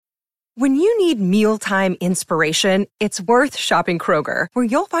When you need mealtime inspiration, it's worth shopping Kroger, where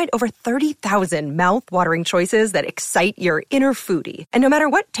you'll find over 30,000 mouth-watering choices that excite your inner foodie. And no matter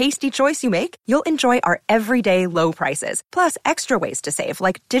what tasty choice you make, you'll enjoy our everyday low prices, plus extra ways to save,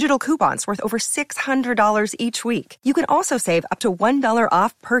 like digital coupons worth over $600 each week. You can also save up to $1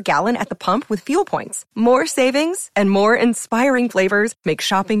 off per gallon at the pump with fuel points. More savings and more inspiring flavors make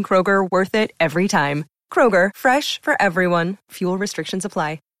shopping Kroger worth it every time. Kroger, fresh for everyone. Fuel restrictions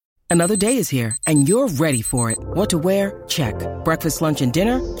apply. Another day is here, and you're ready for it. What to wear? Check. Breakfast, lunch, and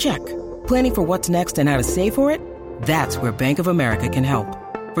dinner? Check. Planning for what's next and how to save for it? That's where Bank of America can help.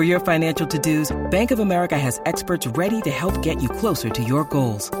 For your financial to-dos, Bank of America has experts ready to help get you closer to your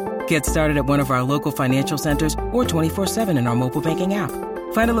goals. Get started at one of our local financial centers or 24/7 in our mobile banking app.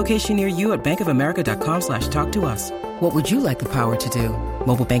 Find a location near you at bankofamerica.com/talktous. What would you like the power to do?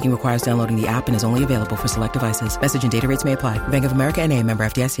 Mobile banking requires downloading the app and is only available for select devices. Message and data rates may apply. Bank of America NA, member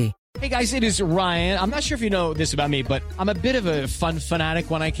FDIC. Hey guys, it is Ryan. I'm not sure if you know this about me, but I'm a bit of a fun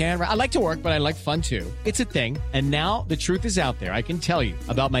fanatic when I can. I like to work, but I like fun too. It's a thing. And now the truth is out there. I can tell you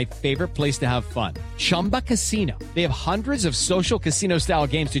about my favorite place to have fun. Chumba Casino. They have hundreds of social casino style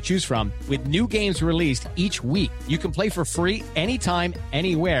games to choose from with new games released each week. You can play for free anytime,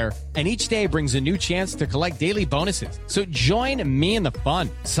 anywhere. And each day brings a new chance to collect daily bonuses. So join me in the fun.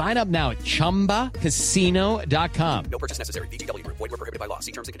 Sign up now at ChumbaCasino.com. No purchase necessary. VGW Group. Void where prohibited by law.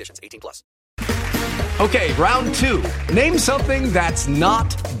 See terms and conditions. 18+. Okay, round two. Name something that's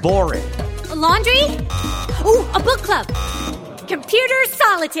not boring. A laundry? Ooh, a book club. Computer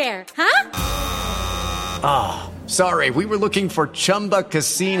solitaire, huh? Ah, sorry. We were looking for Chumba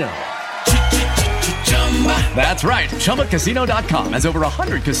Casino. That's right. ChumbaCasino.com has over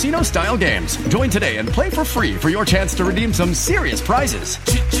 100 casino-style games. Join today and play for free for your chance to redeem some serious prizes.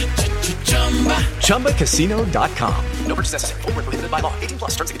 ChumbaCasino.com. No purchase necessary. Void where prohibited by law.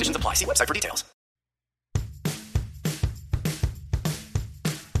 18+. Terms and conditions apply. See website for details.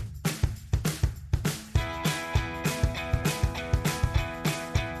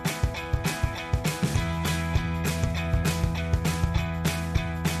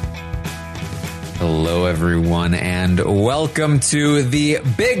 Hello, everyone, and welcome to the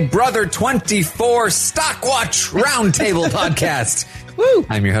Big Brother 24 Stockwatch Roundtable podcast. Woo!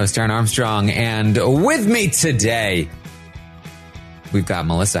 I'm your host, Aaron Armstrong, and with me today, we've got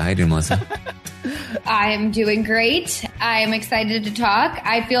Melissa. How you doing, Melissa? I'm doing great. I'm excited to talk.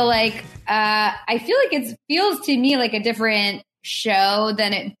 I feel like it feels to me like a different show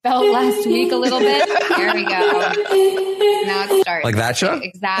than it felt last week a little bit. There we go. Now it's starting. Like that show?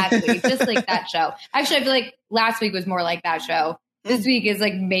 Exactly. Just like that show. Actually, I feel like last week was more like that show. This week is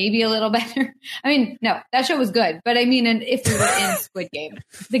like maybe a little better. I mean, no, that show was good. But I mean, and if we were in Squid Game,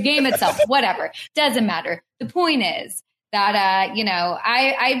 the game itself, whatever, doesn't matter. The point is that,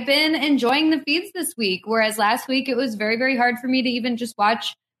 I've been enjoying the feeds this week, whereas last week it was very, very hard for me to even just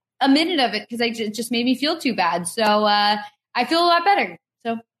watch a minute of it because it just made me feel too bad. So, I feel a lot better.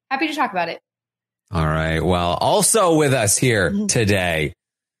 So happy to talk about it. All right. Well, also with us here today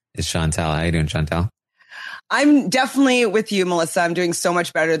is Chantal. How you doing, Chantal? I'm definitely with you, Melissa. I'm doing so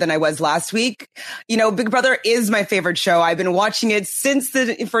much better than I was last week. You know, Big Brother is my favorite show. I've been watching it since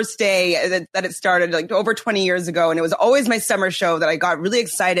the first day that it started, like over 20 years ago. And it was always my summer show that I got really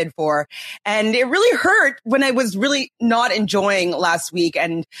excited for. And it really hurt when I was really not enjoying last week.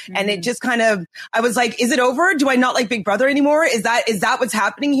 And it just kind of, I was like, is it over? Do I not like Big Brother anymore? Is that what's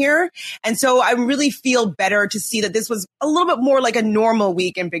happening here? And so I really feel better to see that this was a little bit more like a normal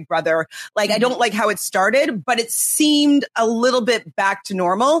week in Big Brother. Like, I don't like how it started, but it seemed a little bit back to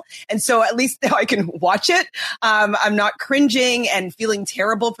normal. And so at least now I can watch it. I'm not cringing and feeling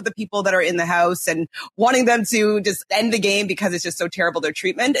terrible for the people that are in the house and wanting them to just end the game because it's just so terrible, their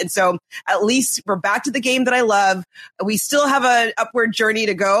treatment. And so at least we're back to the game that I love. We still have an upward journey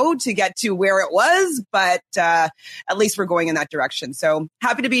to go to get to where it was, but at least we're going in that direction. So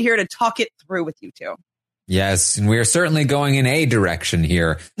happy to be here to talk it through with you two. Yes, and we are certainly going in a direction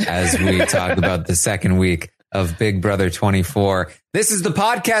here as we talk about the second week of Big Brother 24. This is the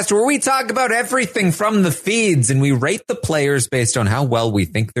podcast where we talk about everything from the feeds and we rate the players based on how well we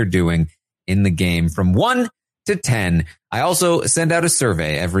think they're doing in the game from 1 to 10. I also send out a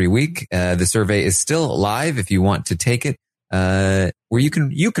survey every week. The survey is still live if you want to take it, where you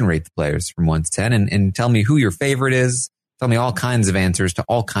can rate the players from 1 to 10 and tell me who your favorite is. Tell me all kinds of answers to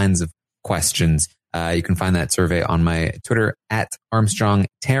all kinds of questions. You can find that survey on my Twitter at Armstrong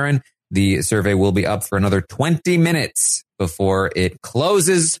Taryn. The survey will be up for another 20 minutes before it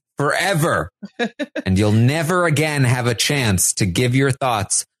closes forever. And you'll never again have a chance to give your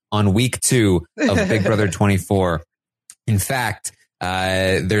thoughts on week 2 of Big Brother 24. In fact,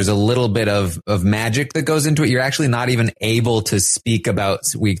 There's a little bit of magic that goes into it. You're actually not even able to speak about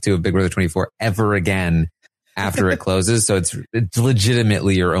week 2 of Big Brother 24 ever again after it closes. So it's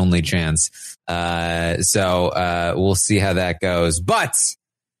legitimately your only chance. So we'll see how that goes. But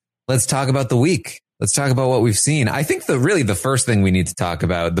let's talk about the week. Let's talk about what we've seen. I think the first thing we need to talk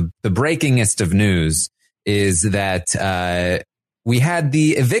about, the breakingest of news, is that we had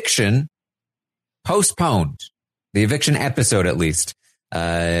the eviction postponed. The eviction episode, at least.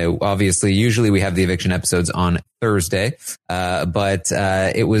 Obviously, usually we have the eviction episodes on Thursday, but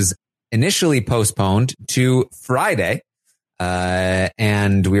it was initially postponed to Friday.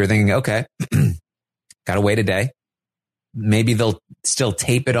 And we were thinking, okay, gotta wait a day. Maybe they'll still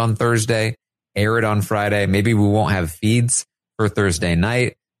tape it on Thursday, air it on Friday. Maybe we won't have feeds for Thursday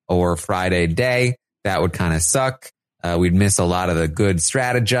night or Friday day. That would kind of suck. We'd miss a lot of the good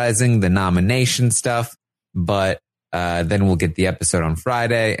strategizing, the nomination stuff. But then we'll get the episode on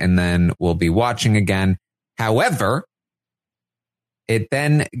Friday and then we'll be watching again. However, it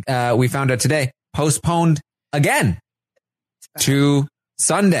then, we found out today, postponed again to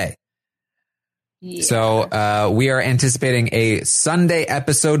Sunday. Yeah. So we are anticipating a Sunday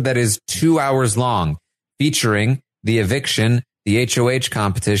episode that is 2 hours long, featuring the eviction, the HOH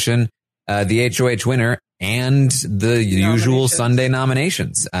competition, the HOH winner, and the usual Sunday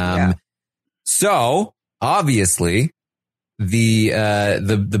nominations. So obviously,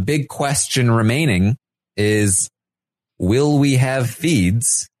 the big question remaining is, will we have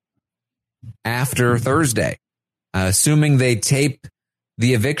feeds after Thursday? Assuming they tape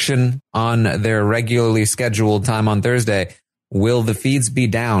the eviction on their regularly scheduled time on Thursday, will the feeds be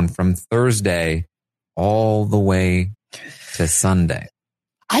down from Thursday all the way to Sunday?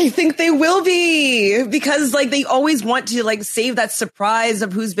 I think they will be, because like they always want to like save that surprise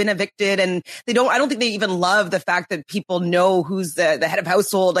of who's been evicted, and I don't think they even love the fact that people know who's the head of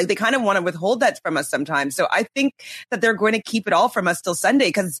household. Like they kind of want to withhold that from us sometimes. So I think that they're going to keep it all from us till Sunday,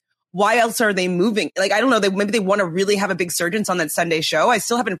 because why else are they moving? Like, I don't know, maybe they want to really have a big surgeons on that Sunday show. I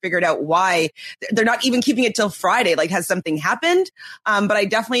still haven't figured out why they're not even keeping it till Friday. Like, has something happened? But I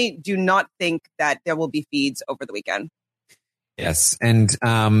definitely do not think that there will be feeds over the weekend. Yes. And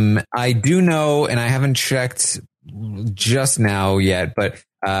I do know, and I haven't checked just now yet, but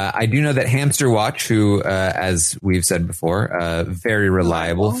I do know that Hamster Watch, who, as we've said before, very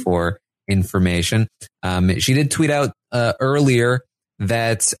reliable for information, she did tweet out earlier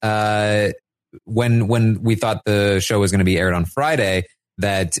that when we thought the show was going to be aired on Friday,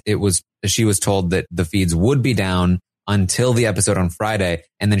 that she was told that the feeds would be down until the episode on Friday.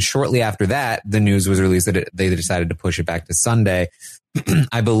 And then shortly after that, the news was released that they decided to push it back to Sunday.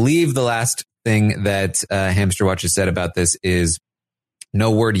 I believe the last thing that Hamster Watch has said about this is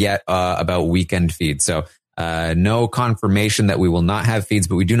no word yet about weekend feeds. So no confirmation that we will not have feeds,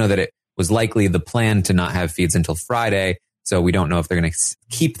 but we do know that it was likely the plan to not have feeds until Friday. So we don't know if they're going to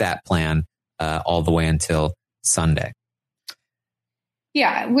keep that plan all the way until Sunday.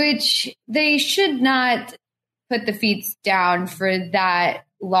 Yeah, which they should not put the feeds down for that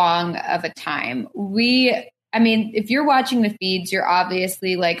long of a time. If you're watching the feeds, you're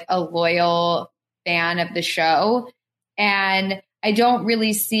obviously like a loyal fan of the show. And I don't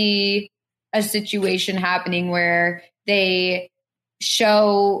really see a situation happening where they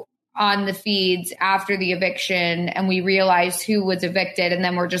show on the feeds after the eviction and we realize who was evicted. And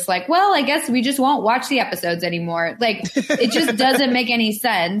then we're just like, well, I guess we just won't watch the episodes anymore. Like, it just doesn't make any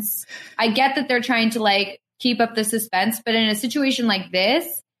sense. I get that they're trying to like keep up the suspense, but in a situation like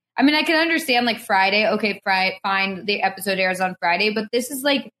this, I mean, I can understand like Friday. Okay, fine. The episode airs on Friday, but this is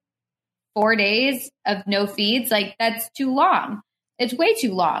like 4 days of no feeds. Like, that's too long. It's way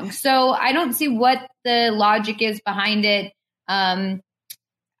too long. So I don't see what the logic is behind it.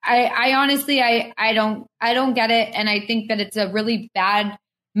 I honestly, I don't get it. And I think that it's a really bad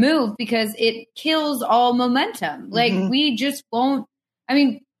move because it kills all momentum. Like, we just won't,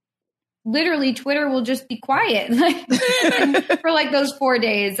 literally Twitter will just be quiet for like those 4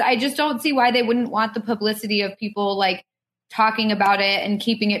 days. I just don't see why they wouldn't want the publicity of people like talking about it and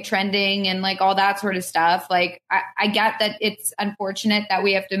keeping it trending and like all that sort of stuff. Like, I get that it's unfortunate that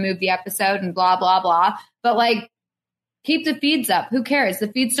we have to move the episode and blah, blah, blah. But like, keep the feeds up. Who cares? The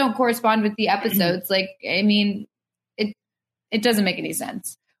feeds don't correspond with the episodes. Like, I mean, it doesn't make any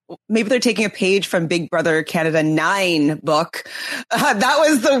sense. Maybe they're taking a page from Big Brother Canada 9 book. That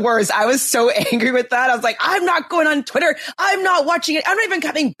was the worst. I was so angry with that. I was like, I'm not going on Twitter. I'm not watching it. I'm not even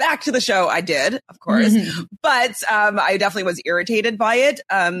coming back to the show. I did, of course. But I definitely was irritated by it.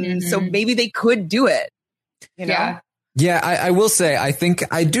 So maybe they could do it. You know? Yeah, I will say,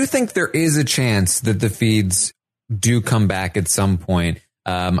 I do think there is a chance that the feeds do come back at some point.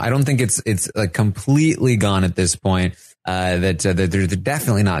 I don't think it's like completely gone at this point. That they're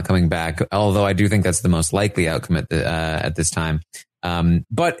definitely not coming back. Although I do think that's the most likely outcome at this time.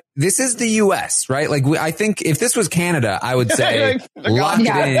 But this is the US, right? Like I think if this was Canada, I would say lock it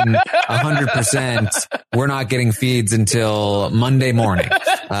in 100%. We're not getting feeds until Monday morning,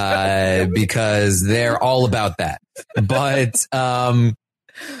 because they're all about that. But the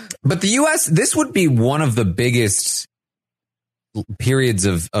US, this would be one of the biggest periods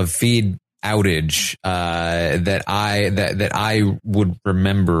of feed outage that I would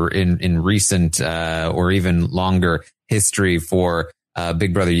remember in recent or even longer history for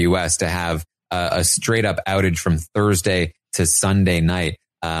Big Brother US to have a straight up outage from Thursday to Sunday night.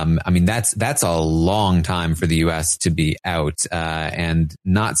 I mean, that's a long time for the US to be out, and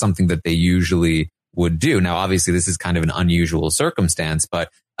not something that they usually would do. Now, obviously, this is kind of an unusual circumstance, but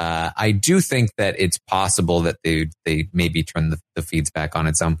I do think that it's possible that they maybe turn the feeds back on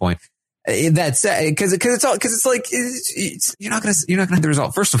at some point. That's because it's like you're not gonna have the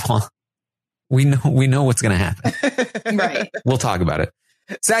result. First of all, we know what's gonna happen. Right. We'll talk about it.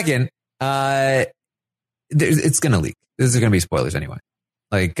 Second, it's gonna leak. This is gonna be spoilers anyway.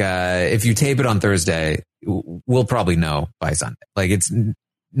 Like if you tape it on Thursday, we'll probably know by Sunday. Like it's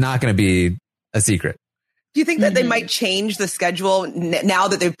not gonna be a secret. Do you think that they might change the schedule now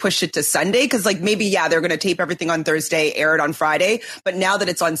that they've pushed it to Sunday? Because like maybe, yeah, they're going to tape everything on Thursday, air it on Friday. But now that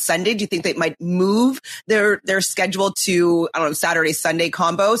it's on Sunday, do you think they might move their schedule to, I don't know, Saturday, Sunday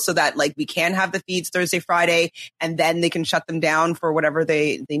combo so that like we can have the feeds Thursday, Friday, and then they can shut them down for whatever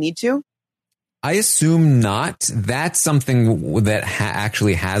they need to? I assume not. That's something that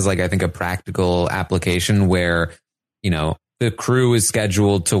actually has like, I think a practical application where, you know, the crew is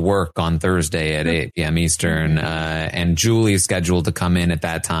scheduled to work on Thursday at 8 p.m. Eastern, and Julie is scheduled to come in at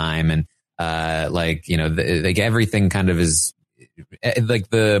that time. And, like, you know, like everything kind of is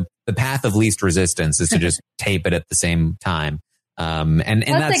like the path of least resistance is to just tape it at the same time. And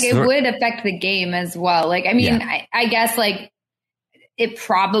plus, that's like it would affect the game as well. Like, I mean, yeah. I guess like it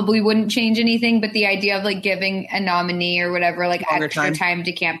probably wouldn't change anything, but the idea of like giving a nominee or whatever, like longer extra time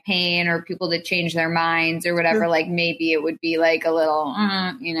to campaign or people to change their minds or whatever, like maybe it would be like a little,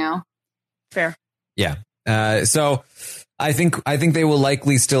 you know, fair. Yeah. So I think they will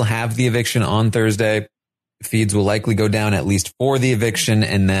likely still have the eviction on Thursday. Feeds will likely go down at least for the eviction.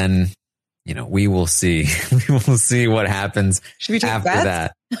 And then, you know, we will see. We will see what happens after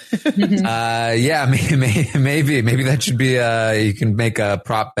that. Yeah, maybe that should be, you can make a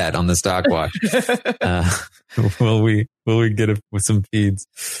prop bet on the stock watch. Will we get it with some feeds?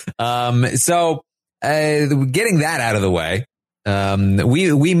 So, getting that out of the way,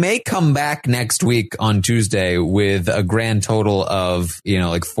 we may come back next week on Tuesday with a grand total of, you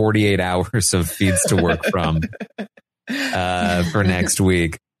know, like 48 hours of feeds to work from, for next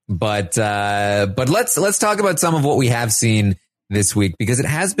week. But let's talk about some of what we have seen this week, because it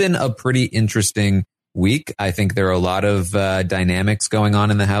has been a pretty interesting week. I think there are a lot of dynamics going on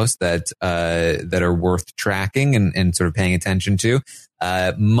in the house that are worth tracking and sort of paying attention to.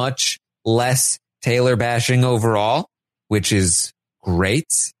 Much less Taylor bashing overall, which is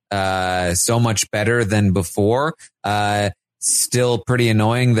great. So much better than before. Still pretty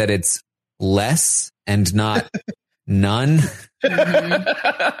annoying that it's less and not none.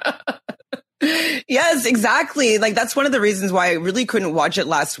 Yes, exactly. Like that's one of the reasons why I really couldn't watch it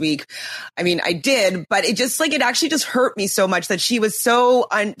last week. I mean, I did, but it just like, it actually just hurt me so much that she was so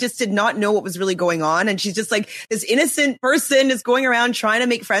just did not know what was really going on. And she's just like this innocent person just going around trying to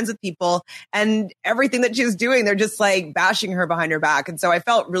make friends with people, and everything that she's doing, they're just like bashing her behind her back. And so I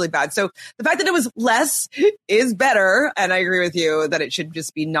felt really bad. So the fact that it was less is better. And I agree with you that it should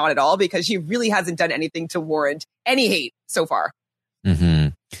just be not at all, because she really hasn't done anything to warrant any hate so far. Mm-hmm.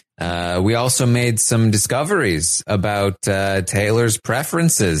 We also made some discoveries about Taylor's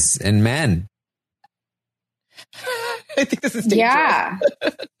preferences in men. I think this is dangerous.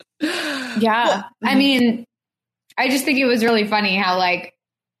 Yeah. I mean, I just think it was really funny how like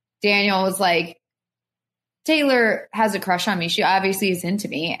Daniel was like, Taylor has a crush on me. She obviously is into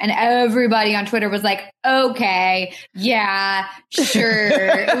me. And everybody on Twitter was like, okay, yeah,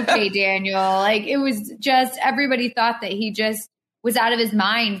 sure. Okay, Daniel. Like it was just, everybody thought that he just was out of his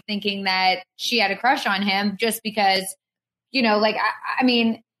mind thinking that she had a crush on him just because, you know, like, I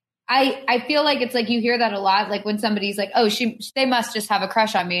mean, I feel like it's like you hear that a lot, like when somebody's like, oh, they must just have a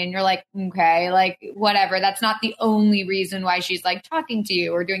crush on me. And you're like, okay, like whatever. That's not the only reason why she's like talking to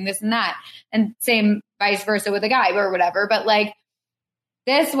you or doing this and that. And same vice versa with a guy or whatever. But like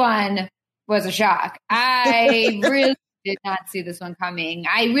this one was a shock. I really did not see this one coming.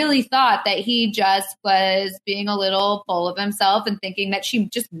 I really thought that he just was being a little full of himself and thinking that she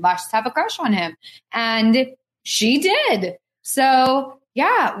just must have a crush on him. And she did. So,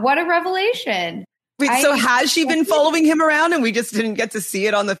 yeah, what a revelation. Wait, so has she been following him around and we just didn't get to see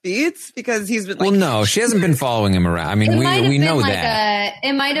it on the feeds because he's been like... Well, no, she hasn't been following him around. I mean, we know like that.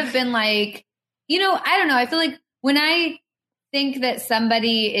 It might have been like, I don't know. I feel like when I think that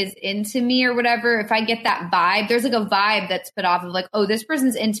somebody is into me or whatever, if I get that vibe, there's like a vibe that's put off of like, oh, this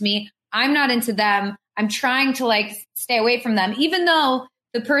person's into me. I'm not into them. I'm trying to like stay away from them, even though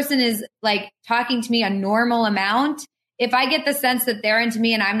the person is like talking to me a normal amount. If I get the sense that they're into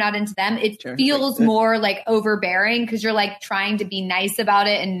me and I'm not into them, it feels more like overbearing because you're like trying to be nice about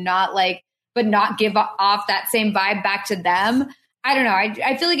it and not like, but not give off that same vibe back to them. I don't know.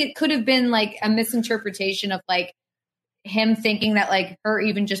 I feel like it could have been like a misinterpretation of like him thinking that like her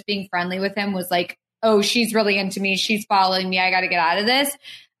even just being friendly with him was like, oh, she's really into me. She's following me. I got to get out of this.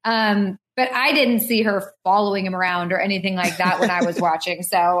 But I didn't see her following him around or anything like that when I was watching.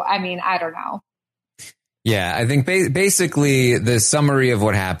 So, I mean, I don't know. Yeah, I think basically the summary of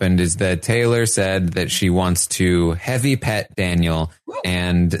what happened is that Taylor said that she wants to heavy pet Daniel,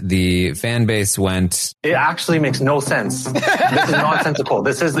 and the fan base went... It actually makes no sense. This is nonsensical.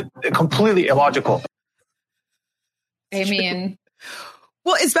 This is completely illogical. I mean...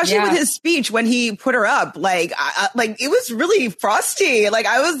 Well, especially with his speech when he put her up, like it was really frosty. Like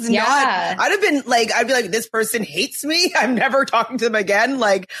I was not, I'd have been like, I'd be like, this person hates me. I'm never talking to them again.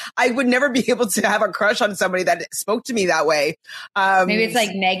 Like I would never be able to have a crush on somebody that spoke to me that way. Maybe it's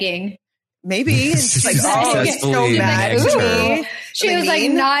like negging. Maybe it's like, oh, it's so mad. She was like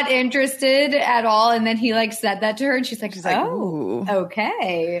not interested at all. And then he like said that to her and she's like, oh,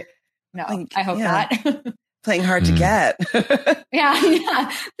 okay. No, I hope not. Playing hard to get.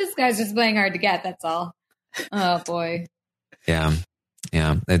 Yeah. This guy's just playing hard to get. That's all. Oh boy. Yeah.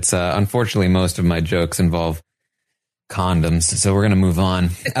 It's unfortunately most of my jokes involve condoms, so we're gonna move on.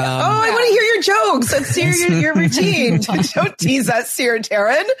 I want to hear your jokes. Let's hear your routine. Don't tease us, Sarah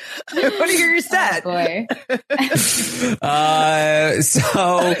Taryn. I want to hear your set. Oh boy.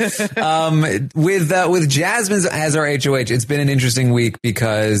 With Jasmine as our HOH, it's been an interesting week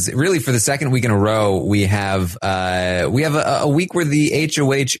because really for the second week in a row we have a week where the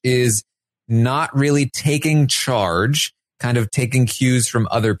HOH is not really taking charge, kind of taking cues from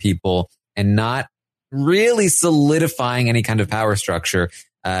other people and not really solidifying any kind of power structure.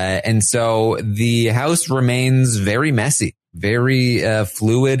 And so the house remains very messy, very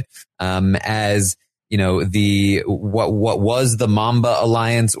fluid, as you know, what was the Mamba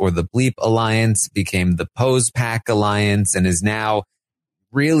Alliance or the Bleep Alliance became the Pose Pack Alliance and is now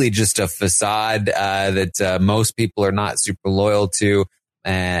really just a facade that most people are not super loyal to.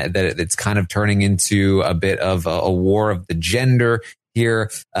 That it's kind of turning into a bit of a war of the genders,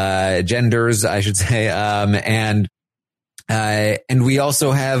 I should say. And we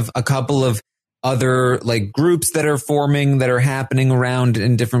also have a couple of other like groups that are forming, that are happening around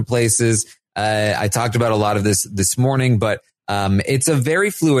in different places. I talked about a lot of this morning, but it's a very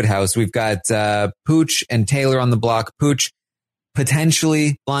fluid house. We've got Pooch and Taylor on the block. Pooch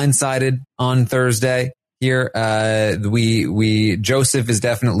potentially blindsided on Thursday. Here, Joseph is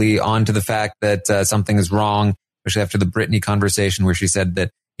definitely on to the fact that something is wrong, especially after the Britney conversation where she said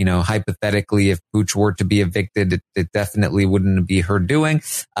that, you know, hypothetically, if Pooch were to be evicted, it definitely wouldn't be her doing.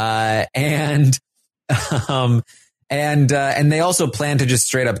 And they also plan to just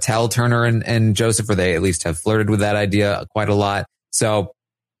straight up tell Turner and Joseph, or they at least have flirted with that idea quite a lot. So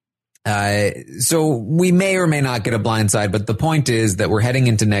we may or may not get a blindside, but the point is that we're heading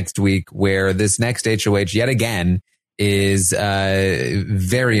into next week where this next HOH yet again is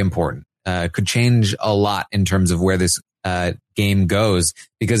very important. Could change a lot in terms of where this game goes,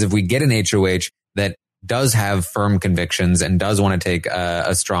 because if we get an HOH that does have firm convictions and does want to take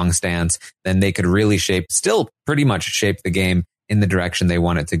a strong stance, then they could really still pretty much shape the game in the direction they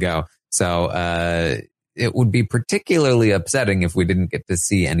want it to go. So it would be particularly upsetting if we didn't get to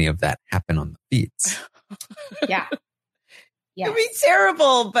see any of that happen on the feeds. Yeah. It'd be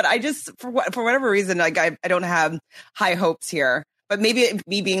terrible, but I just, for whatever reason, like I don't have high hopes here. But maybe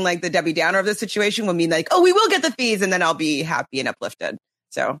me being like the Debbie Downer of the situation will mean like, oh, we will get the feeds and then I'll be happy and uplifted.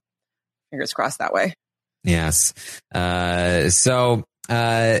 So fingers crossed that way. Yes.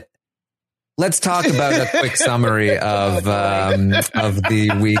 Let's talk about a quick summary of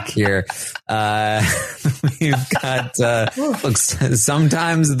the week here. We've got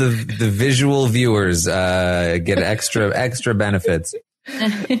sometimes the visual viewers get extra benefits.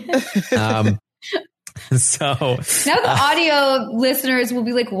 So now the audio listeners will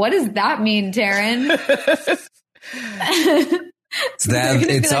be like, what does that mean, Taryn?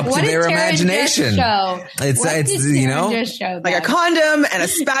 It's up to their imagination. It's you know, like a condom and a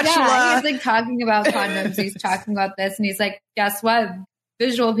spatula. Yeah, he's like talking about condoms. He's talking about this, and he's like, "Guess what?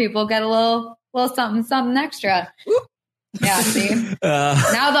 Visual people get a little something extra." Yeah, see.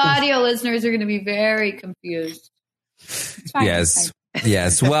 Now the audio listeners are going to be very confused. Yes.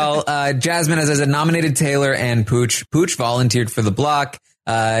 Well, Jasmine, as I said, nominated Taylor and Pooch. Pooch volunteered for the block.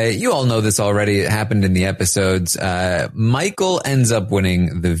 You all know this already. It happened in the episodes. Michael ends up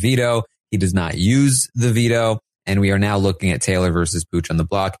winning the veto. He does not use the veto. And we are now looking at Taylor versus Pooch on the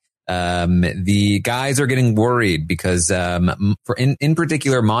block. The guys are getting worried because, in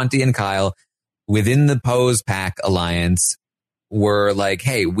particular, Monty and Kyle within the Pose Pack Alliance were like,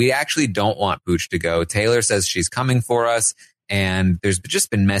 hey, we actually don't want Pooch to go. Taylor says she's coming for us. And there's just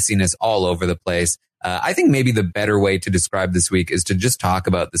been messiness all over the place. I think maybe the better way to describe this week is to just talk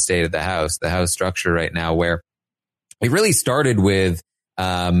about the state of the house structure right now, where it really started with,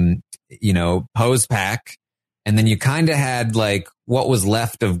 Pose Pack. And then you kind of had like what was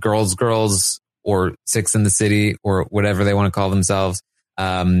left of Girls or Six in the City or whatever they want to call themselves.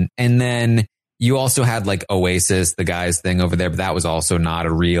 And then you also had like Oasis, the guys thing over there, but that was also not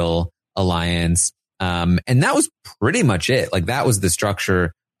a real alliance. And that was pretty much it. Like that was the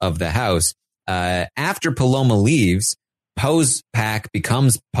structure of the house. After Paloma leaves, Pose Pack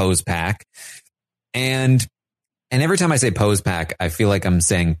becomes Pose Pack. And every time I say Pose Pack, I feel like I'm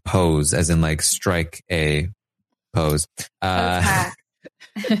saying pose as in like strike a pose.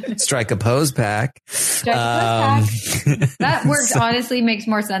 Strike a Pose Pack. That word honestly makes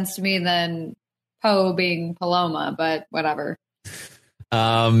more sense to me than Poe being Paloma, but whatever.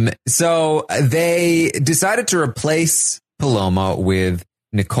 So they decided to replace Paloma with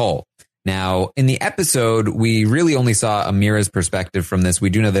Nicole. Now, in the episode, we really only saw Amira's perspective from this. We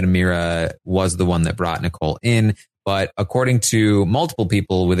do know that Amira was the one that brought Nicole in, but according to multiple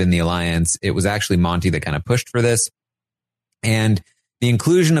people within the alliance, it was actually Monty that kind of pushed for this. And the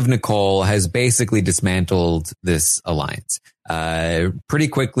inclusion of Nicole has basically dismantled this alliance. Pretty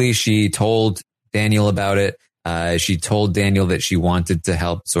quickly, she told Daniel about it. She told Daniel that she wanted to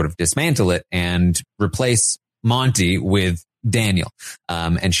help sort of dismantle it and replace Monty with Daniel.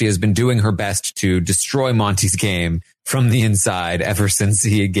 And she has been doing her best to destroy Monty's game from the inside ever since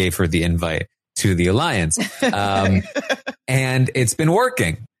he gave her the invite to the alliance. And it's been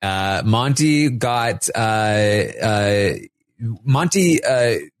working. Monty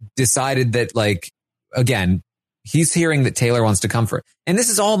decided that, like, again, he's hearing that Taylor wants to comfort. And this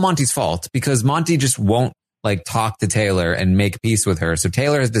is all Monty's fault because Monty just won't like talk to Taylor and make peace with her. So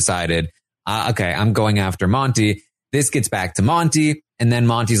Taylor has decided, okay, I'm going after Monty. This gets back to Monty. And then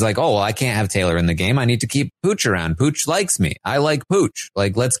Monty's like, oh, well, I can't have Taylor in the game. I need to keep Pooch around. Pooch likes me. I like Pooch.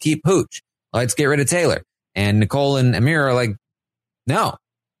 Like, let's keep Pooch. Let's get rid of Taylor. And Nicole and Amira are like, no,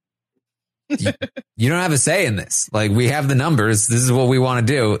 you don't have a say in this. Like, we have the numbers. This is what we want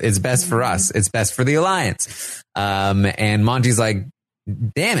to do. It's best for us. It's best for the alliance. And Monty's like,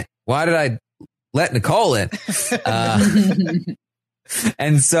 damn it. Why did I let Nicole in?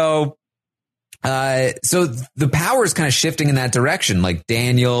 And so the power is kind of shifting in that direction, like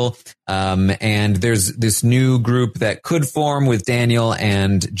Daniel, and there's this new group that could form with Daniel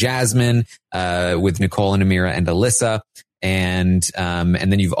and Jasmine, with Nicole and Amira and Alyssa. And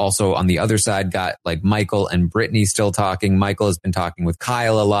then you've also on the other side got like Michael and Brittany still talking. Michael has been talking with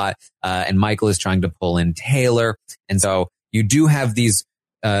Kyle a lot, and Michael is trying to pull in Taylor. And so you do have these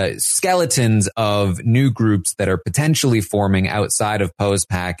skeletons of new groups that are potentially forming outside of Pose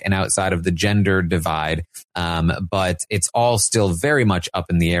Pack and outside of the gender divide. But it's all still very much up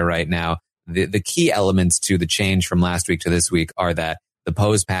in the air right now. The key elements to the change from last week to this week are that the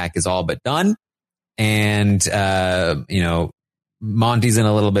Pose Pack is all but done. And, Monty's in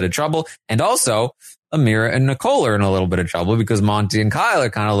a little bit of trouble. And also Amira and Nicole are in a little bit of trouble because Monty and Kyle are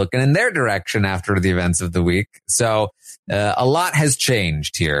kind of looking in their direction after the events of the week. So a lot has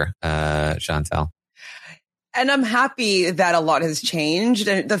changed here, Chantel. And I'm happy that a lot has changed.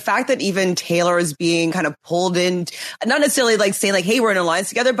 And the fact that even Taylor is being kind of pulled in, not necessarily like saying like, hey, we're in an alliance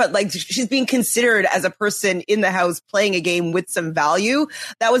together, but like she's being considered as a person in the house playing a game with some value.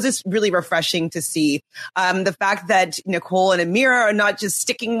 That was just really refreshing to see. The fact that Nicole and Amira are not just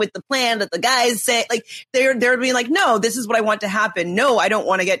sticking with the plan that the guys say, like they're being like, no, this is what I want to happen. No, I don't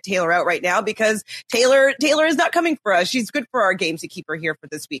want to get Taylor out right now because Taylor is not coming for us. She's good for our games to keep her here for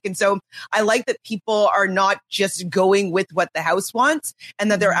this week. And so I like that people are not just going with what the house wants,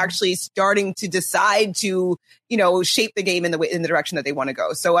 and that they're actually starting to decide to, shape the game in the direction that they want to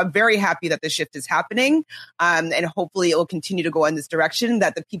go. So I'm very happy that the shift is happening. And hopefully it will continue to go in this direction,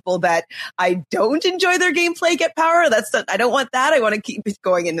 that the people that I don't enjoy their gameplay get power. I don't want that. I want to keep it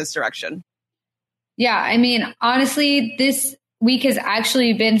going in this direction. Yeah. I mean, honestly, this week has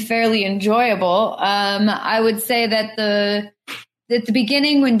actually been fairly enjoyable. I would say that at the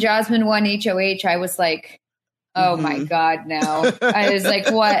beginning when Jasmine won HOH, I was like, oh my God, no. I was like,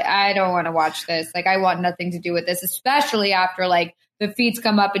 what? I don't want to watch this. Like, I want nothing to do with this, especially after like the feeds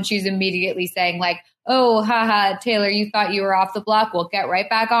come up and she's immediately saying like, oh, haha, Taylor, you thought you were off the block. We'll get right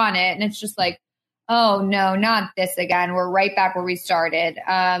back on it. And it's just like, oh no, not this again. We're right back where we started.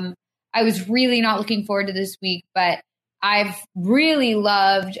 I was really not looking forward to this week, but I've really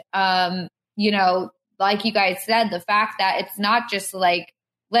loved, like you guys said, the fact that it's not just like,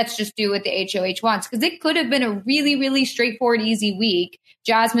 let's just do what the HOH wants. Because it could have been a really, really straightforward, easy week.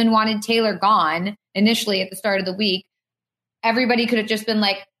 Jasmine wanted Taylor gone initially at the start of the week. Everybody could have just been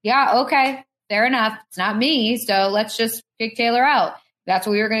like, yeah, okay, fair enough. It's not me. So let's just kick Taylor out. That's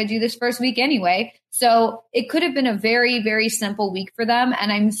what we were going to do this first week anyway. So it could have been a very, very simple week for them.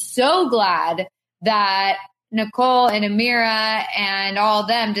 And I'm so glad that Nicole and Amira and all of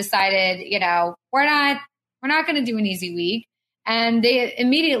them decided, we're not going to do an easy week. And they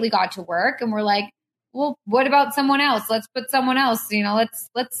immediately got to work and were like, well, what about someone else? Let's put someone else,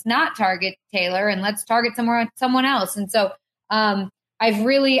 let's not target Taylor and let's target someone else. And so I've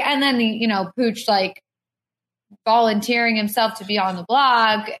really, and then, Pooch like volunteering himself to be on the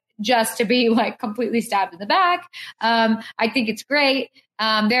blog just to be like completely stabbed in the back. I think it's great.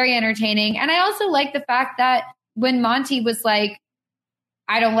 Very entertaining. And I also like the fact that when Monty was like,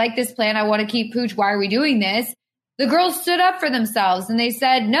 I don't like this plan. I want to keep Pooch. Why are we doing this? The girls stood up for themselves and they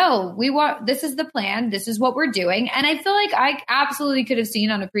said, no, this is the plan. This is what we're doing. And I feel like I absolutely could have seen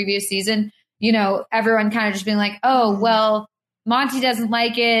on a previous season, everyone kind of just being like, oh, well, Monty doesn't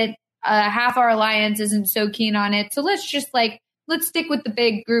like it. Half our alliance isn't so keen on it. So let's stick with the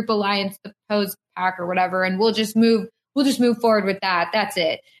big group alliance, the Pose pack or whatever. And we'll just move forward with that. That's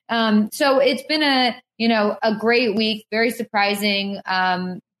it. So it's been a great week, very surprising.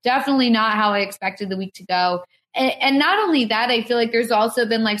 Definitely not how I expected the week to go. And not only that, I feel like there's also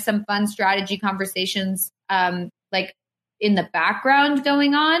been like some fun strategy conversations, like in the background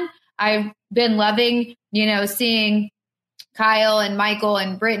going on. I've been loving, seeing Kyle and Michael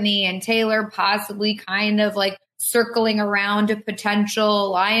and Brittany and Taylor possibly kind of like circling around a potential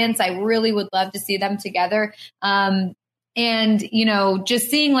alliance. I really would love to see them together. And, just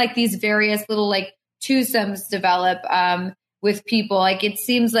seeing like these various little like twosomes develop with people. Like it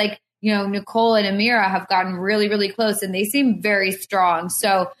seems like, Nicole and Amira have gotten really, really close and they seem very strong.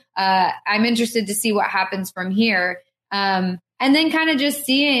 So I'm interested to see what happens from here. And then kind of just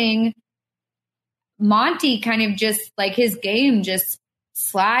seeing Monty kind of just like his game just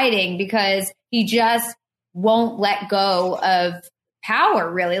sliding because he just won't let go of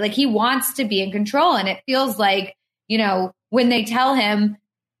power, really. Like he wants to be in control. And it feels like, when they tell him,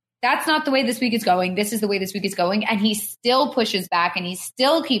 that's not the way this week is going. This is the way this week is going. And he still pushes back and he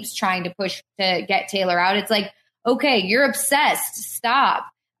still keeps trying to push to get Taylor out. It's like, okay, you're obsessed. Stop.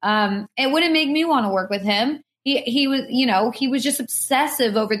 It wouldn't make me want to work with him. He was just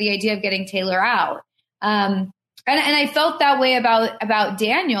obsessive over the idea of getting Taylor out. And I felt that way about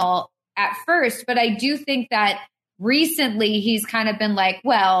Daniel at first, but I do think that recently he's kind of been like,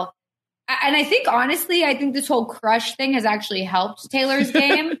 well, and I think, honestly, this whole crush thing has actually helped Taylor's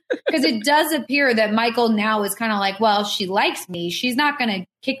game because it does appear that Michael now is kind of like, well, she likes me. She's not going to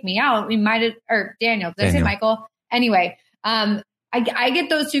kick me out. We might have, or Daniel, did I say Michael? Anyway, I get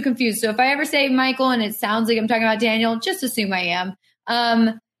those two confused. So if I ever say Michael and it sounds like I'm talking about Daniel, just assume I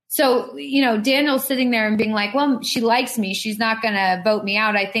am. So, Daniel's sitting there and being like, well, she likes me. She's not going to vote me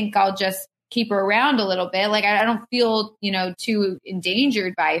out. I think I'll just keep her around a little bit. Like, I don't feel, too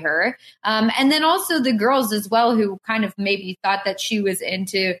endangered by her. And then also the girls as well, who kind of maybe thought that she was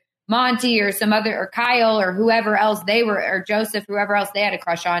into Monty or some other, or Kyle or whoever else they were, or Joseph, whoever else they had a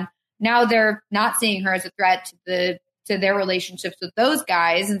crush on. Now they're not seeing her as a threat to their relationships with those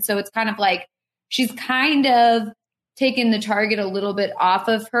guys. And so it's kind of like, she's kind of taken the target a little bit off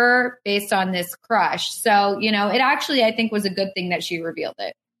of her based on this crush. So, it actually, I think, was a good thing that she revealed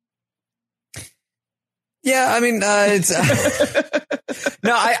it. Yeah, I mean, it's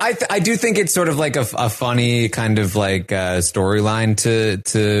no, I do think it's sort of like a funny kind of like storyline to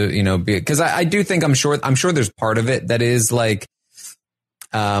because I do think I'm sure there's part of it that is like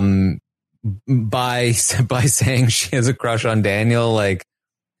by saying she has a crush on Daniel, like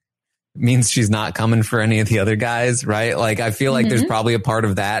means she's not coming for any of the other guys, right? Like, I feel like there's probably a part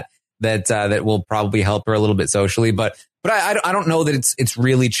of that will probably help her a little bit socially, but I don't know that it's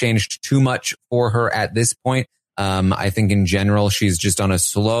really changed too much for her at this point. I think in general, she's just on a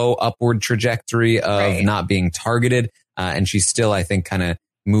slow upward trajectory of not being targeted. And she's still, I think, kind of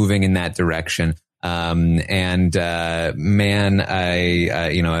moving in that direction. Man,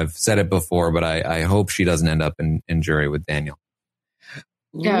 I've said it before, but I hope she doesn't end up in jury with Daniel.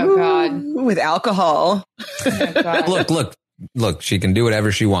 Oh God. With alcohol. Oh, God. Look, she can do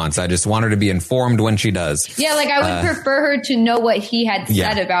whatever she wants. I just want her to be informed when she does. Yeah, like I would prefer her to know what he had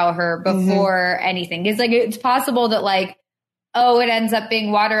said about her before anything. It's like, it's possible that like, it ends up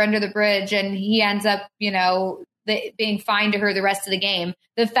being water under the bridge and he ends up, being fine to her the rest of the game.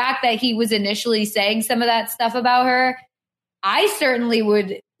 The fact that he was initially saying some of that stuff about her, I certainly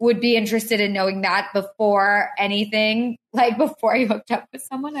would be interested in knowing that before anything, like before I hooked up with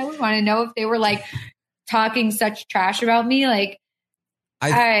someone. I would want to know if they were like talking such trash about me. Like,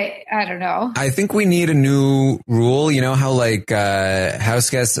 I don't know. I think we need a new rule. You know how like house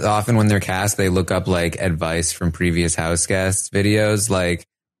guests often when they're cast, they look up like advice from previous house guests videos. Like,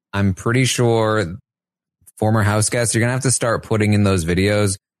 I'm pretty sure former house guests, you're going to have to start putting in those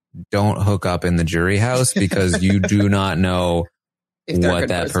videos. Don't hook up in the jury house because you do not know what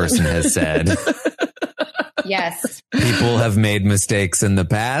that person has said. Yes. People have made mistakes in the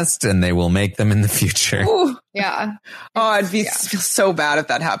past and they will make them in the future. Ooh. Yeah. Oh, I'd feel so bad if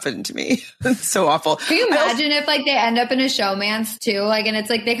that happened to me. It's so awful. Can you imagine if like they end up in a showmance too? Like, and it's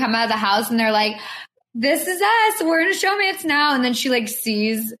like they come out of the house and they're like, this is us. We're in a showmance now. And then she like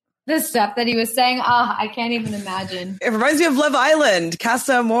sees the stuff that he was saying. I can't even imagine. It reminds me of Love Island,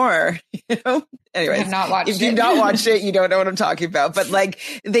 Casa Amor, Anyways, I have not watched if you've not watched it, you don't know what I'm talking about. But like,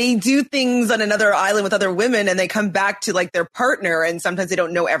 they do things on another island with other women and they come back to like their partner. And sometimes they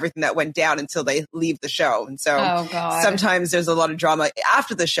don't know everything that went down until they leave the show. And so sometimes there's a lot of drama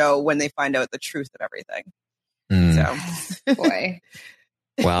after the show when they find out the truth of everything. So, boy.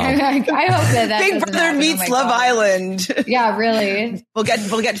 Wow. I hope that Big Brother meets Love Island. Yeah, really. We'll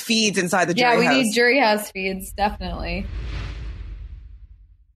get feeds inside the jury house. Yeah, we need jury house feeds, definitely.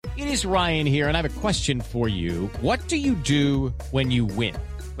 It is Ryan here, and I have a question for you. What do you do when you win?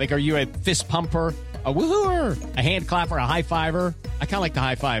 Like, are you a fist pumper, a woohooer, a hand clapper, a high fiver? I kind of like the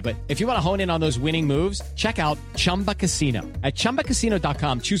high five, but if you want to hone in on those winning moves, check out Chumba Casino. At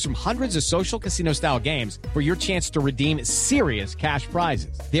ChumbaCasino.com, choose from hundreds of social casino-style games for your chance to redeem serious cash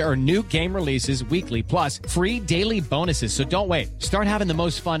prizes. There are new game releases weekly, plus free daily bonuses. So don't wait. Start having the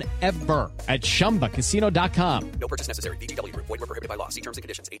most fun ever at ChumbaCasino.com. No purchase necessary. VGW. Void where prohibited by law. See terms and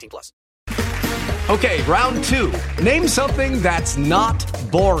conditions. 18+. Okay, round two. Name something that's not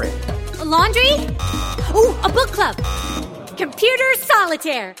boring. A laundry? Ooh, a book club. Computer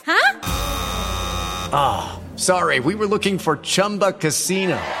solitaire, huh? Sorry, we were looking for Chumba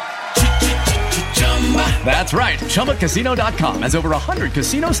Casino. That's right. ChumbaCasino.com has over 100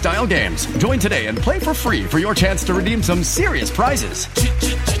 casino-style games. Join today and play for free for your chance to redeem some serious prizes.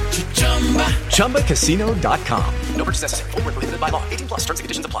 ChumbaCasino.com. No purchase necessary. Void where prohibited by law. 18+. Terms and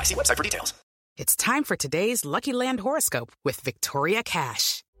conditions apply. See website for details. It's time for today's Lucky Land horoscope with Victoria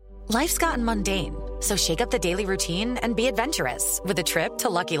Cash. Life's gotten mundane, so shake up the daily routine and be adventurous with a trip to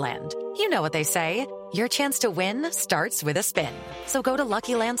Lucky Land. You know what they say. Your chance to win starts with a spin. So go to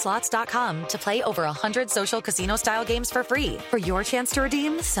LuckyLandSlots.com to play over 100 social casino-style games for free for your chance to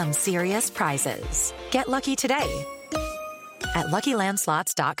redeem some serious prizes. Get lucky today at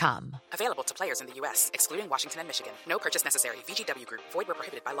LuckyLandSlots.com. Available to players in the U.S., excluding Washington and Michigan. No purchase necessary. VGW Group. Void where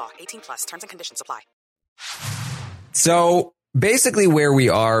prohibited by law. 18+. Terms and conditions apply. So basically where we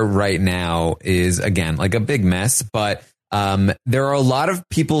are right now is, again, like a big mess, but there are a lot of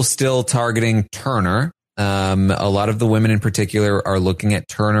people still targeting Turner. A lot of the women in particular are looking at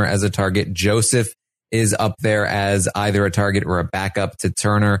Turner as a target. Joseph is up there as either a target or a backup to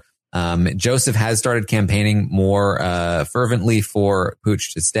Turner. Joseph has started campaigning more fervently for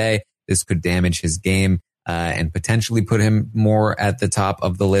Pooch to stay. This could damage his game and potentially put him more at the top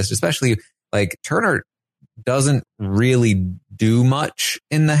of the list, especially like Turner doesn't really do much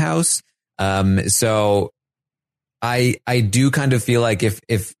in the house. So I do kind of feel like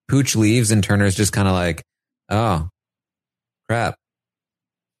if Pooch leaves and Turner's just kind of like, oh, crap.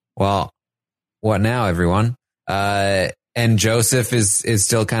 Well, what now, everyone? And Joseph is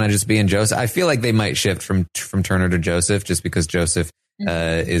still kind of just being Joseph. I feel like they might shift from Turner to Joseph just because Joseph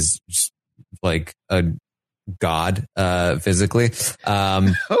is just like a god physically.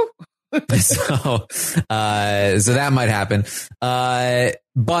 So that might happen. So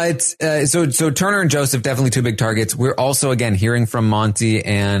Turner and Joseph, definitely two big targets. We're also, again, hearing from Monty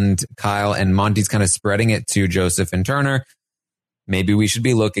and Kyle, and Monty's kind of spreading it to Joseph and Turner. Maybe we should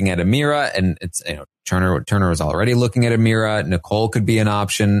be looking at Amira, and it's, Turner was already looking at Amira. Nicole could be an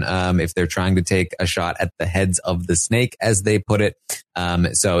option, if they're trying to take a shot at the heads of the snake, as they put it.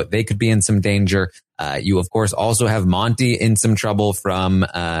 So they could be in some danger. You, of course, also have Monty in some trouble from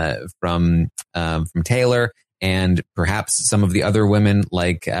Taylor, and perhaps some of the other women,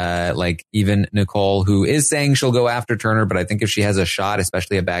 like even Nicole, who is saying she'll go after Turner. But I think if she has a shot,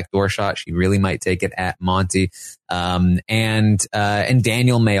 especially a backdoor shot, she really might take it at Monty. And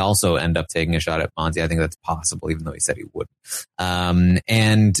Daniel may also end up taking a shot at Monty. I think that's possible, even though he said he wouldn't.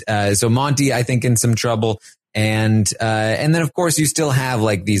 So Monty, I think, in some trouble. And then, of course, you still have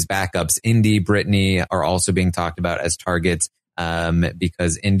like these backups. Indy, Brittany are also being talked about as targets,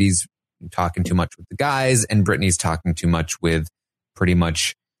 because Indy's talking too much with the guys and Brittany's talking too much with pretty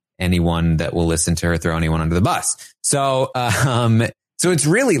much anyone that will listen to her throw anyone under the bus. So it's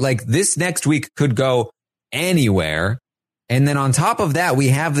really like this next week could go anywhere. And then on top of that, we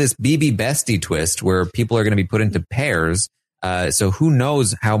have this BB Bestie twist where people are going to be put into pairs. So who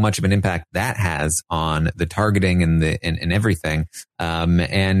knows how much of an impact that has on the targeting and and everything.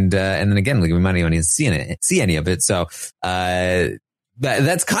 And then again, we might not even see any of it. So,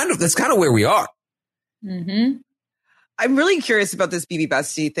 that's kind of where we are. Mm-hmm. I'm really curious about this BB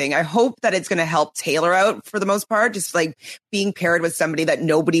Bestie thing. I hope that it's going to help Taylor out for the most part, just like being paired with somebody that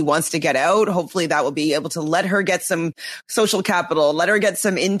nobody wants to get out. Hopefully that will be able to let her get some social capital, let her get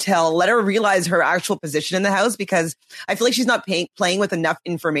some intel, let her realize her actual position in the house, because I feel like she's not playing with enough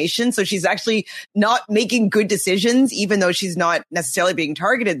information. So she's actually not making good decisions, even though she's not necessarily being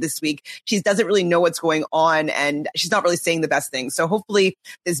targeted this week. She doesn't really know what's going on, and she's not really saying the best things. So hopefully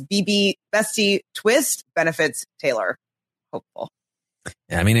this BB Bestie twist benefits Taylor. Hopeful.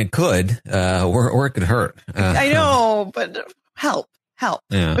 Yeah, I mean, it could, or it could hurt. I know, but help.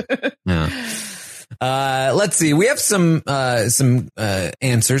 Yeah. Let's see. We have some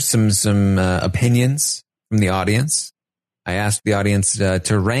answers, some opinions from the audience. I asked the audience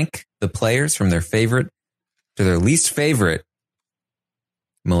to rank the players from their favorite to their least favorite.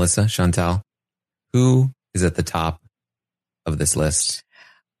 Melissa, Chantal, who is at the top of this list?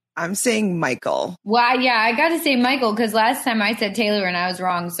 I'm saying Michael. Well, yeah, I got to say Michael, because last time I said Taylor and I was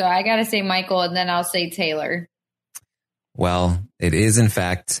wrong. So I got to say Michael, and then I'll say Taylor. Well, it is, in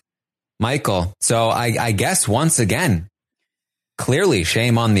fact, Michael. So I guess once again, clearly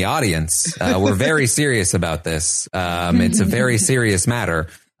shame on the audience. We're very serious about this. It's a very serious matter.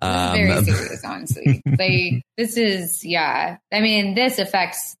 Very serious, honestly. This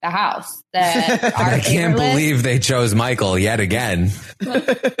affects the house. I can't believe they chose Michael yet again.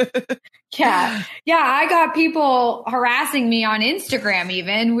 Yeah, I got people harassing me on Instagram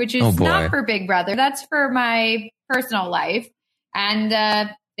even, which is not for Big Brother. That's for my personal life. And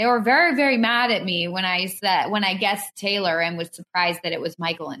they were very, very mad at me when I guessed Taylor and was surprised that it was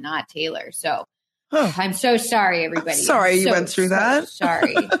Michael and not Taylor. So I'm so sorry, everybody. Sorry you went through that.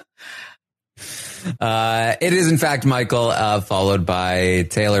 Sorry. It is, in fact, Michael, followed by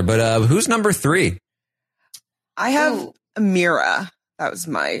Taylor. But who's number 3? I have Amira. That was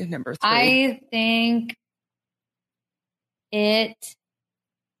my number 3. I think it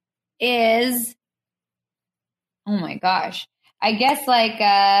is. Oh my gosh. I guess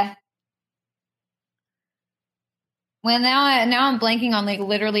well, now I'm blanking on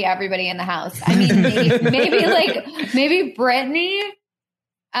literally everybody in the house. I mean, maybe Brittany.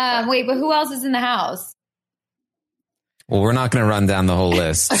 Wait, but who else is in the house? Well, we're not going to run down the whole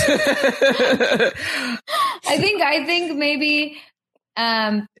list. I think maybe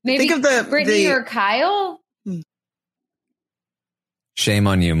think of Brittany or Kyle. Shame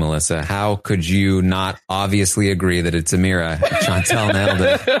on you, Melissa. How could you not obviously agree that it's Amira? Chantal nailed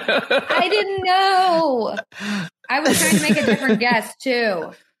it. I didn't know. I was trying to make a different guess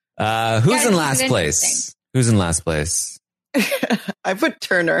too. Who's in last place? Who's in last place? I put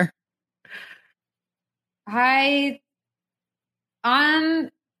Turner. Maybe I'll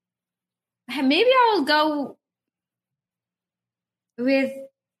go with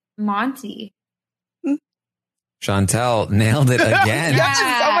Monty. Chantal nailed it again.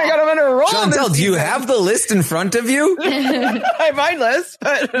 Yeah. Oh my God, I'm on a roll. Chantal, do you have the list in front of you? I have my list,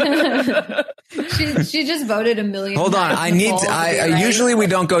 but she just voted a million. Hold on, usually we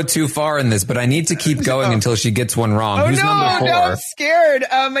don't go too far in this, but I need to keep going until she gets one wrong. Oh, Who's number 4? No, I'm scared.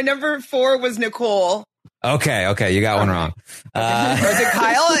 My number 4 was Nicole. Okay, you got one wrong. Or is it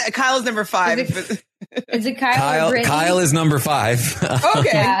Kyle? Kyle's number 5. Is it Kyle? Or Brittany? Kyle is number 5.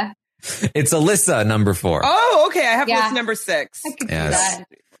 Okay. Yeah. It's Alyssa, number 4. Oh, okay. I have Alyssa number 6. I could do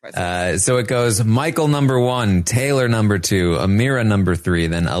that. So it goes Michael number 1, Taylor number 2, Amira number 3,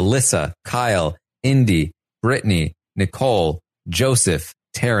 then Alyssa, Kyle, Indy, Brittany, Nicole, Joseph,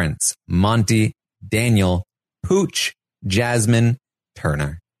 Terrence, Monty, Daniel, Pooch, Jasmine,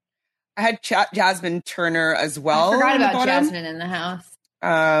 Turner. I had Jasmine Turner as well. I forgot about Jasmine in the house.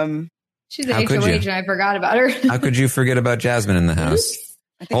 She's an How could HOH you? and I forgot about her. How could you forget about Jasmine in the house?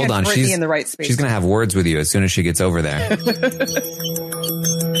 I think Hold on, she's in the right space. She's going to have words with you as soon as she gets over there.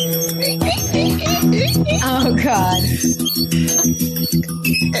 Oh God!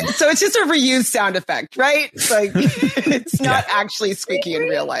 So it's just a reused sound effect, right? It's like it's not actually squeaky in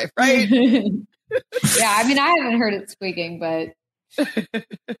real life, right? Yeah, I mean, I haven't heard it squeaking, but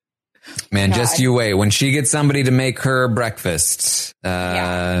Man, God. just you wait. When she gets somebody to make her breakfast,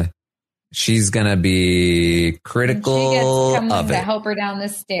 she's going to be critical she gets someone of to it. help her down the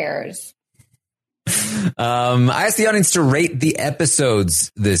stairs. I asked the audience to rate the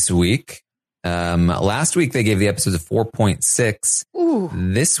episodes this week. Last week, they gave the episodes a 4.6. Ooh.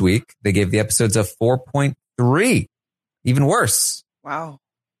 This week, they gave the episodes a 4.3. Even worse. Wow.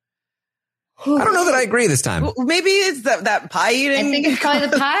 I don't know that I agree this time. Well, maybe it's that pie eating. I think it's probably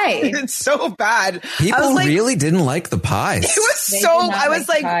the pie. It's so bad. People really didn't like the pies. It was They so. did not I was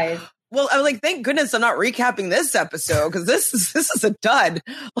like, pies. well, I was like, thank goodness I'm not recapping this episode because this is a dud.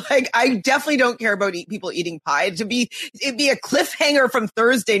 Like, I definitely don't care about people eating pie. It'd be a cliffhanger from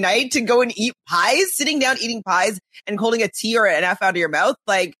Thursday night to go and eat pies, sitting down eating pies and holding a tea or an F out of your mouth.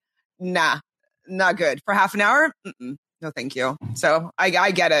 Like, nah, not good for half an hour. No, thank you. So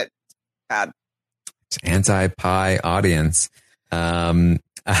I get it. Bad. Anti-pie audience.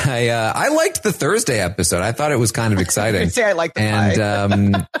 I liked the Thursday episode. I thought it was kind of exciting. Say I like the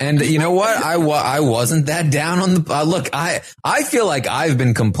pie. And you know what? I wasn't that down on the look. I feel like I've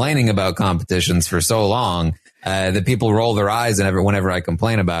been complaining about competitions for so long that people roll their eyes whenever I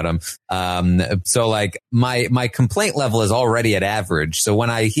complain about them. So like my complaint level is already at average. So when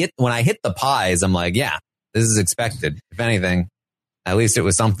I hit the pies, I'm like, yeah, this is expected. If anything, at least it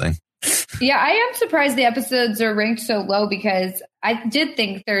was something. Yeah, I am surprised the episodes are ranked so low because I did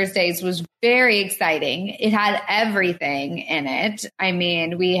think Thursdays was very exciting. It had everything in it. I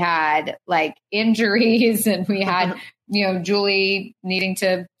mean, we had like injuries and we had, Julie needing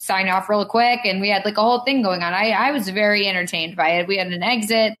to sign off real quick and we had like a whole thing going on. I was very entertained by it. We had an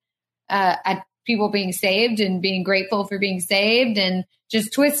exit at people being saved and being grateful for being saved and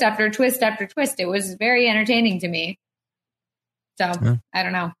just twist after twist after twist. It was very entertaining to me. So I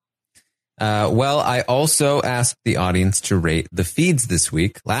don't know. Well, I also asked the audience to rate the feeds this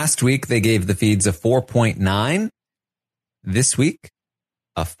week. Last week, they gave the feeds a 4.9. This week,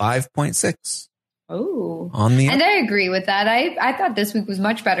 a 5.6. Oh, and I agree with that. I thought this week was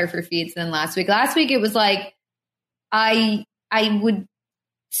much better for feeds than last week. Last week, it was like, I would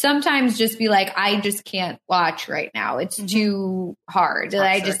sometimes just be like, I just can't watch right now. It's too hard.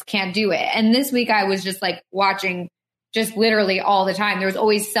 I just can't do it. And this week I was just like watching just literally all the time. There was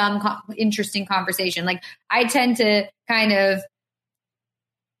always some interesting conversation. Like I tend to kind of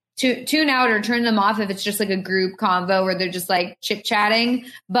tune out or turn them off if it's just like a group convo where they're just like chit chatting.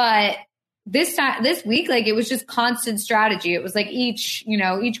 But this week, like it was just constant strategy. It was like each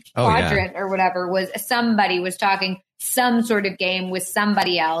quadrant or whatever was somebody was talking some sort of game with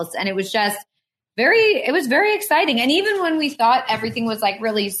somebody else. And it was just it was very exciting. And even when we thought everything was like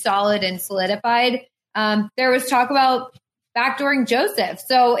really solid and solidified, there was talk about backdooring Joseph.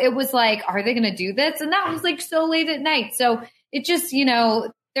 So it was like, are they going to do this? And that was like so late at night. So it just,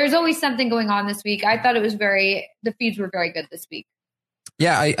 there's always something going on this week. I thought it was the feeds were very good this week.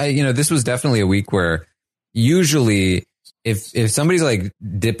 Yeah. I this was definitely a week where usually if somebody's like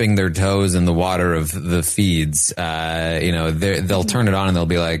dipping their toes in the water of the feeds, they'll turn it on and they'll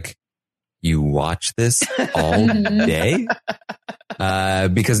be like, you watch this all day?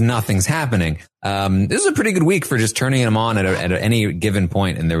 Because nothing's happening. This is a pretty good week for just turning them on at any given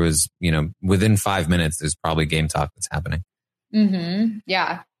point. And there was, within 5 minutes, there's probably game talk that's happening. Mm-hmm.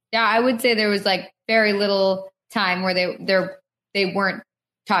 Yeah. Yeah. I would say there was like very little time where they weren't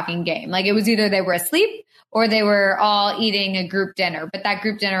talking game. Like it was either they were asleep or they were all eating a group dinner, but that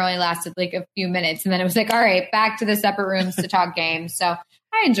group dinner only lasted like a few minutes. And then it was like, all right, back to the separate rooms to talk games. So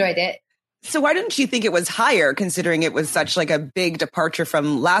I enjoyed it. So why didn't you think it was higher considering it was such like a big departure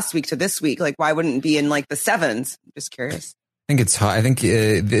from last week to this week? Like why wouldn't it be in like the 7s? Just curious. I think it's high. I think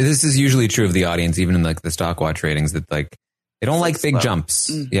this is usually true of the audience, even in like the stock watch ratings, that like they don't like big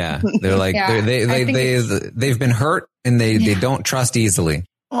jumps. Yeah. They're like, they've been hurt and they don't trust easily.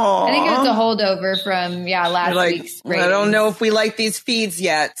 Aww. I think it was a holdover from last week's ratings. I don't know if we like these feeds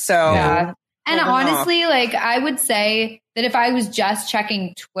yet. So yeah. And honestly, like I would say that if I was just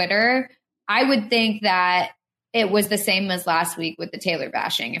checking Twitter, I would think that it was the same as last week with the Taylor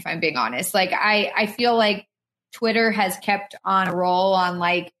bashing, if I'm being honest. Like I feel like Twitter has kept on a roll on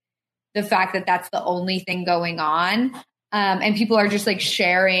like the fact that that's the only thing going on. And people are just like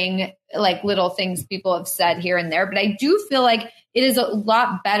sharing like little things people have said here and there. But I do feel like it is a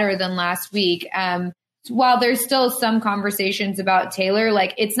lot better than last week. While there's still some conversations about Taylor,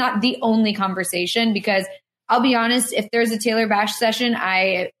 like it's not the only conversation, because I'll be honest, if there's a Taylor bash session,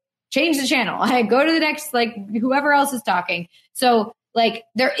 I change the channel. I go to the next, like whoever else is talking. So like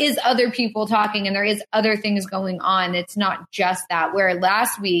there is other people talking and there is other things going on. It's not just that, where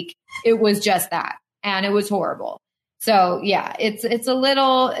last week it was just that and it was horrible. So yeah, it's a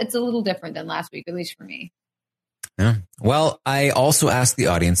little different than last week, at least for me. Yeah. Well, I also asked the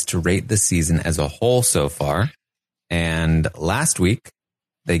audience to rate the season as a whole so far. And last week,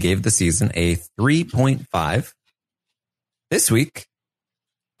 they gave the season a 3.5. This week,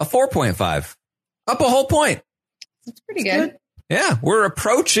 a 4.5. Up a whole point. That's pretty good. Yeah, we're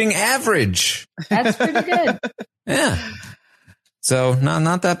approaching average. That's pretty good. Yeah. So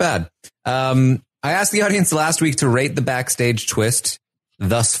not that bad. I asked the audience last week to rate the backstage twist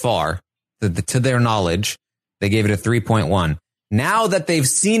thus far, to their knowledge. They gave it a 3.1. Now that they've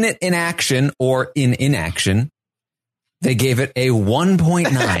seen it in action or in inaction, they gave it a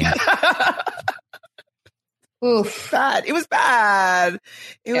 1.9. Oof. Bad. It was bad.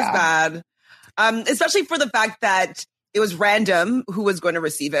 It was bad. Especially for the fact that it was random who was going to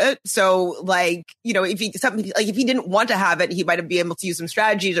receive it. So like, you know, if he didn't want to have it, he might have been able to use some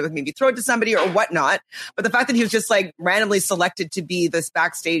strategy to maybe throw it to somebody or whatnot. But the fact that he was just like randomly selected to be this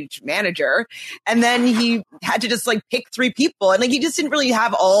backstage manager, and then he had to just like pick 3 people, and like he just didn't really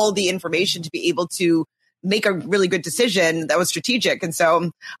have all the information to be able to make a really good decision that was strategic. And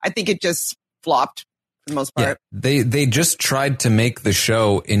so I think it just flopped for the most part. Yeah, they just tried to make the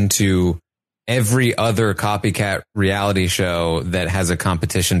show into every other copycat reality show that has a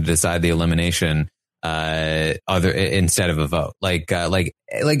competition to decide the elimination, instead of a vote. Like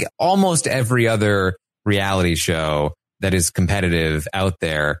almost every other reality show that is competitive out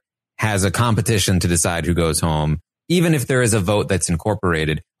there has a competition to decide who goes home, even if there is a vote that's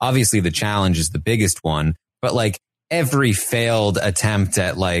incorporated. Obviously, the challenge is the biggest one, but like every failed attempt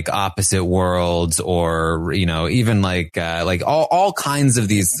at like opposite worlds, or, you know, even like all kinds of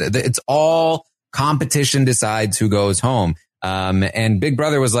these, it's all competition decides who goes home. And Big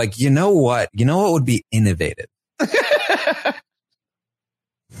Brother was like, you know what would be innovative?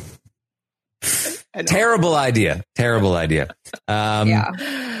 Terrible idea.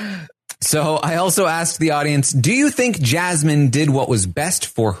 So I also asked the audience, do you think Jasmine did what was best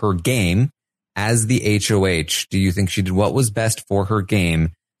for her game as the HOH? Do you think she did what was best for her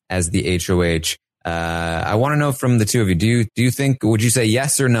game as the HOH? I want to know from the two of you. Do you think, would you say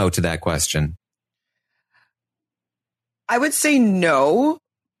yes or no to that question? I would say no,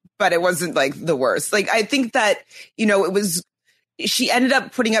 but it wasn't like the worst. Like, I think that, you know, she ended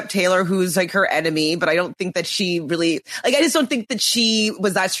up putting up Taylor, who's like her enemy, but I don't think that she really, like, I just don't think that she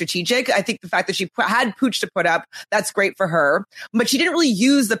was that strategic. I think the fact that she had Pooch to put up, that's great for her, but she didn't really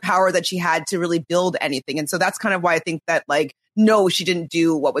use the power that she had to really build anything. And so that's kind of why I think that, like, no, she didn't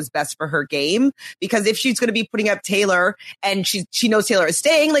do what was best for her game, because if she's going to be putting up Taylor and she knows Taylor is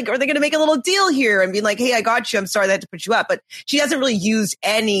staying, like, are they going to make a little deal here and be like, hey, I got you. I'm sorry that I had to put you up. But she hasn't really used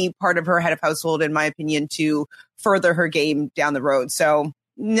any part of her head of household, in my opinion, to further her game down the road. So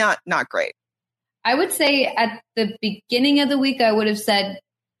not great. I would say at the beginning of the week, I would have said,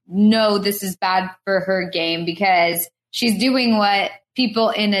 no, this is bad for her game, because she's doing what people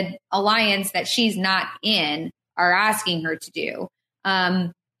in an alliance that she's not in are asking her to do.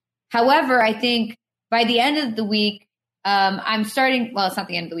 However, I think by the end of the week, I'm starting, well, it's not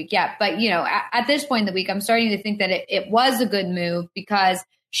the end of the week yet, but, you know, at this point in the week, I'm starting to think that it was a good move, because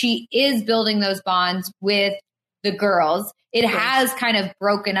she is building those bonds with the girls. It has kind of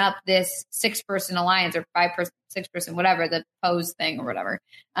broken up this 6-person alliance, or 5-person, 6-person, whatever, the pose thing or whatever.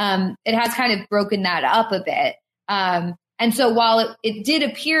 It has kind of broken that up a bit. And so while it did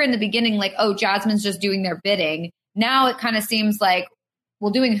appear in the beginning like, oh, Jasmine's just doing their bidding, now it kind of seems like,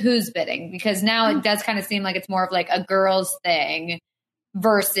 well, doing whose bidding? Because now it does kind of seem like it's more of like a girls thing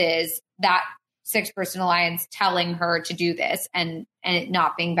versus that 6-person alliance telling her to do this and it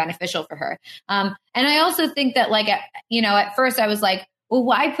not being beneficial for her. And I also think that, like, at first I was like, well,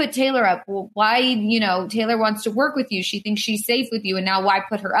 why put Taylor up? Well, why, Taylor wants to work with you. She thinks she's safe with you. And now why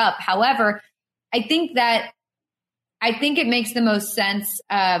put her up? However, I think that I think it makes the most sense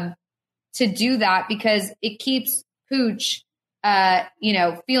to do that because it keeps Pooch,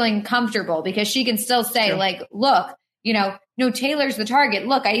 feeling comfortable because she can still say like, look, no, Taylor's the target.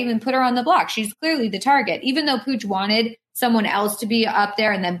 Look, I even put her on the block. She's clearly the target. Even though Pooch wanted someone else to be up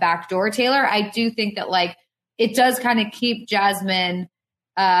there and then backdoor Taylor, I do think that like it does kind of keep Jasmine,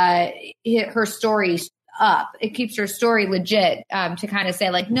 her story up. It keeps her story legit to kind of say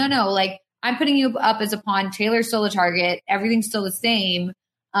like, no, like I'm putting you up as a pawn. Taylor's still the target. Everything's still the same.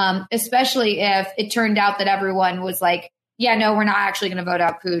 Especially if it turned out that everyone was like, yeah, no, we're not actually going to vote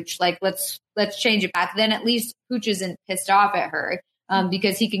out Pooch. Like, let's change it back. Then at least Pooch isn't pissed off at her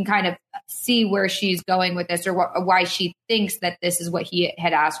because he can kind of see where she's going with this or why she thinks that this is what he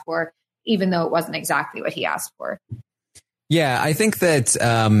had asked for, even though it wasn't exactly what he asked for. Yeah, I think that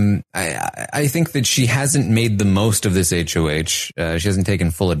I think that she hasn't made the most of this HOH. She hasn't taken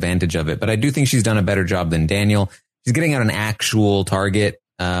full advantage of it, but I do think she's done a better job than Daniel. She's getting out an actual target,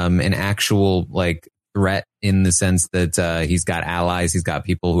 an actual like threat in the sense that he's got allies, he's got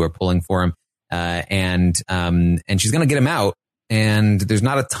people who are pulling for him, and she's going to get him out. And there's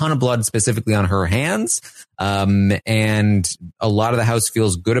not a ton of blood specifically on her hands, and a lot of the house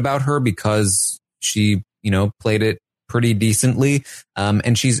feels good about her because she, played it pretty decently.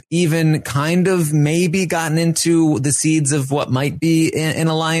 And she's even kind of maybe gotten into the seeds of what might be an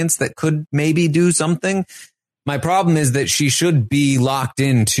alliance that could maybe do something. My problem is that she should be locked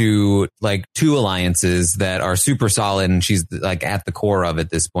into like two alliances that are super solid. And she's like at the core of at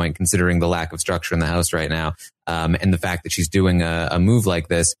this point, considering the lack of structure in the house right now. And the fact that she's doing a move like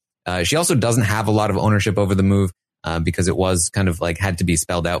this. She also doesn't have a lot of ownership over the move, because it was kind of like had to be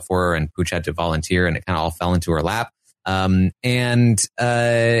spelled out for her and Pooch had to volunteer and it kind of all fell into her lap. And in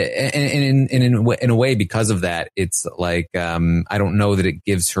a way, because of that, it's like, I don't know that it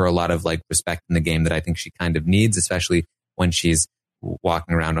gives her a lot of like respect in the game that I think she kind of needs, especially when she's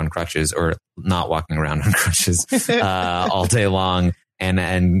walking around on crutches or not walking around on crutches, all day long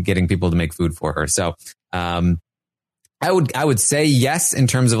and getting people to make food for her. So, I would say yes, in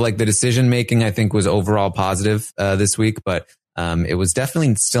terms of like the decision making, I think was overall positive, this week, but it was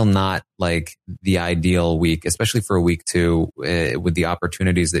definitely still not like the ideal week, especially for a week 2 with the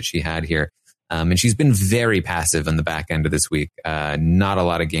opportunities that she had here. And she's been very passive in the back end of this week. Not a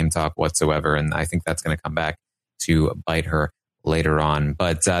lot of game talk whatsoever. And I think that's going to come back to bite her later on.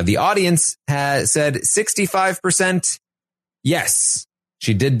 But the audience has said 65% yes,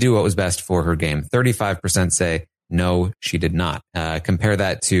 she did do what was best for her game. 35% say no, she did not. Compare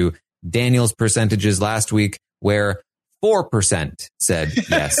that to Daniel's percentages last week, where 4% said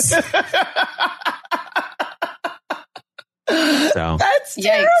yes. So that's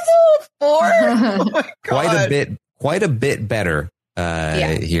terrible. 4. Oh my God. Quite a bit better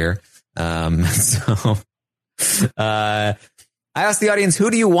here. So I asked the audience,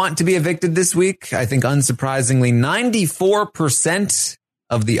 who do you want to be evicted this week? I think unsurprisingly, 94%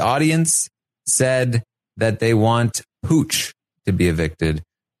 of the audience said that they want Pooch to be evicted.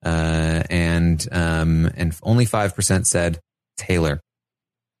 And only 5% said Taylor.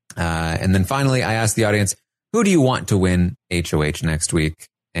 And then finally, I asked the audience, who do you want to win HOH next week?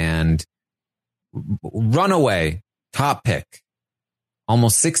 And runaway top pick,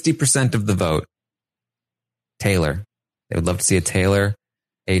 almost 60% of the vote, Taylor. They would love to see a Taylor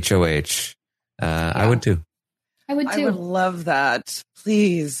HOH. I would too. I would too. I would love that.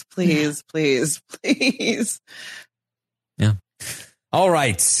 Please, please, please, please. Yeah. All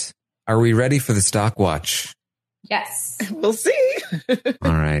right. Are we ready for the stock watch? Yes. We'll see.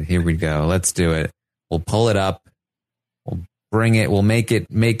 All right, here we go. Let's do it. We'll pull it up. We'll bring it. We'll make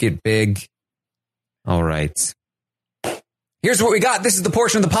it big. All right. Here's what we got. This is the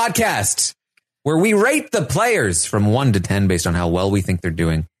portion of the podcast where we rate the players from 1 to 10 based on how well we think they're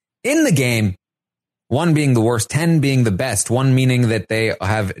doing in the game. 1 being the worst, 10 being the best. 1 meaning that they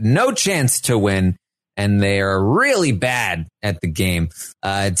have no chance to win and they are really bad at the game.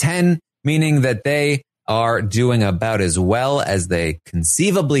 10 meaning that they are doing about as well as they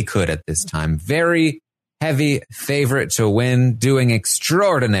conceivably could at this time. Very heavy favorite to win, doing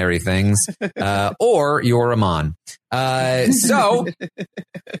extraordinary things, or you're Aman. So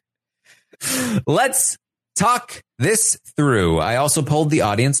let's talk this through. I also polled the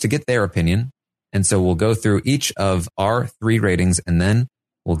audience to get their opinion. And so we'll go through each of our 3 ratings and then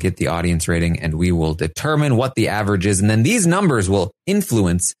we'll get the audience rating and we will determine what the average is. And then these numbers will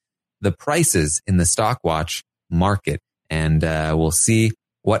influence the prices in the stock watch market. And we'll see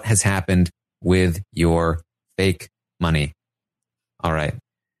what has happened with your fake money. All right.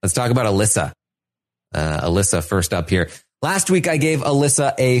 Let's talk about Alyssa. Alyssa first up here. Last week I gave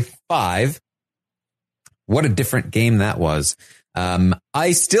Alyssa a 5. what a different game that was.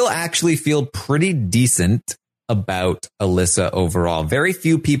 I still actually feel pretty decent about Alyssa overall. Very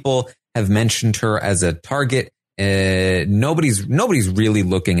few people have mentioned her as a target. Nobody's really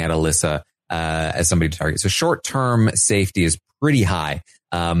looking at Alyssa as somebody to target. So short-term safety is pretty high.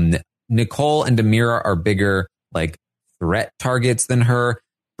 Nicole and Amira are bigger like threat targets than her.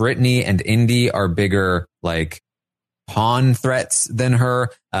 Brittany and Indy are bigger like pawn threats than her.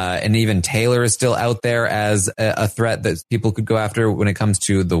 And even Taylor is still out there as a threat that people could go after when it comes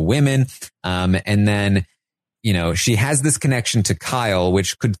to the women. And then, you know, she has this connection to Kyle,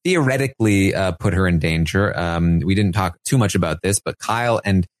 which could theoretically put her in danger. We didn't talk too much about this, but Kyle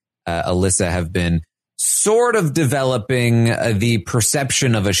and Alyssa have been sort of developing the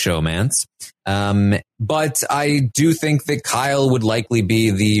perception of a showmance. But I do think that Kyle would likely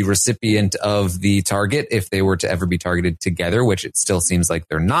be the recipient of the target if they were to ever be targeted together, which it still seems like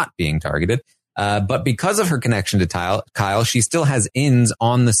they're not being targeted. But because of her connection to Kyle, she still has ins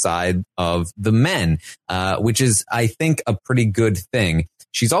on the side of the men, which is, I think, a pretty good thing.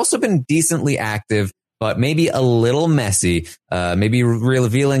 She's also been decently active, but maybe a little messy, maybe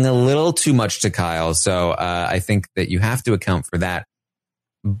revealing a little too much to Kyle. So I think that you have to account for that.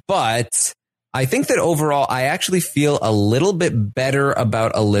 But I think that overall, I actually feel a little bit better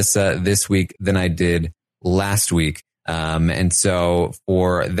about Alyssa this week than I did last week. And so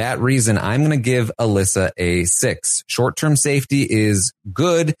for that reason, I'm going to give Alyssa a 6. Short-term safety is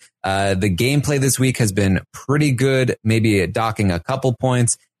good. The gameplay this week has been pretty good, maybe docking a couple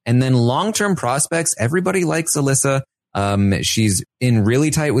points. And then long-term prospects, everybody likes Alyssa. She's in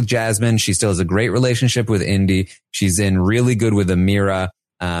really tight with Jasmine. She still has a great relationship with Indy. She's in really good with Amira.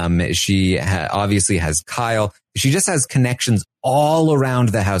 She obviously has Kyle. She just has connections all around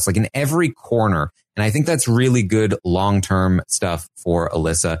the house, like in every corner. And I think that's really good long-term stuff for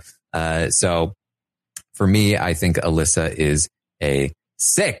Alyssa. So for me, I think Alyssa is a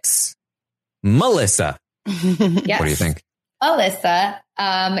 6. Melissa, Yes. What do you think? Alyssa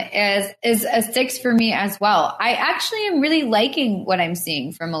is a 6 for me as well. I actually am really liking what I'm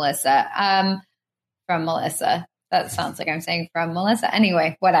seeing from Melissa. From Melissa. That sounds like I'm saying from Melissa.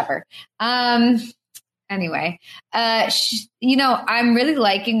 Anyway, whatever. Anyway, I'm really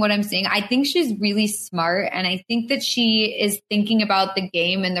liking what I'm seeing. I think she's really smart, and I think that she is thinking about the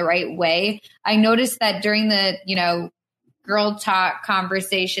game in the right way. I noticed that during the, girl talk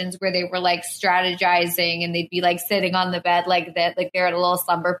conversations where they were like strategizing and they'd be like sitting on the bed like that, like they're at a little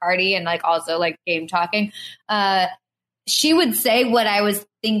slumber party and like also like game talking. She would say what I was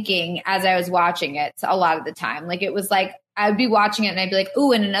thinking as I was watching it a lot of the time. Like it was like, I would be watching it and I'd be like,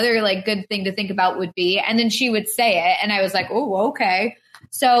 ooh, and another like good thing to think about would be, and then she would say it and I was like, oh, okay.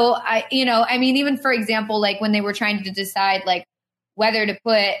 So even for example, like when they were trying to decide like whether to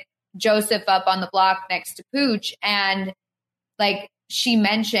put Joseph up on the block next to Pooch, and like she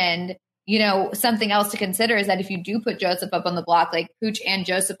mentioned, something else to consider is that if you do put Joseph up on the block, like Pooch and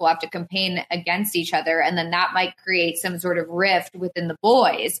Joseph will have to campaign against each other. And then that might create some sort of rift within the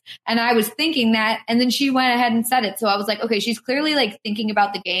boys. And I was thinking that, and then she went ahead and said it. So I was like, okay, she's clearly like thinking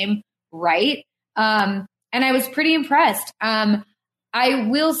about the game. Right. And I was pretty impressed. I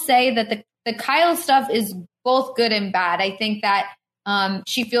will say that the Kyle stuff is both good and bad. I think that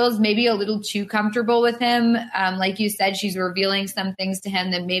she feels maybe a little too comfortable with him. Like you said, she's revealing some things to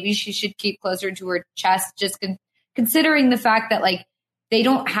him that maybe she should keep closer to her chest, just considering the fact that like they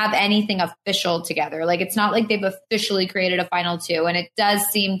don't have anything official together. Like it's not like they've officially created a final 2. And it does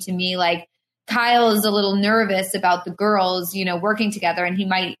seem to me like Kyle is a little nervous about the girls, working together, and he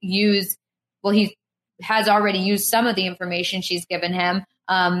might he has already used some of the information she's given him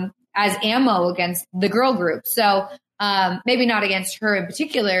as ammo against the girl group. So maybe not against her in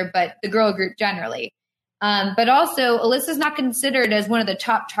particular, but the girl group generally. But also, Alyssa's not considered as one of the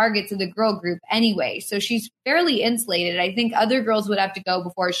top targets of the girl group anyway. So she's fairly insulated. I think other girls would have to go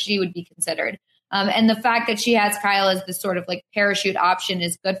before she would be considered. And the fact that she has Kyle as this sort of like parachute option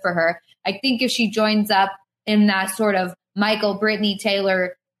is good for her. I think if she joins up in that sort of Michael, Brittany,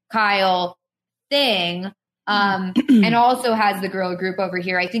 Taylor, Kyle thing, and also has the girl group over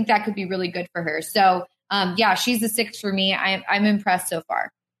here, I think that could be really good for her. So she's a 6 for me. I'm impressed so far.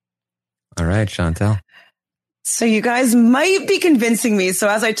 All right, Chantel. So you guys might be convincing me. So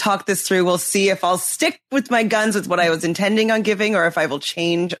as I talk this through, we'll see if I'll stick with my guns with what I was intending on giving or if I will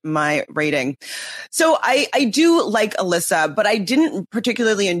change my rating. So I do like Alyssa, but I didn't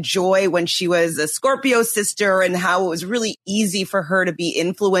particularly enjoy when she was a Scorpio sister and how it was really easy for her to be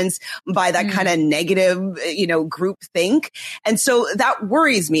influenced by that kind of negative, group think. And so that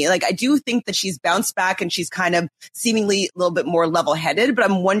worries me. Like, I do think that she's bounced back and she's kind of seemingly a little bit more level headed, but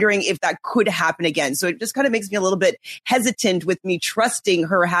I'm wondering if that could happen again. So it just kind of makes me a little bit hesitant with me trusting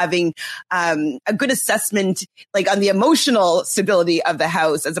her having a good assessment, like on the emotional stability of the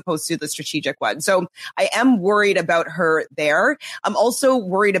house as opposed to the strategic one. So I am worried about her there. I'm also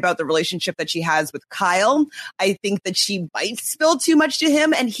worried about the relationship that she has with Kyle. I think that she might spill too much to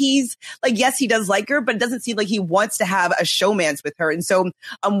him, and he's like, yes, he does like her, but it doesn't seem like he wants to have a showmance with her. And so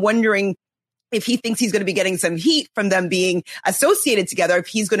I'm wondering if he thinks he's going to be getting some heat from them being associated together, if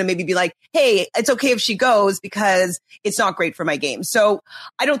he's going to maybe be like, hey, it's okay if she goes because it's not great for my game. So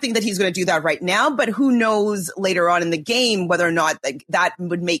I don't think that he's going to do that right now, but who knows later on in the game whether or not that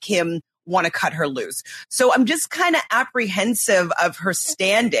would make him want to cut her loose. So I'm just kind of apprehensive of her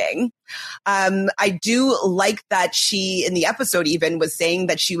standing. I do like that she, in the episode even, was saying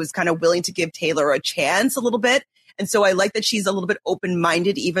that she was kind of willing to give Taylor a chance a little bit. And so I like that she's a little bit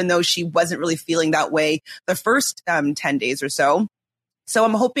open-minded, even though she wasn't really feeling that way the first 10 days or so. So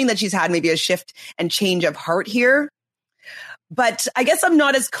I'm hoping that she's had maybe a shift and change of heart here. But I guess I'm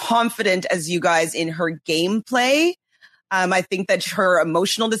not as confident as you guys in her gameplay. I think that her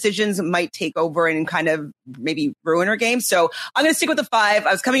emotional decisions might take over and kind of maybe ruin her game. So I'm going to stick with a 5.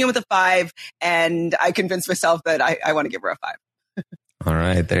 I was coming in with a 5, and I convinced myself that I want to give her a 5. All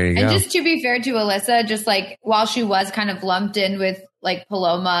right, there you go. And just to be fair to Alyssa, just like while she was kind of lumped in with like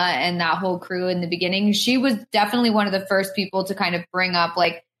Paloma and that whole crew in the beginning, she was definitely one of the first people to kind of bring up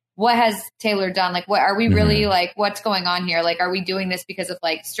like, what has Taylor done? Like, what are we really like, what's going on here? Like, are we doing this because of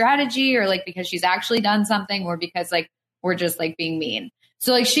like strategy or like because she's actually done something or because like we're just like being mean?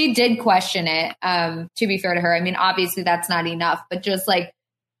 So like she did question it, to be fair to her. I mean, obviously that's not enough, but just like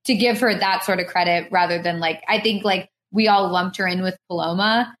to give her that sort of credit rather than like, I think like, we all lumped her in with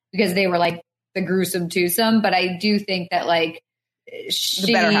Paloma because they were like the gruesome twosome. But I do think that like she,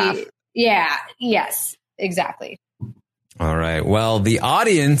 the better half. Yeah. Yes, exactly. All right. Well, the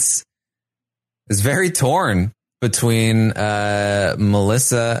audience is very torn between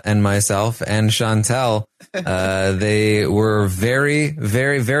Melissa and myself and Chantel. They were very,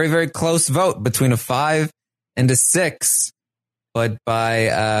 very, very, very close vote between a 5 and a 6. But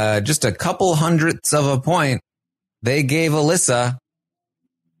by just a couple hundredths of a point, they gave Alyssa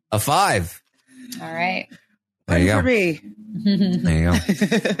a 5. All right. There you go. For me. There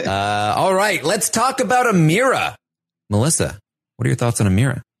you go. All right. Let's talk about Ameerah. Melissa, what are your thoughts on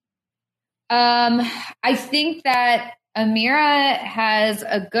Ameerah? I think that Ameerah has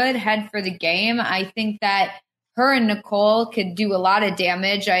a good head for the game. I think that her and Nicole could do a lot of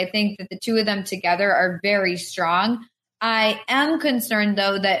damage. I think that the two of them together are very strong. I am concerned,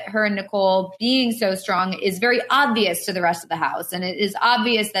 though, that her and Nicole being so strong is very obvious to the rest of the house. And it is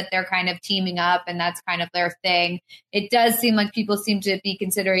obvious that they're kind of teaming up and that's kind of their thing. It does seem like people seem to be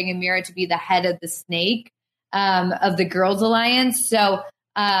considering Ameerah to be the head of the snake of the Girls Alliance. So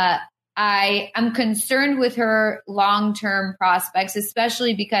I am concerned with her long-term prospects,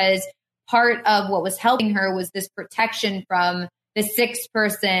 especially because part of what was helping her was this protection from the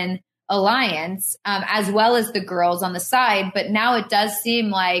 6-person alliance, as well as the girls on the side. But now it does seem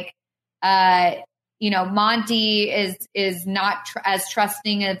like, Monty is not as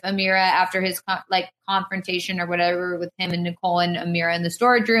trusting of Ameerah after his confrontation or whatever with him and Nicole and Ameerah in the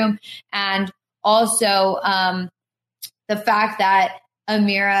storage room. And also the fact that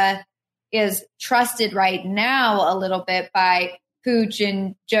Ameerah is trusted right now a little bit by Pooch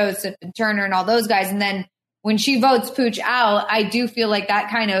and Joseph and Turner and all those guys. And then when she votes Pooch out, I do feel like that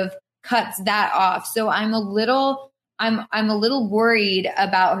kind of cuts that off. So I'm a little worried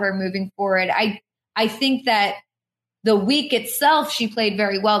about her moving forward. I think that the week itself, she played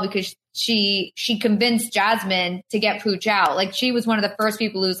very well because she convinced Jasmine to get Pooch out. Like she was one of the first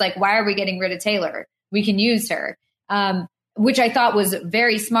people who was like, why are we getting rid of Taylor? We can use her. Which I thought was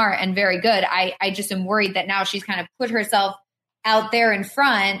very smart and very good. I just am worried that now she's kind of put herself out there in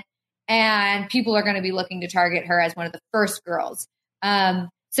front and people are going to be looking to target her as one of the first girls.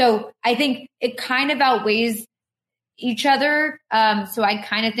 So I think it kind of outweighs each other. So I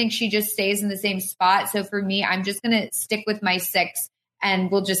kind of think she just stays in the same spot. So for me, I'm just going to stick with my 6 and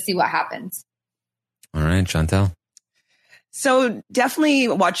we'll just see what happens. All right, Chantel. So definitely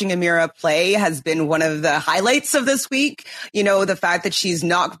watching Ameerah play has been one of the highlights of this week. You know, the fact that she's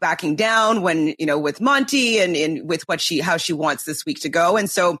not backing down when, you know, with Monty and with how she wants this week to go. And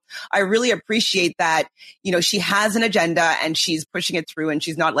so I really appreciate that, you know, she has an agenda and she's pushing it through and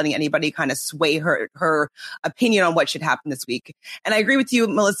she's not letting anybody kind of sway her opinion on what should happen this week. And I agree with you,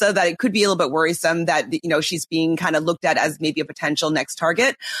 Melissa, that it could be a little bit worrisome that, you know, she's being kind of looked at as maybe a potential next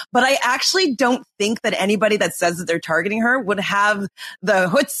target. But I actually don't think that anybody that says that they're targeting her would have the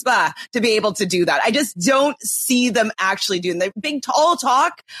chutzpah to be able to do that. I just don't see them actually doing the big tall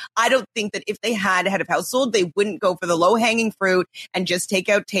talk. I don't think that if they had a head of household, they wouldn't go for the low hanging fruit and just take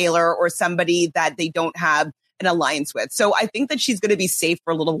out Taylor or somebody that they don't have an alliance with. So I think that she's going to be safe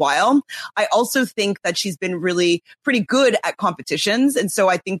for a little while. I also think that she's been really pretty good at competitions. And so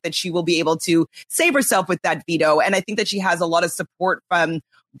I think that she will be able to save herself with that veto. And I think that she has a lot of support from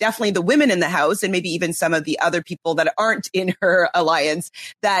definitely the women in the house and maybe even some of the other people that aren't in her alliance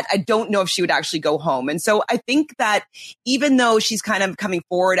that I don't know if she would actually go home. And so I think that even though she's kind of coming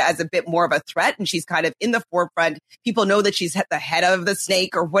forward as a bit more of a threat and she's kind of in the forefront, people know that she's at the head of the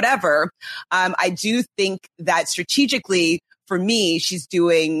snake or whatever. I do think that strategically for me, she's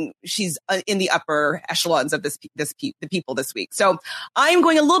in the upper echelons of the people this week. So I'm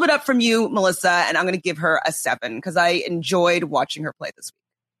going a little bit up from you, Melissa, and I'm going to give her a 7 because I enjoyed watching her play this week.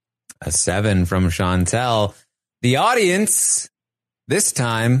 A 7 from Chantel. The audience this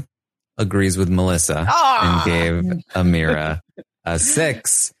time agrees with Melissa and gave Ameerah a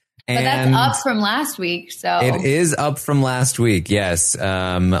 6. But that's up from last week. So it is up from last week. Yes.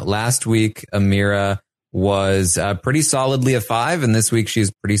 Last week, Ameerah was pretty solidly a 5, and this week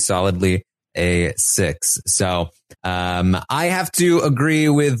she's pretty solidly a 6. So I have to agree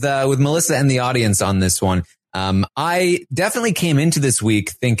with Melissa and the audience on this one. I definitely came into this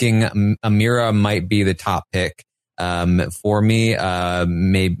week thinking Ameerah might be the top pick for me,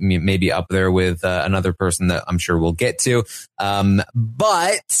 maybe up there with another person that I'm sure we'll get to.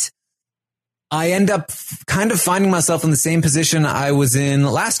 But I end up kind of finding myself in the same position I was in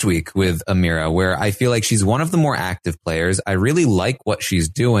last week with Ameerah, where I feel like she's one of the more active players. I really like what she's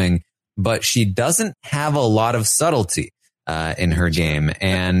doing, but she doesn't have a lot of subtlety in her game,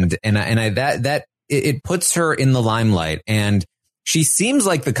 and it puts her in the limelight. And she seems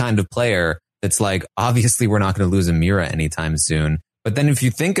like the kind of player that's like, obviously we're not going to lose Ameerah anytime soon. But then if you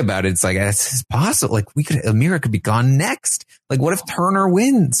think about it, it's like, it's possible. Like Ameerah could be gone next. Like what if Turner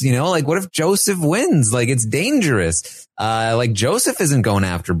wins? You know, like what if Joseph wins? Like it's dangerous. Like Joseph isn't going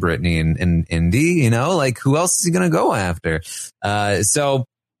after Brittany and Indy, you know, like who else is he going to go after? So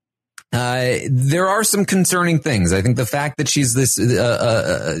there are some concerning things. I think the fact that she's this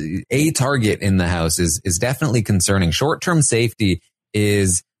a target in the house is definitely concerning. Short-term safety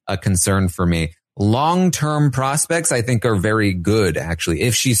is a concern for me. Long-term prospects, I think, are very good, actually.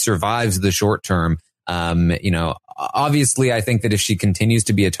 If she survives the short term, you know, obviously, I think that if she continues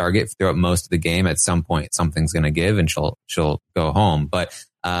to be a target throughout most of the game, at some point something's going to give and she'll go home. But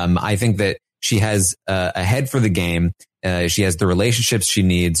I think that she has a head for the game. She has the relationships she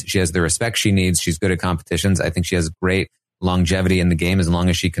needs. She has the respect she needs. She's good at competitions. I think she has great longevity in the game as long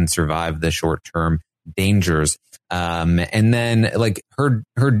as she can survive the short-term dangers. And then like her,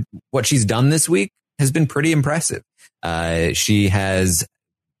 what she's done this week has been pretty impressive. She has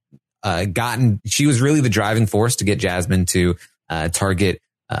she was really the driving force to get Jasmine to target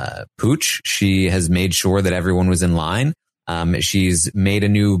Pooch. She has made sure that everyone was in line. She's made a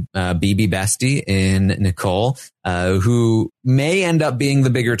new BB bestie in Nicole, who may end up being the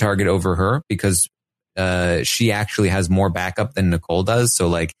bigger target over her because she actually has more backup than Nicole does. So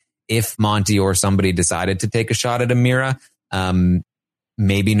like if Monty or somebody decided to take a shot at Ameerah,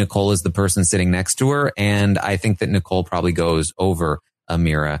 maybe Nicole is the person sitting next to her. And I think that Nicole probably goes over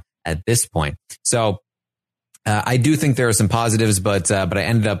Ameerah at this point. So I do think there are some positives, but I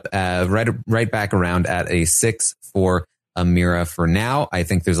ended up right back around at a 6 for Ameerah for now. I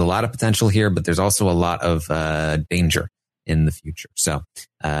think there's a lot of potential here, but there's also a lot of danger in the future. So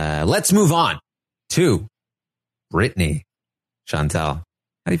let's move on to Brittany. Chantel,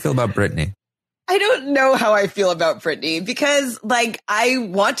 how do you feel about Brittany? I don't know how I feel about Brittany because like, I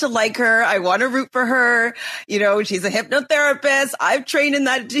want to like her. I want to root for her. You know, she's a hypnotherapist. I've trained in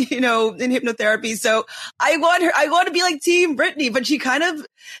that, you know, in hypnotherapy. So I want to be like Team Brittany, but she kind of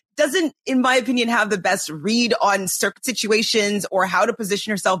doesn't, in my opinion, have the best read on situations or how to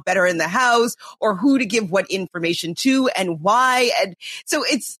position herself better in the house or who to give what information to and why. And so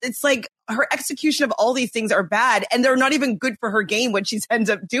it's like her execution of all these things are bad, and they're not even good for her game, what she ends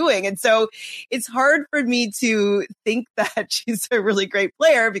up doing. And so it's hard for me to think that she's a really great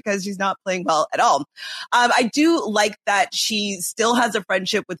player because she's not playing well at all. I do like that she still has a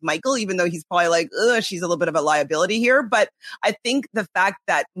friendship with Michael, even though he's probably like, ugh, she's a little bit of a liability here. But I think the fact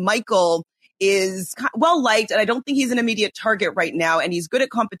that Michael is well liked, and I don't think he's an immediate target right now, and he's good at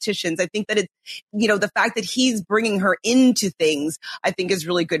competitions. I think that it's, the fact that he's bringing her into things, I think is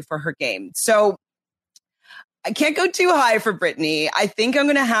really good for her game. So I can't go too high for Brittany. I think I'm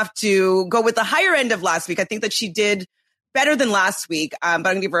going to have to go with the higher end of last week. I think that she did better than last week, but I'm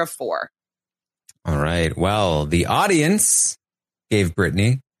going to give her a 4. All right. Well, the audience gave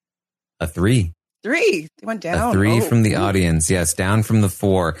Brittany a 3. 3. They went down. A 3 from the audience. Yes, down from the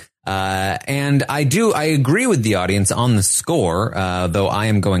 4. And I agree with the audience on the score, though I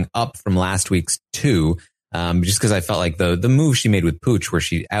am going up from last week's 2, just because I felt like the move she made with Pooch, where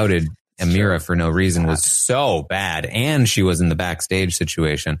she outed Amira for no reason, was so bad. And she was in the backstage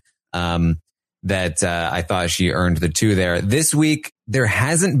situation, that I thought she earned the 2 there. This week, there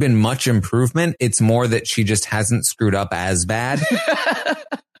hasn't been much improvement. It's more that she just hasn't screwed up as bad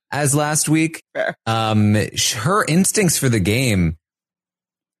as last week. Fair. Her instincts for the game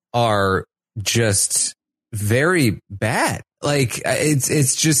are just very bad. Like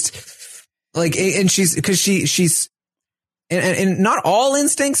it's just like, and she's and not all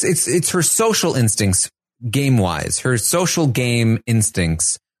instincts. It's her social instincts game wise. Her social game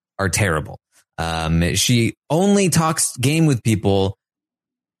instincts are terrible. She only talks game with people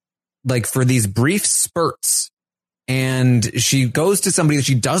like for these brief spurts. And she goes to somebody that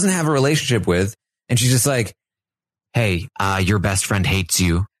she doesn't have a relationship with, and she's just like, hey, your best friend hates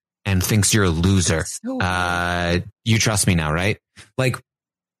you and thinks you're a loser. You trust me now, right? Like,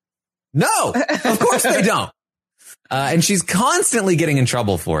 no, of course they don't. And she's constantly getting in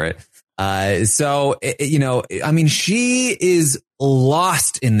trouble for it. She is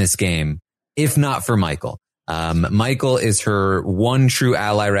lost in this game, if not for Michael. Michael is her one true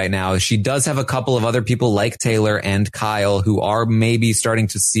ally right now. She does have a couple of other people like Taylor and Kyle who are maybe starting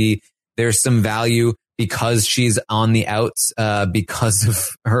to see there's some value because she's on the outs, because of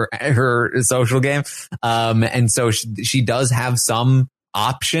her social game. And so she does have some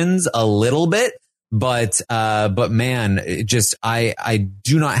options a little bit, but man, I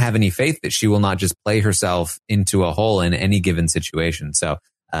do not have any faith that she will not just play herself into a hole in any given situation. So,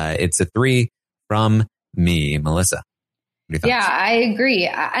 it's a 3 from me, Melissa. Yeah, I agree.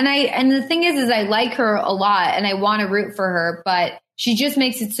 And the thing is I like her a lot and I want to root for her, but she just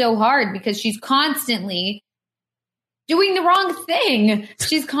makes it so hard because she's constantly doing the wrong thing.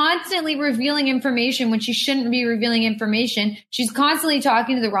 She's constantly revealing information when she shouldn't be revealing information. She's constantly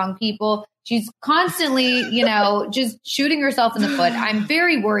talking to the wrong people. She's constantly, just shooting herself in the foot. I'm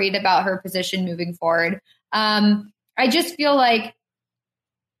very worried about her position moving forward. I just feel like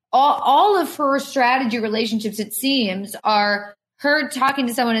all of her strategy relationships, it seems, are her talking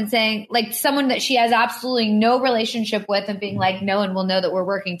to someone and saying, like, someone that she has absolutely no relationship with and being like, no one will know that we're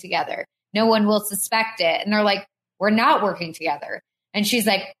working together. No one will suspect it. And they're like, we're not working together. And she's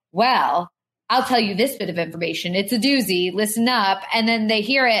like, well, I'll tell you this bit of information. It's a doozy. Listen up. And then they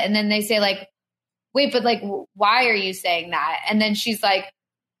hear it and then they say like, wait, but like, why are you saying that? And then she's like,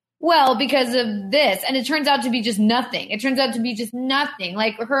 well, because of this. And it turns out to be just nothing.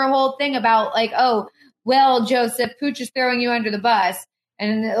 Like her whole thing about like, oh, well, Joseph, Pooch is throwing you under the bus.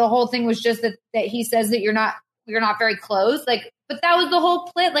 And the whole thing was just that he says that you're not very close. Like, but that was the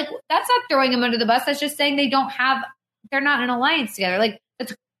whole plan. Like, that's not throwing him under the bus. That's just saying they're not in an alliance together. Like,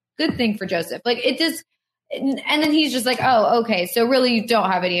 that's a good thing for Joseph. Like, it just, and then he's just like, oh, okay. So really you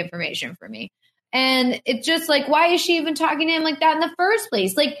don't have any information for me. And it's just like, why is she even talking to him like that in the first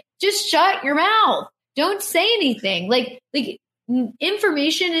place? Like, just shut your mouth. Don't say anything. Like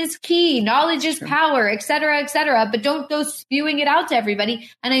information is key. Knowledge is power, et cetera, but don't go spewing it out to everybody.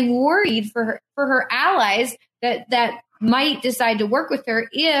 And I'm worried for her allies that might decide to work with her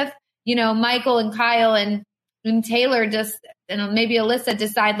if, Michael and Kyle and Taylor just, and maybe Alyssa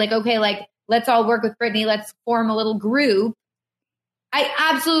decide like, okay, like, let's all work with Brittany. Let's form a little group. I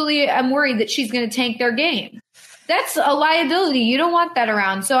absolutely am worried that she's going to tank their game. That's a liability. You don't want that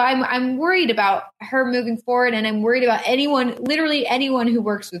around. So I'm worried about her moving forward, and I'm worried about literally anyone who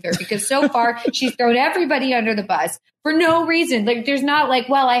works with her, because so far she's thrown everybody under the bus for no reason. Like, there's not like,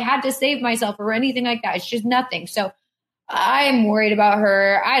 well, I had to save myself or anything like that. It's just nothing. So I'm worried about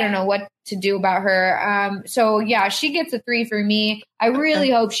her. I don't know what to do about her. So yeah, she gets a 3 for me. I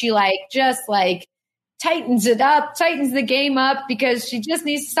really hope she tightens it up, tightens the game up, because she just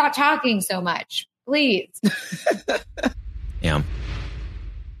needs to stop talking so much. Please. Yeah.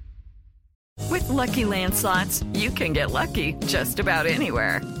 With Lucky Land Slots, you can get lucky just about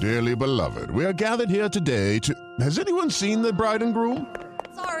anywhere. Dearly beloved, we are gathered here today to... Has anyone seen the bride and groom?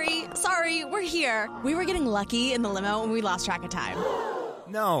 Sorry, we're here. We were getting lucky in the limo and we lost track of time.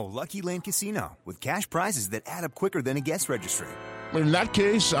 No, Lucky Land Casino, with cash prizes that add up quicker than a guest registry. In that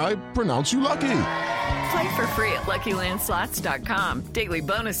case, I pronounce you lucky. Play for free at LuckyLandSlots.com. Daily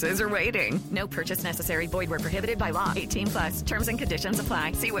bonuses are waiting. No purchase necessary. Void where prohibited by law. 18+. Terms and conditions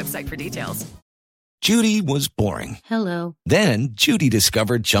apply. See website for details. Judy was boring. Hello. Then Judy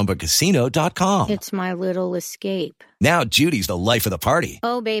discovered ChumbaCasino.com. It's my little escape. Now Judy's the life of the party.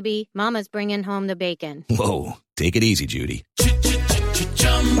 Oh, baby, mama's bringing home the bacon. Whoa, take it easy, Judy.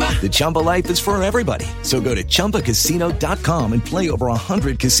 The Chumba life is for everybody. So go to ChumbaCasino.com and play over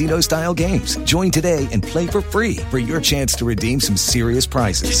 100 casino-style games. Join today and play for free for your chance to redeem some serious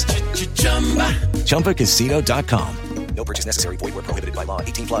prizes. ChumbaCasino.com. No purchase necessary. Void where prohibited by law.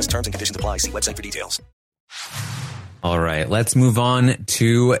 18+. Terms and conditions apply. See website for details. All right, let's move on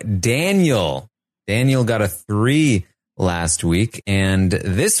to Daniel. Daniel got a 3 last week, and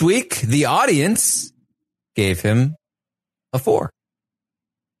this week the audience gave him a 4.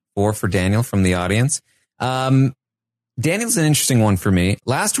 4 for Daniel from the audience. Daniel's an interesting one for me.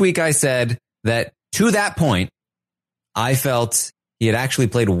 Last week I said that to that point, I felt he had actually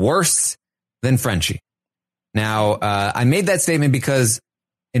played worse than Frenchie. Now, I made that statement because,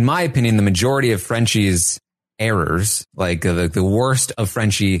 in my opinion, the majority of Frenchie's errors, like the worst of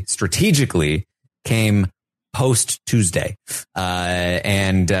Frenchie strategically, came post Tuesday.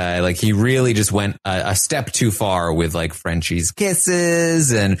 Like he really just went a step too far with like Frenchie's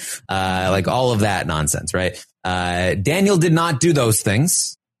kisses and like all of that nonsense, right? Daniel did not do those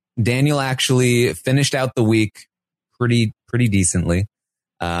things. Daniel actually finished out the week pretty decently.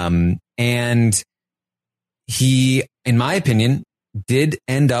 And he, in my opinion, did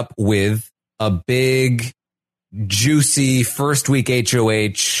end up with a big, juicy first week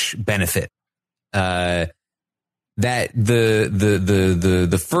HOH benefit. That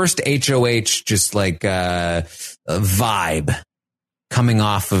the first HOH just like vibe coming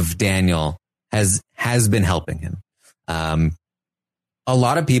off of Daniel has been helping him. A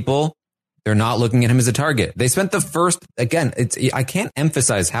lot of people, they're not looking at him as a target. They spent the first, again, I can't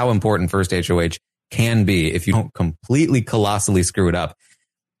emphasize how important first HOH can be if you don't completely colossally screw it up.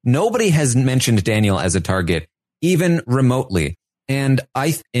 Nobody has mentioned Daniel as a target, even remotely. And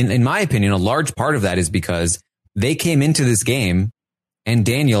in my opinion, a large part of that is because they came into this game and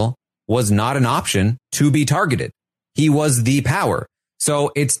Daniel was not an option to be targeted. He was the power.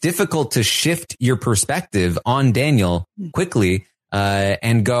 So it's difficult to shift your perspective on Daniel quickly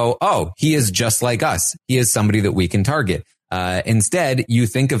and go, oh, he is just like us. He is somebody that we can target. Instead, you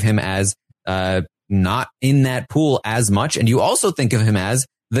think of him as not in that pool as much. And you also think of him as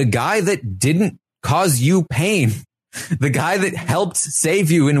the guy that didn't cause you pain. The guy that helped save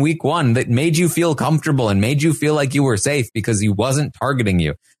you in week 1, that made you feel comfortable and made you feel like you were safe because he wasn't targeting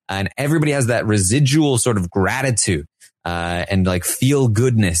you. And everybody has that residual sort of gratitude and like feel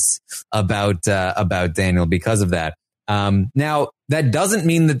goodness about Daniel because of that. Now, that doesn't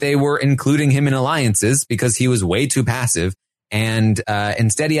mean that they were including him in alliances because he was way too passive. And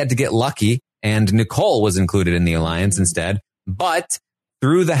instead, he had to get lucky. And Nicole was included in the alliance instead. But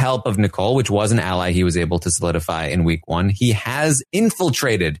through the help of Nicole, which was an ally he was able to solidify in week 1, he has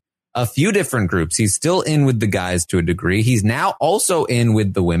infiltrated a few different groups. He's still in with the guys to a degree. He's now also in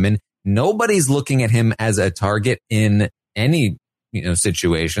with the women. Nobody's looking at him as a target in any,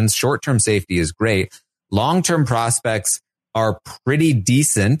 situations. Short-term safety is great. Long-term prospects are pretty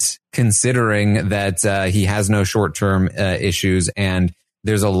decent considering that he has no short-term issues and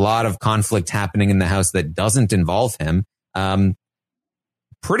there's a lot of conflict happening in the house that doesn't involve him.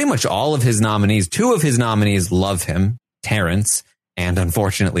 Pretty much all of his nominees, 2 of his nominees love him, Terrence and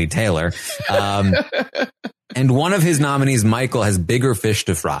unfortunately Taylor. And one of his nominees, Michael, has bigger fish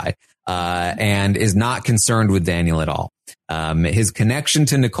to fry and is not concerned with Daniel at all. His connection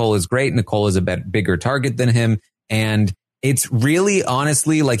to Nicole is great. Nicole is a bigger target than him. And it's really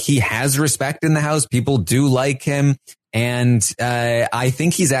honestly like he has respect in the house. People do like him. And I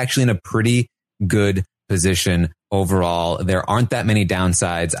think he's actually in a pretty good position overall. There aren't that many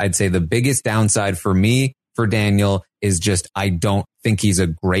downsides. I'd say the biggest downside for me, for Daniel, is just I don't think he's a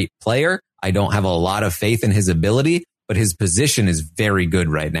great player. I don't have a lot of faith in his ability, but his position is very good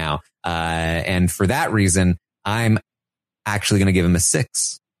right now. And for that reason, I'm actually going to give him a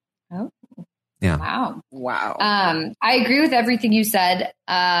 6. Oh, yeah. Wow. I agree with everything you said.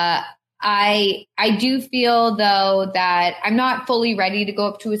 I do feel though that I'm not fully ready to go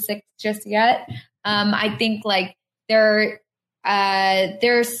up to a 6 just yet. I think like there's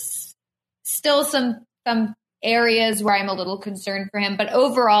still some areas where I'm a little concerned for him. But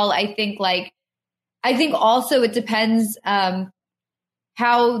overall, I think also it depends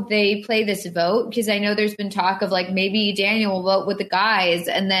how they play this vote, because I know there's been talk of like maybe Daniel will vote with the guys,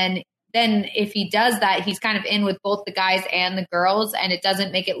 and then if he does that, he's kind of in with both the guys and the girls, and it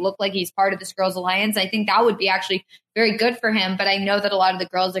doesn't make it look like he's part of this girls' alliance. I think that would be actually very good for him. But I know that a lot of the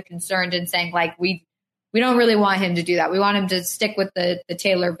girls are concerned and saying like, we don't really want him to do that. We want him to stick with the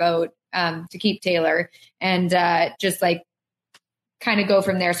Taylor vote, to keep Taylor, and just like kind of go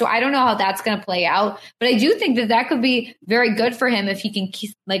from there. So I don't know how that's going to play out, but I do think that could be very good for him if he can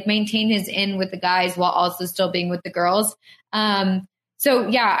like maintain his in with the guys while also still being with the girls. So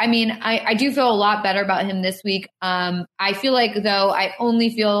yeah, I mean, I do feel a lot better about him this week. I feel like though, I only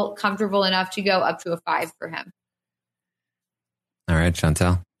feel comfortable enough to go up to a 5 for him. All right,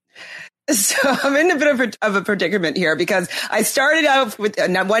 Chantel. So I'm in a bit of a predicament here, because I started out with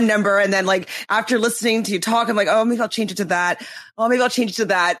one number, and then like after listening to you talk, I'm like, oh, maybe I'll change it to that. Oh, maybe I'll change it to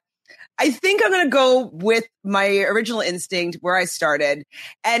that. I think I'm going to go with my original instinct where I started.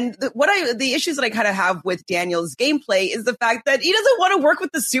 And the issues that I kind of have with Daniel's gameplay is the fact that he doesn't want to work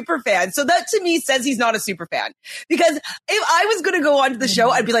with the super fan. So that to me says he's not a super fan, because if I was going to go onto the show,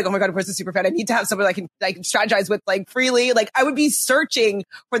 I'd be like, oh my God, where's the super fan? I need to have someone I can strategize with like freely. Like I would be searching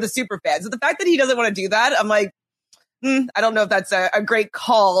for the super fan. So the fact that he doesn't want to do that, I'm like, I don't know if that's a great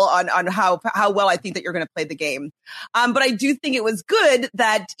call on how well I think that you're going to play the game. But I do think it was good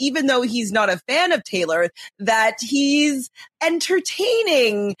that even though he's not a fan of Taylor, that he's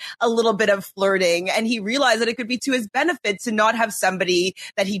entertaining a little bit of flirting, and he realized that it could be to his benefit to not have somebody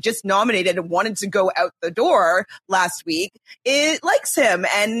that he just nominated and wanted to go out the door last week. It likes him,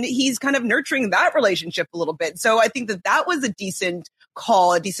 and he's kind of nurturing that relationship a little bit. So I think that was a decent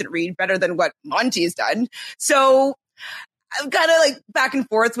call, a decent read, better than what Monty's done. So I'm kind of like back and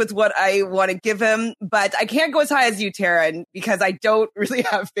forth with what I want to give him, but I can't go as high as you, Taryn, because I don't really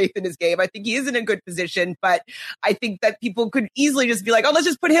have faith in his game. I think he is in a good position, but I think that people could easily just be like, oh, let's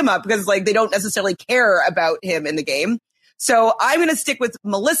just put him up, because like they don't necessarily care about him in the game. So I'm going to stick with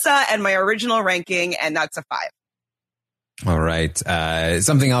Melissa and my original ranking, and that's a 5. All right.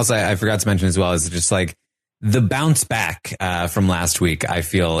 Something else I forgot to mention as well is just like, the bounce back from last week, I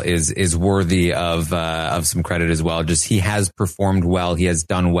feel is worthy of some credit as well. Just he has performed well. He has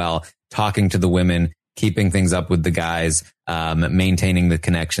done well talking to the women, keeping things up with the guys, maintaining the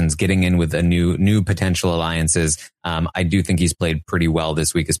connections, getting in with a new potential alliances. I do think he's played pretty well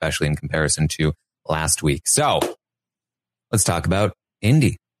this week, especially in comparison to last week. So let's talk about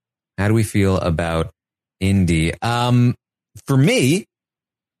Indy. How do we feel about Indy? For me,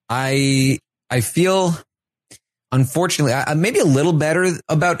 I feel, unfortunately, maybe a little better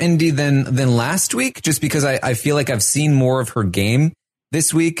about Indy than last week, just because I feel like I've seen more of her game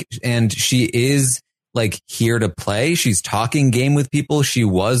this week, and she is like here to play. She's talking game with people. She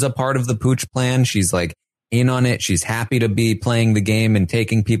was a part of the Pooch plan. She's like in on it. She's happy to be playing the game and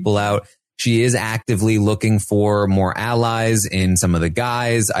taking people out. She is actively looking for more allies in some of the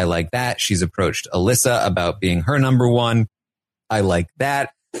guys. I like that. She's approached Alyssa about being her number one. I like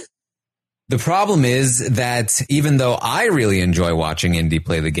that. The problem is that even though I really enjoy watching Indy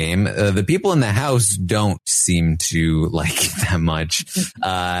play the game, the people in the house don't seem to like it that much.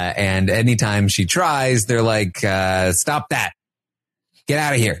 And anytime she tries, they're like, stop that. Get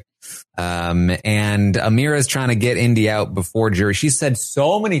out of here. And Amira's trying to get Indy out before jury. She said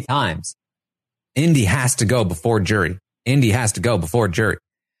so many times, Indy has to go before jury. Indy has to go before jury.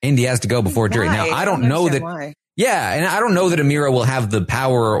 Indy has to go before jury. Now, I don't know that. Why. Yeah, and I don't know that Amira will have the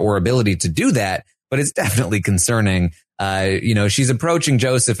power or ability to do that, but it's definitely concerning. She's approaching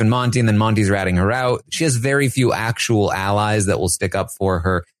Joseph and Monty, and then Monty's ratting her out. She has very few actual allies that will stick up for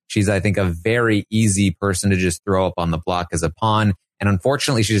her. She's, I think, a very easy person to just throw up on the block as a pawn. And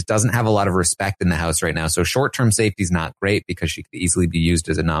unfortunately, she just doesn't have a lot of respect in the house right now. So short-term safety is not great because she could easily be used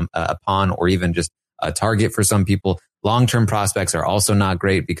as a pawn or even just a target for some people. Long-term prospects are also not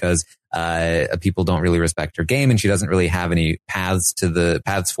great because people don't really respect her game, and she doesn't really have any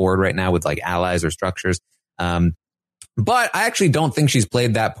paths forward right now with like allies or structures. But I actually don't think she's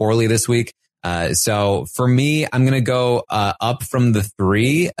played that poorly this week. So for me, I'm going to go up from the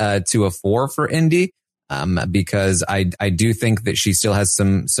 3 to a 4 for Indy. Because I do think that she still has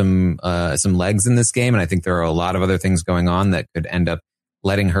some legs in this game. And I think there are a lot of other things going on that could end up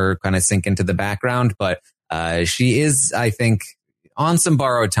letting her kind of sink into the background. But she is, I think, on some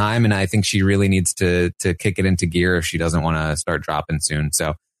borrowed time. And I think she really needs to kick it into gear if she doesn't want to start dropping soon.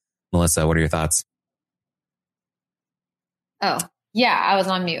 So, Melissa, what are your thoughts? Oh, yeah, I was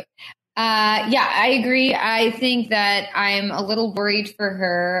on mute. Yeah, I agree. I think that I'm a little worried for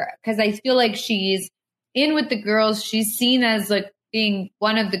her because I feel like she's in with the girls. She's seen as like being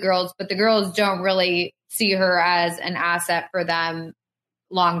one of the girls, but the girls don't really see her as an asset for them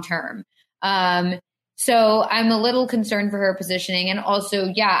long term. So I'm a little concerned for her positioning. And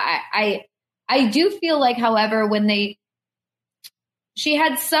also, yeah, I do feel like, however, she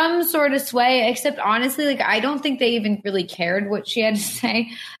had some sort of sway, except honestly, like, I don't think they even really cared what she had to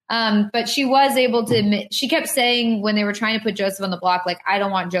say. But she was able to admit, she kept saying when they were trying to put Joseph on the block, like, I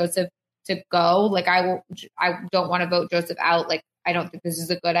don't want Joseph to go. Like, I don't want to vote Joseph out. Like, I don't think this is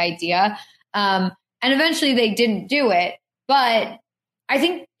a good idea. And eventually they didn't do it. But I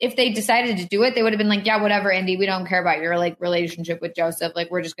think if they decided to do it, they would have been like, yeah, whatever, Indy, we don't care about your like relationship with Joseph.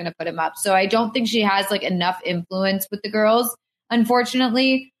 Like, we're just going to put him up. So I don't think she has like enough influence with the girls,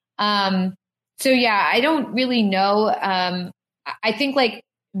 unfortunately. So yeah, I don't really know. I think like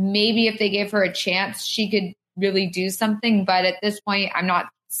maybe if they gave her a chance, she could really do something. But at this point, I'm not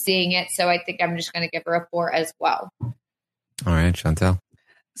seeing it. So I think I'm just going to give her a 4 as well. All right, Chantel.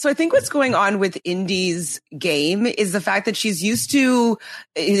 So I think what's going on with Indy's game is the fact that she's used to,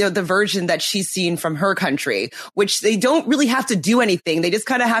 the version that she's seen from her country, which they don't really have to do anything. They just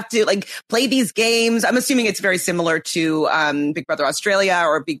kind of have to like play these games. I'm assuming it's very similar to Big Brother Australia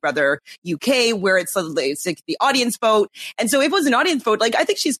or Big Brother UK, where it's like the audience vote. And so if it was an audience vote, like I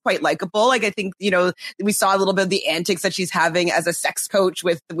think she's quite likable. Like I think, we saw a little bit of the antics that she's having as a sex coach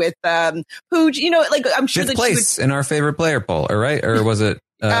with Pooch. Like I'm sure Fifth that place in our favorite player poll, or right? Or was it?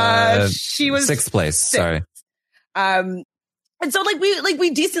 She was 6th place. Sorry. And so we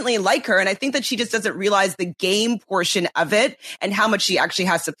decently like her. And I think that she just doesn't realize the game portion of it and how much she actually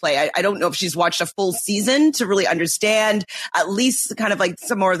has to play. I don't know if she's watched a full season to really understand at least kind of like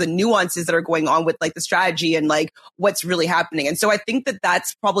some more of the nuances that are going on with like the strategy and like what's really happening. And so I think that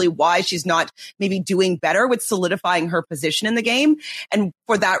that's probably why she's not maybe doing better with solidifying her position in the game. And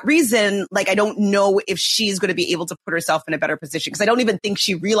for that reason, like, I don't know if she's going to be able to put herself in a better position because I don't even think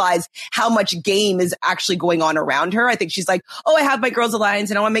she realized how much game is actually going on around her. I think she's like, oh, I have my girls alliance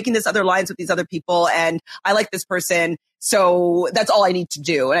and I'm making this other alliance with these other people and I like this person. So that's all I need to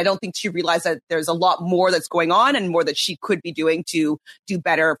do. And I don't think she realized that there's a lot more that's going on and more that she could be doing to do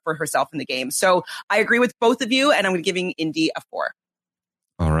better for herself in the game. So I agree with both of you and I'm giving Indy a 4.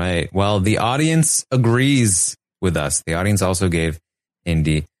 All right. Well, the audience agrees with us. The audience also gave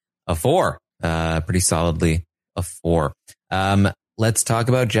Indy a 4, pretty solidly a 4. Let's talk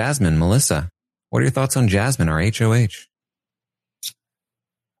about Jasmine. Melissa, what are your thoughts on Jasmine, our HOH?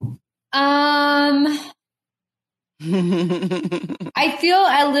 I feel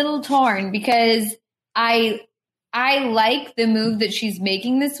a little torn because I like the move that she's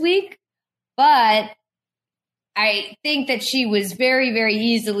making this week, but I think that she was very, very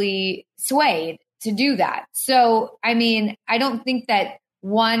easily swayed to do that. So, I mean, I don't think that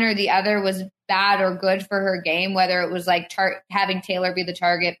one or the other was bad or good for her game, whether it was like having Taylor be the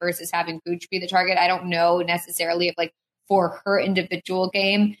target versus having Pooch be the target. I don't know necessarily if like for her individual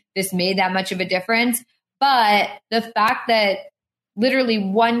game, this made that much of a difference. But the fact that literally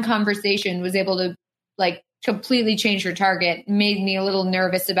one conversation was able to like completely change her target made me a little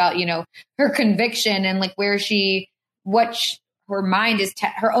nervous about, her conviction and like her mind is,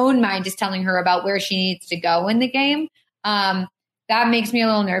 her own mind is telling her about where she needs to go in the game. That makes me a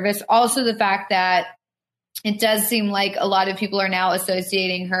little nervous. Also, the fact that it does seem like a lot of people are now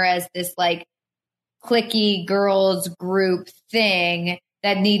associating her as this like cliquey girls group thing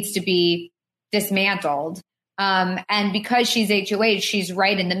that needs to be dismantled. And because she's HOH, she's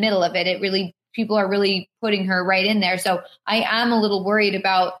right in the middle of it. People are really putting her right in there. So I am a little worried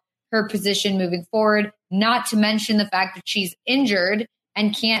about her position moving forward, not to mention the fact that she's injured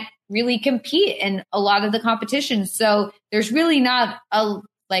and can't really compete in a lot of the competitions. So there's really not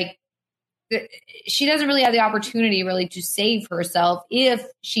she doesn't really have the opportunity really to save herself if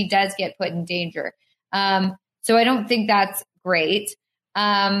she does get put in danger. So I don't think that's great.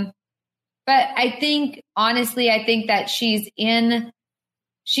 But I think, honestly, that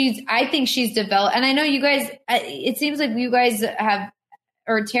I think she's developed. And I know you guys, it seems like you guys have,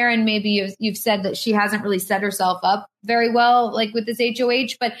 or Taryn, maybe you've said that she hasn't really set herself up very well, like with this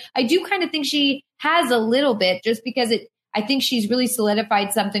HOH, but I do kind of think she has a little bit, just because I think she's really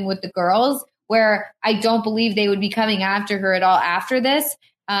solidified something with the girls where I don't believe they would be coming after her at all after this.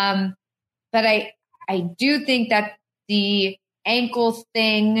 But I do think that the ankle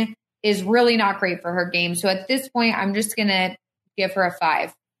thing is really not great for her game. So at this point, I'm just going to give her a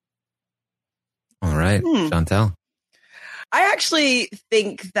 5. All right. Chantel. I actually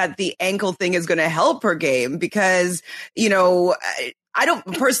think that the ankle thing is going to help her game because, I don't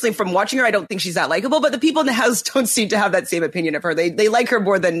personally, from watching her, I don't think she's that likable, but the people in the house don't seem to have that same opinion of her. They like her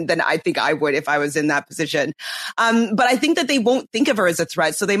more than I think I would if I was in that position. But I think that they won't think of her as a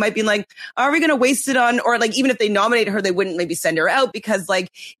threat. So they might be like, are we going to waste it on, or like, even if they nominate her, they wouldn't maybe send her out because like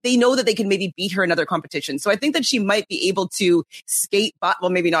they know that they can maybe beat her in other competitions. So I think that she might be able to skate by,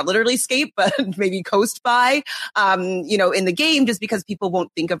 well, maybe not literally skate, but maybe coast by, in the game, just because people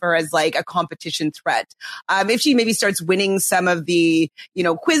won't think of her as like a competition threat. If she maybe starts winning some of the,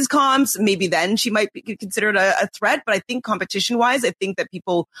 quiz comps, maybe then she might be considered a threat. But I think competition wise, I think that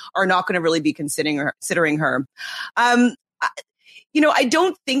people are not going to really be considering her. I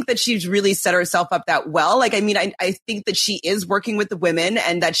don't think that she's really set herself up that well. Like, I mean, I think that she is working with the women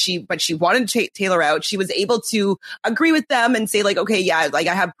and that she wanted Taylor out. She was able to agree with them and say like, okay, yeah, like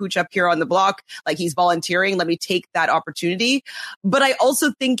I have Pooch up here on the block, like he's volunteering. Let me take that opportunity. But I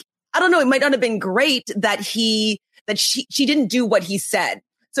also think, I don't know, it might not have been great that she didn't do what he said.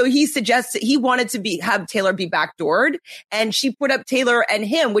 So he suggested he wanted to have Taylor be backdoored, and she put up Taylor and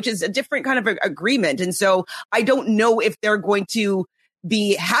him, which is a different kind of agreement. And so I don't know if they're going to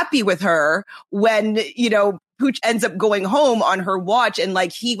be happy with her when, Pooch ends up going home on her watch. And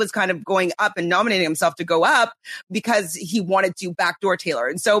like, he was kind of going up and nominating himself to go up because he wanted to backdoor Taylor.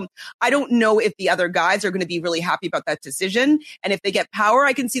 And so I don't know if the other guys are going to be really happy about that decision. And if they get power,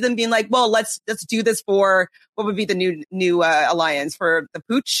 I can see them being like, well, let's do this for what would be the new alliance for the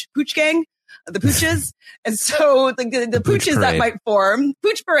Pooch gang, the Pooches. And so the Pooches that might form,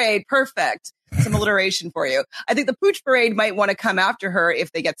 Pooch Parade, perfect. Some alliteration for you. I think the Pooch Parade might want to come after her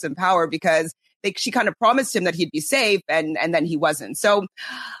if they get some power because she kind of promised him that he'd be safe and then he wasn't. So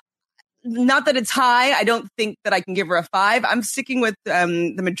not that it's high. I don't think that I can give her a 5. I'm sticking with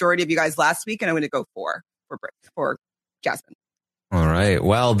the majority of you guys last week, and I'm going to go 4 for Jasmine. All right.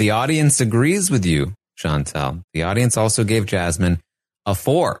 Well, the audience agrees with you, Chantal. The audience also gave Jasmine a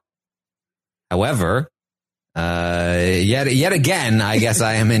 4. However, yet again, I guess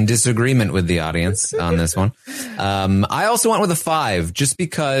I am in disagreement with the audience on this one. I also went with a 5 just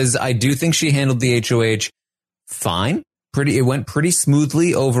because I do think she handled the HOH fine. It went pretty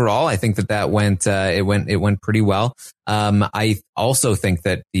smoothly overall. I think that went pretty well. I also think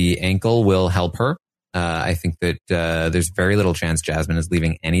that the ankle will help her. I think that, there's very little chance Jasmine is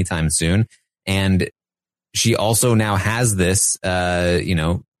leaving anytime soon. And she also now has this,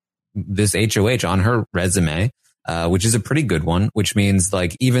 this HOH on her resume, which is a pretty good one, which means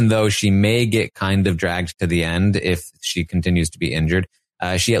like, even though she may get kind of dragged to the end if she continues to be injured,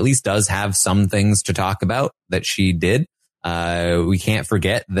 she at least does have some things to talk about that she did. We can't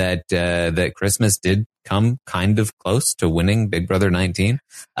forget that Christmas did come kind of close to winning Big Brother 19.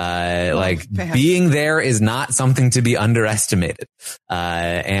 Being there is not something to be underestimated.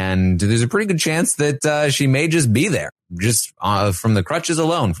 And there's a pretty good chance that, she may just be there, just, from the crutches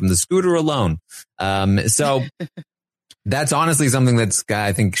alone, from the scooter alone. So that's honestly something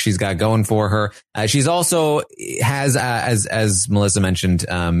I think she's got going for her. She's also has, as Melissa mentioned,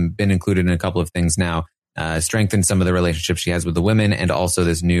 been included in a couple of things now, strengthened some of the relationships she has with the women, and also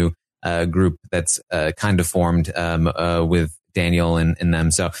this new group that's kind of formed with Daniel and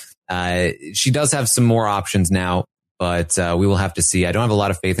them. So she does have some more options now, but we will have to see. I don't have a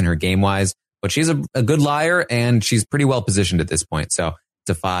lot of faith in her game wise, but she's a good liar, and she's pretty well positioned at this point. So it's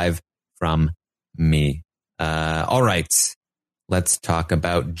a 5 from me. All right, let's talk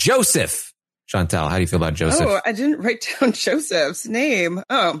about Joseph. Chantal, how do you feel about Joseph? Oh, I didn't write down Joseph's name.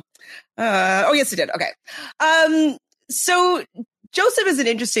 Oh, yes, I did. Okay. So Joseph is an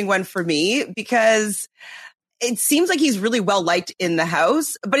interesting one for me because it seems like he's really well liked in the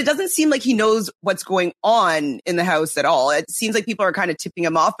house, but it doesn't seem like he knows what's going on in the house at all. It seems like people are kind of tipping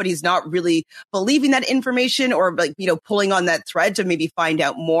him off, but he's not really believing that information or like, pulling on that thread to maybe find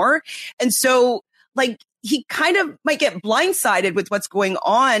out more. And so like, he kind of might get blindsided with what's going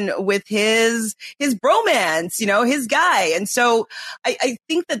on with his bromance, his guy. And so I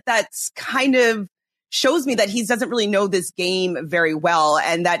think that that's kind of shows me that he doesn't really know this game very well,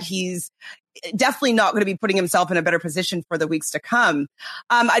 and that he's definitely not going to be putting himself in a better position for the weeks to come.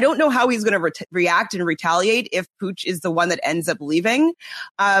 I don't know how he's going to react and retaliate if Pooch is the one that ends up leaving.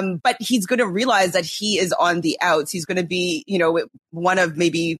 But he's going to realize that he is on the outs. He's going to be, one of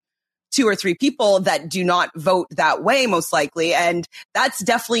maybe 2 or 3 people that do not vote that way, most likely. And that's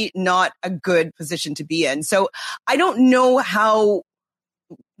definitely not a good position to be in. So I don't know how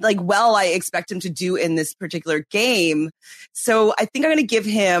well I expect him to do in this particular game. So I think I'm going to give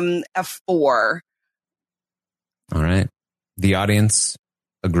him a 4. All right. The audience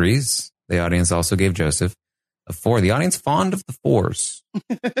agrees. The audience also gave Joseph a 4. The audience fond of the 4s.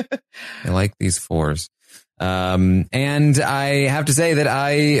 They like these 4s. And I have to say that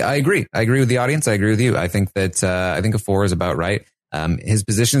I agree. I agree with the audience. I agree with you. I think that, I think a 4 is about right. His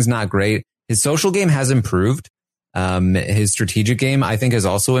position's not great. His social game has improved. His strategic game, I think, has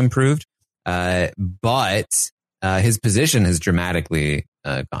also improved. But his position has dramatically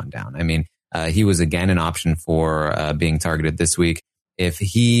gone down. I mean, he was again an option for being targeted this week. If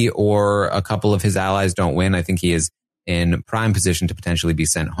he or a couple of his allies don't win, I think he is in prime position to potentially be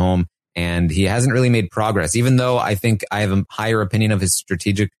sent home. And he hasn't really made progress, even though I think I have a higher opinion of his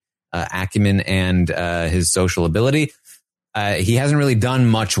strategic acumen and his social ability. He hasn't really done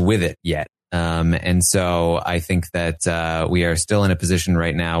much with it yet. And so I think that we are still in a position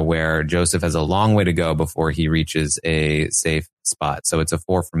right now where Joseph has a long way to go before he reaches a safe spot. So it's a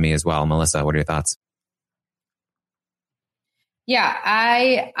 4 for me as well. Melissa, what are your thoughts? Yeah,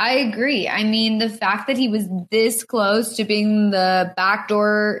 I agree. I mean, the fact that he was this close to being the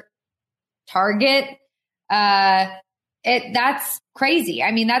backdoor target, that's crazy.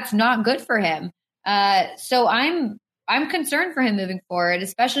 I mean, that's not good for him. So I'm concerned for him moving forward,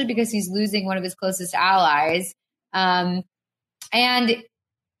 especially because he's losing one of his closest allies. And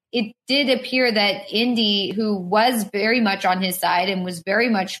it did appear that Indy, who was very much on his side and was very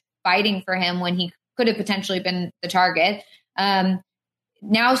much fighting for him when he could have potentially been the target,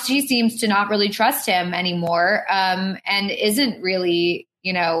 now she seems to not really trust him anymore, and isn't really,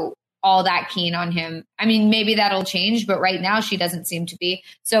 all that keen on him. I mean, maybe that'll change, but right now she doesn't seem to be.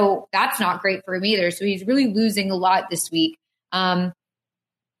 So that's not great for him either. So he's really losing a lot this week. So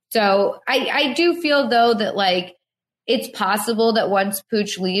I do feel though that it's possible that once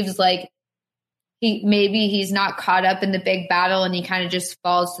Pooch leaves, he's not caught up in the big battle and he kind of just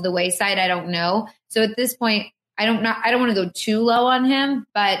falls to the wayside. I don't know. So at this point, I don't want to go too low on him,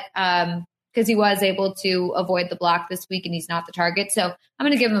 but, because he was able to avoid the block this week and he's not the target. So I'm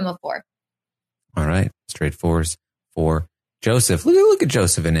going to give him a 4. All right. Straight 4s for Joseph. Look at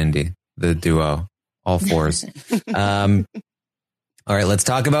Joseph and Indy, the duo, all 4s. All right. Let's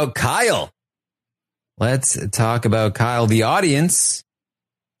talk about Kyle. The audience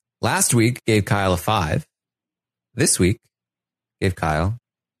last week gave Kyle a 5. This week gave Kyle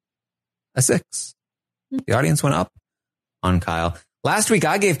a 6. The audience went up on Kyle. Last week,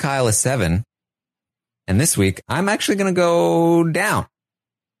 I gave Kyle a 7. And this week, I'm actually going to go down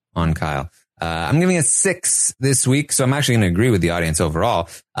on Kyle. I'm giving a 6 this week. So I'm actually going to agree with the audience overall.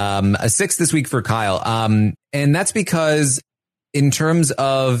 A 6 this week for Kyle. And that's because in terms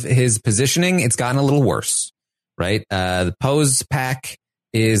of his positioning, it's gotten a little worse, right? The pose pack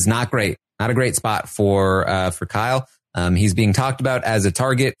is not great. Not a great spot for Kyle. He's being talked about as a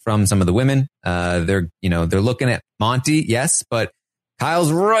target from some of the women. They're looking at Monty. Yes, but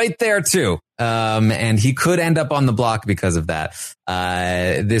Kyle's right there too. And he could end up on the block because of that.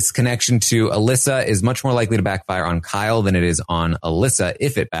 This connection to Alyssa is much more likely to backfire on Kyle than it is on Alyssa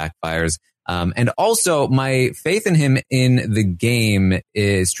if it backfires. And also my faith in him in the game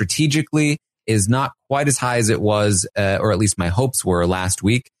is strategically is not quite as high as it was, or at least my hopes were last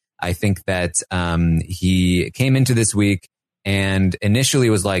week. I think that, he came into this week and initially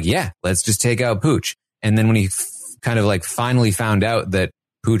was like, yeah, let's just take out Pooch. And then when he kind of finally found out that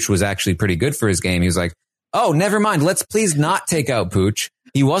Pooch was actually pretty good for his game, he was like, oh, never mind. Let's please not take out Pooch.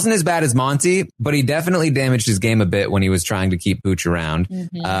 He wasn't as bad as Monty, but he definitely damaged his game a bit when he was trying to keep Pooch around.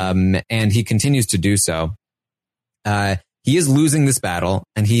 Mm-hmm. And he continues to do so. He is losing this battle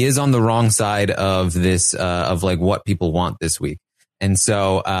and he is on the wrong side of this, of what people want this week. And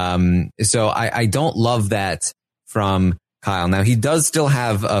so, I don't love that from Kyle. Now, he does still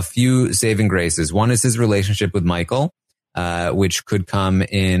have a few saving graces. One is his relationship with Michael, which could come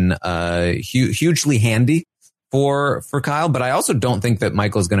in, hugely handy for Kyle. But I also don't think that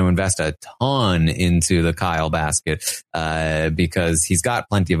Michael's going to invest a ton into the Kyle basket, because he's got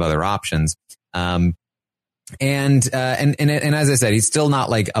plenty of other options. And as I said, he's still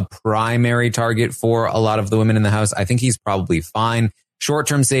not a primary target for a lot of the women in the house. I think he's probably fine.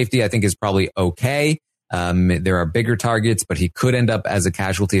 Short-term safety, I think, is probably okay. There are bigger targets, but he could end up as a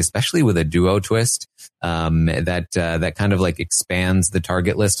casualty, especially with a duo twist, that kind of expands the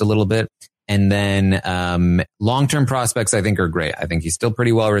target list a little bit. And then, long-term prospects, I think, are great. I think he's still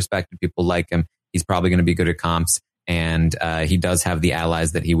pretty well respected. People like him. He's probably going to be good at comps. And he does have the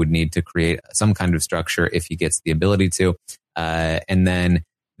allies that he would need to create some kind of structure if he gets the ability to. And then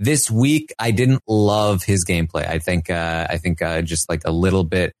this week, I didn't love his gameplay. I think just a little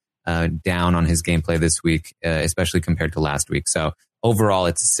bit down on his gameplay this week, especially compared to last week. So overall,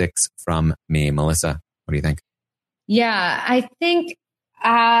 it's a 6 from me. Melissa, what do you think? Yeah, I think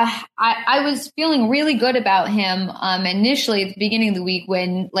I was feeling really good about him initially at the beginning of the week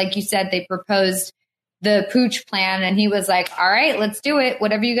when, like you said, they proposed the pooch plan, and he was like, all right, let's do it.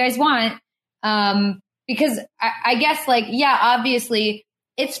 Whatever you guys want. Because I guess like, yeah, obviously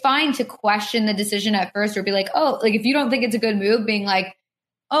it's fine to question the decision at first or be like, oh, like if you don't think it's a good move, being like,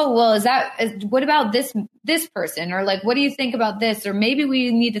 oh, well, what about this person? Or like, what do you think about this? Or maybe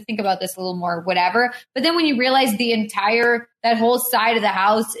we need to think about this a little more, whatever. But then when you realize that whole side of the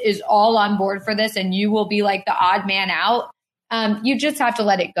house is all on board for this and you will be like the odd man out, you just have to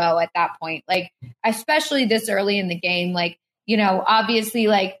let it go at that point. Like, especially this early in the game, like, you know, obviously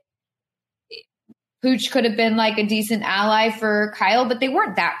like Pooch could have been like a decent ally for Kyle, but they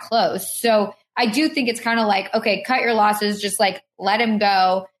weren't that close. So I do think it's kind of like, okay, cut your losses, just like let him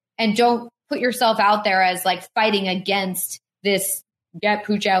go and don't put yourself out there as like fighting against this get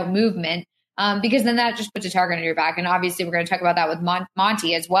Pooch out movement. Because then that just puts a target on your back. And obviously we're going to talk about that with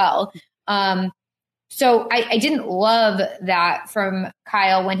Monty as well. So I didn't love that from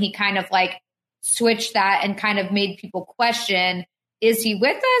Kyle when he kind of like switched that and kind of made people question, is he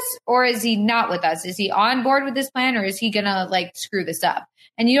with us or is he not with us? Is he on board with this plan or is he going to like screw this up?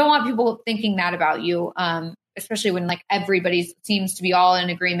 And you don't want people thinking that about you, especially when like everybody seems to be all in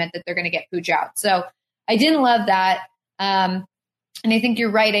agreement that they're going to get Pooch out. So I didn't love that. And I think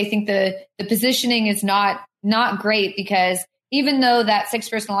you're right. I think the positioning is not great because even though that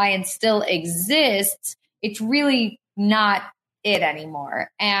 6-person alliance still exists, it's really not it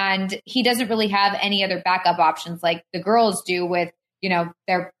anymore. And he doesn't really have any other backup options like the girls do with, you know,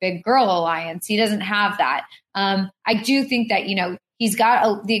 their big girl alliance. He doesn't have that. I do think that, you know, he's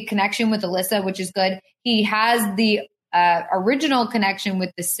got the connection with Alyssa, which is good. He has the original connection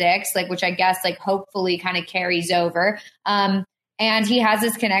with the 6, like, which I guess like hopefully kind of carries over. And he has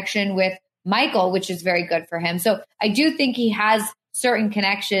this connection with Michael, which is very good for him. So I do think he has certain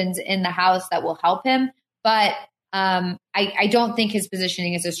connections in the house that will help him. But I don't think his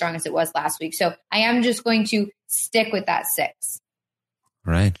positioning is as strong as it was last week. So I am just going to stick with that 6.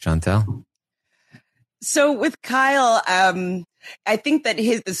 Right. Chantel? So with Kyle, I think that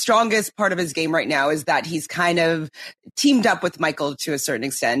the strongest part of his game right now is that he's kind of teamed up with Michael to a certain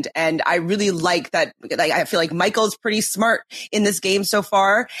extent. And I really like that. Like, I feel like Michael's pretty smart in this game so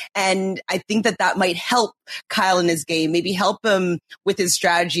far. And I think that might help Kyle in his game, maybe help him with his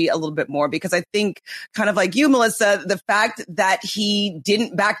strategy a little bit more, because I think kind of like you, Melissa, the fact that he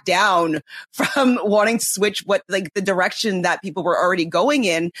didn't back down from wanting to switch the direction that people were already going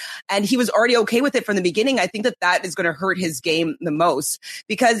in. And he was already okay with it from the beginning. I think that is going to hurt his game the most,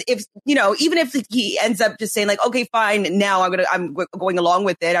 because if, you know, even if he ends up just saying like, okay, fine, now I'm going along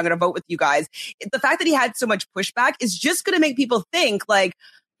with it, I'm going to vote with you guys. The fact that he had so much pushback is just going to make people think like,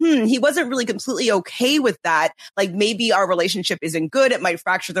 he wasn't really completely okay with that. Like maybe our relationship isn't good. It might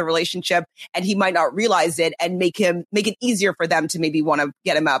fracture the relationship and he might not realize it and make it easier for them to maybe want to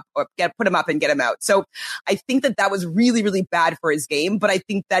get him up or put him up and get him out. So I think that was really, really bad for his game, but I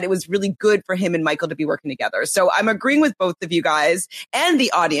think that it was really good for him and Michael to be working together. So I'm agreeing with both of you guys and the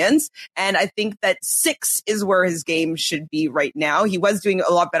audience. And I think that 6 is where his game should be right now. He was doing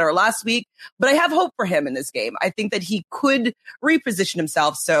a lot better last week, but I have hope for him in this game. I think that he could reposition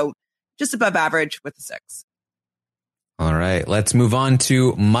himself. So just above average with the 6. All right, let's move on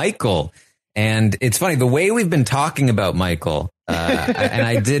to Michael. And it's funny, the way we've been talking about Michael,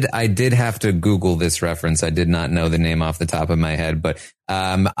 and I did have to Google this reference. I did not know the name off the top of my head, but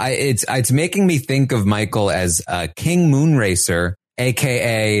it's making me think of Michael as King Moonracer,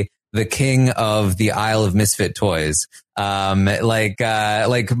 aka the king of the Isle of Misfit Toys. Like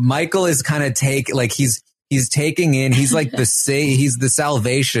Michael is kind of he's taking in, he's like he's the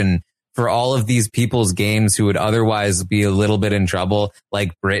salvation for all of these people's games who would otherwise be a little bit in trouble,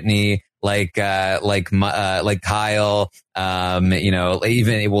 like Brittany, like Kyle,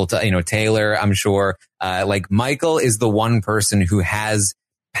 even Taylor, I'm sure. Like Michael is the one person who has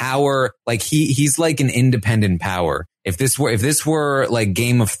power. Like he's like an independent power. If this were like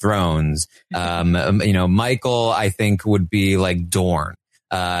Game of Thrones, Michael, I think would be like Dorne.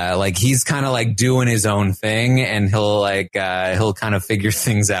 Like he's kind of like doing his own thing and he'll kind of figure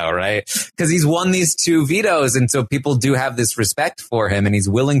things out, right? Cause he's won these 2 vetoes. And so people do have this respect for him and he's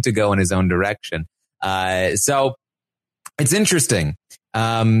willing to go in his own direction. So it's interesting.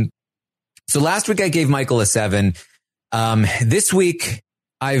 So last week I gave Michael a 7. This week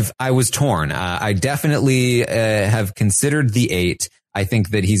I was torn. I definitely, have considered the 8. I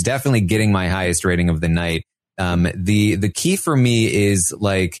think that he's definitely getting my highest rating of the night. The key for me is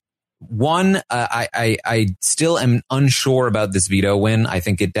like, one, I still am unsure about this veto win. I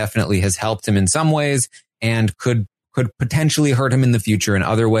think it definitely has helped him in some ways and could potentially hurt him in the future in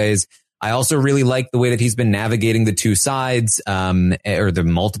other ways. I also really like the way that he's been navigating the two sides, or the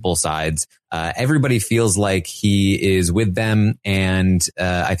multiple sides. Everybody feels like he is with them. And,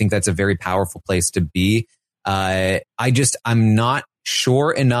 I think that's a very powerful place to be. I'm not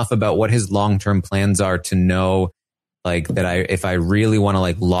sure enough about what his long-term plans are to know, like, that if I really want to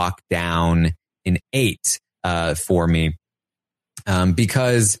like lock down an 8, for me.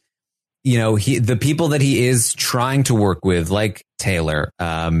 Because, the people that he is trying to work with, like Taylor,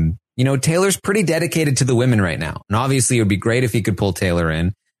 Taylor's pretty dedicated to the women right now. And obviously it would be great if he could pull Taylor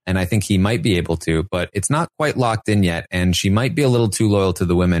in. And I think he might be able to, but it's not quite locked in yet. And she might be a little too loyal to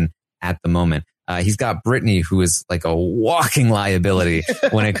the women at the moment. He's got Brittany, who is like a walking liability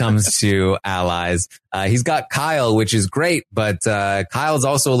when it comes to allies. He's got Kyle, which is great, but Kyle's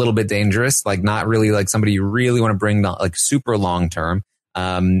also a little bit dangerous, like not really like somebody you really want to bring like super long term.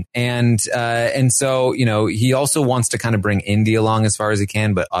 And so, he also wants to kind of bring Indy along as far as he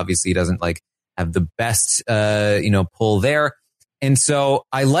can, but obviously he doesn't like have the best, pull there. And so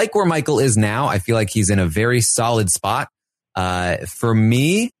I like where Michael is now. I feel like he's in a very solid spot. For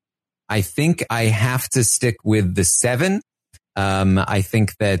me, I think I have to stick with the 7. I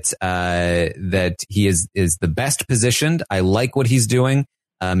think that he is the best positioned. I like what he's doing.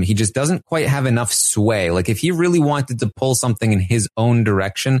 He just doesn't quite have enough sway. Like if he really wanted to pull something in his own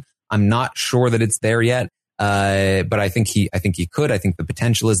direction, I'm not sure that it's there yet. But I think he could. I think the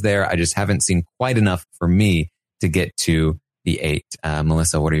potential is there. I just haven't seen quite enough for me to get to the 8.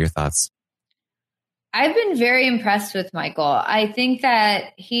 Melissa, what are your thoughts? I've been very impressed with Michael. I think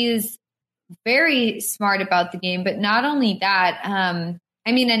that he's very smart about the game, but not only that, and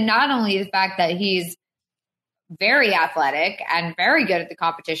not only the fact that he's very athletic and very good at the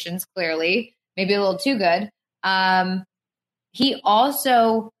competitions, clearly, maybe a little too good. He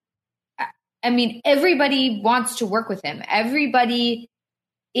also, everybody wants to work with him. Everybody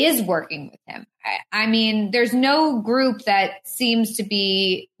is working with him. There's no group that seems to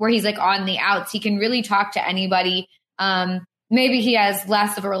be where he's like on the outs. He can really talk to anybody. Maybe he has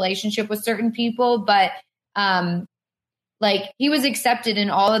less of a relationship with certain people, but he was accepted in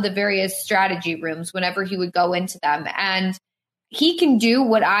all of the various strategy rooms whenever he would go into them. And he can do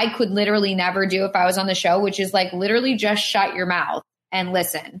what I could literally never do if I was on the show, which is like literally just shut your mouth and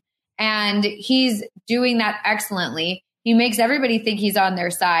listen. And he's doing that excellently. He makes everybody think he's on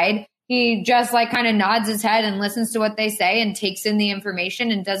their side. He just like kind of nods his head and listens to what they say and takes in the information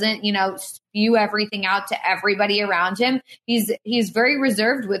and doesn't, spew everything out to everybody around him. He's very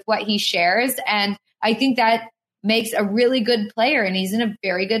reserved with what he shares. And I think that makes a really good player, and he's in a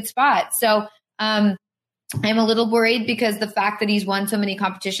very good spot. So I'm a little worried because the fact that he's won so many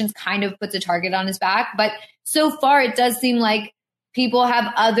competitions kind of puts a target on his back. But so far it does seem like people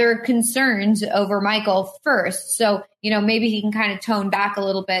have other concerns over Michael first. So, maybe he can kind of tone back a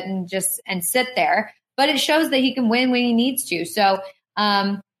little bit and sit there, but it shows that he can win when he needs to. So,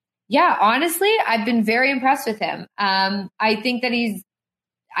 honestly, I've been very impressed with him. I think that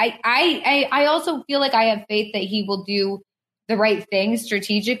I also feel like I have faith that he will do the right thing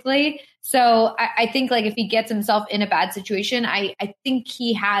strategically. So I think like if he gets himself in a bad situation, I think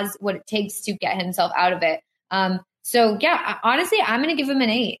he has what it takes to get himself out of it. Honestly, I'm going to give him an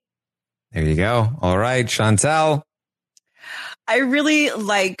 8. There you go. All right, Chantel. I really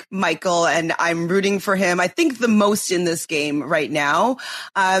like Michael and I'm rooting for him. I think the most in this game right now.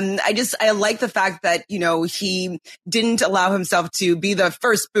 I like the fact that, he didn't allow himself to be the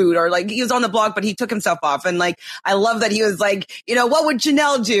first boot or like he was on the block, but he took himself off. And like, I love that he was like, what would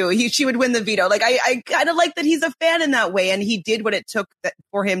Janelle do? She would win the veto. Like, I kind of like that he's a fan in that way. And he did what it took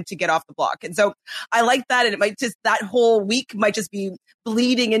for him to get off the block. And so I like that. And it might just, that whole week might just be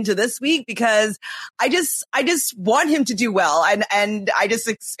bleeding into this week because I just want him to do well. And I just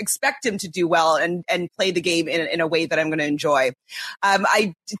expect him to do well and play the game in a way that I'm going to enjoy.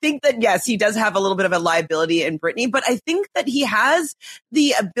 I think that, yes, he does have a little bit of a liability in Brittany, but I think that he has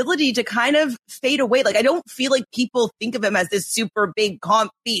the ability to kind of fade away. Like, I don't feel like people think of him as this super big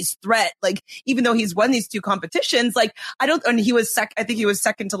comp beast threat. Like, even though he's won these 2 competitions, like, I think he was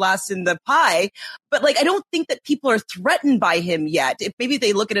second to last in the pie, but like, I don't think that people are threatened by him yet. If maybe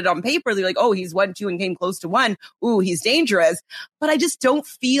they look at it on paper, they're like, oh, he's won 2 and came close to 1. Ooh, he's dangerous. But I just don't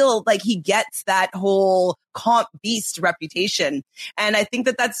feel like he gets that whole comp beast reputation. And I think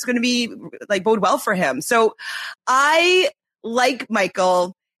that that's going to be like bode well for him. So I like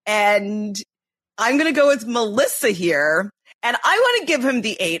Michael and I'm going to go with Melissa here. And I want to give him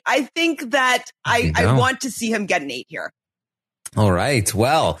the 8. I think that I want to see him get an 8 here. All right.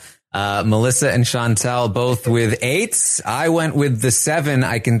 Well, Melissa and Chantel both with 8s. I went with the 7.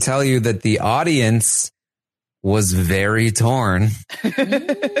 I can tell you that the audience was very torn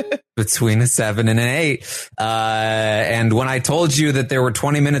between a 7 and an 8. And when I told you that there were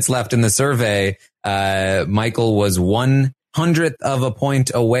 20 minutes left in the survey, Michael was 1/100th of a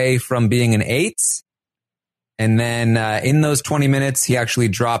point away from being an 8. And then in those 20 minutes, he actually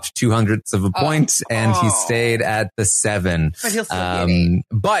dropped 2/100ths of a point, and he stayed at the 7. But he'll still be an 8.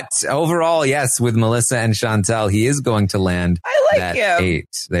 But overall, yes, with Melissa and Chantel, he is going to land that him.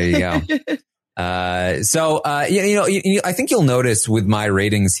 8. There you go. I think you'll notice with my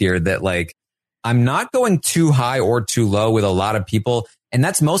ratings here that like I'm not going too high or too low with a lot of people. And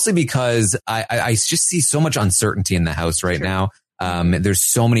that's mostly because I just see so much uncertainty in the house right now. There's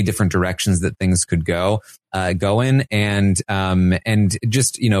so many different directions that things could go in. And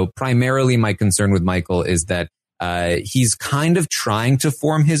just, primarily my concern with Michael is that he's kind of trying to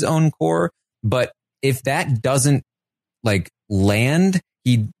form his own core. But if that doesn't like land,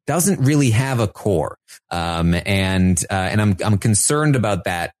 he doesn't really have a core. And I'm concerned about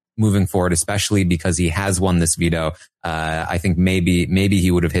that moving forward, especially because he has won this veto. I think maybe he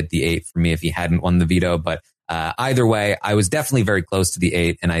would have hit the 8 for me if he hadn't won the veto. But either way, I was definitely very close to the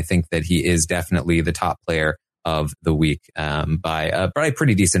 8. And I think that he is definitely the top player of the week by a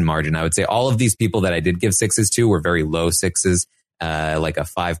pretty decent margin. I would say all of these people that I did give 6s to were very low 6s. Like a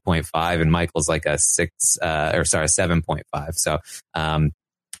 5.5, and Michael's like a 7.5. So,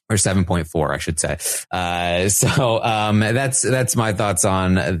 or 7.4, I should say. That's my thoughts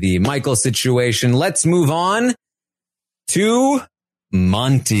on the Michael situation. Let's move on to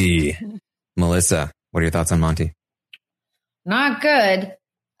Monty. Melissa, what are your thoughts on Monty? Not good.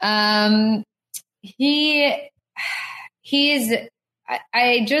 I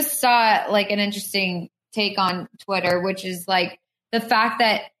just saw like an interesting take on Twitter, which is like, the fact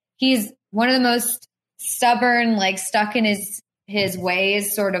that he's one of the most stubborn, like stuck in his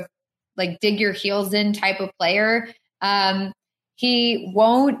ways, sort of like dig your heels in type of player. He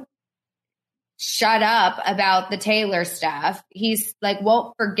won't shut up about the Taylor stuff. He's like,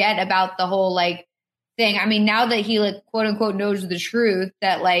 won't forget about the whole like thing. I mean, now that he like quote unquote knows the truth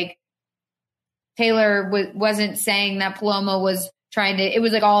that like Taylor wasn't saying that Paloma was it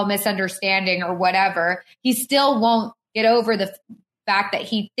was like all a misunderstanding or whatever. He still won't get over the fact that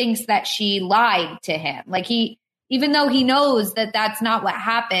he thinks that she lied to him. Like even though he knows that that's not what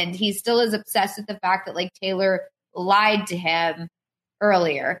happened, he still is obsessed with the fact that like Taylor lied to him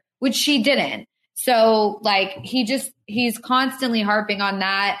earlier, which she didn't. So like he's constantly harping on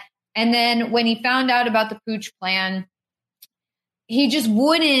that. And then when he found out about the pooch plan, he just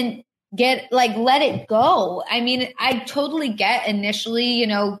wouldn't let it go. I mean, I totally get initially,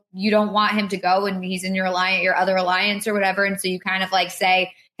 you don't want him to go and he's in your other alliance or whatever. And so you kind of like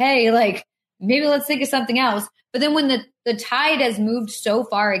say, hey, like maybe let's think of something else. But then when the tide has moved so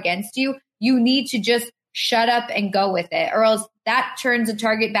far against you, you need to just shut up and go with it, or else that turns the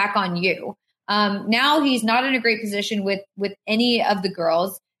target back on you. Now he's not in a great position with any of the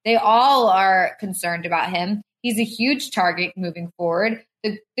girls. They all are concerned about him. He's a huge target moving forward.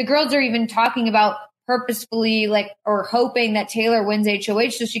 The girls are even talking about purposefully or hoping that Taylor wins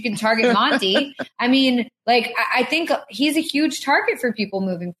HOH so she can target Monty. I mean, I think he's a huge target for people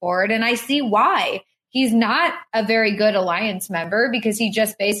moving forward. And I see why. He's not a very good alliance member because he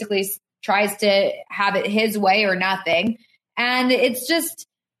just basically tries to have it his way or nothing. And it's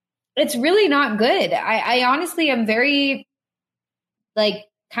really not good. I honestly am very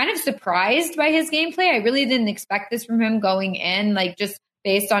kind of surprised by his gameplay. I really didn't expect this from him going in, just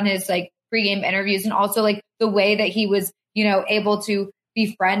based on his pregame interviews and also the way that he was, able to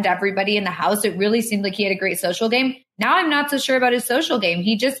befriend everybody in the house. It really seemed like he had a great social game. Now I'm not so sure about his social game.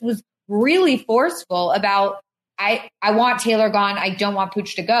 He just was really forceful about, I want Taylor gone. I don't want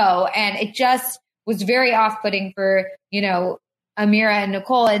Pooch to go. And it just was very off-putting for, Amira and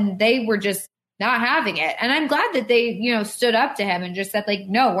Nicole, and they were just not having it. And I'm glad that they, stood up to him and just said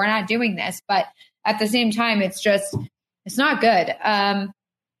no, we're not doing this. But at the same time, it's not good.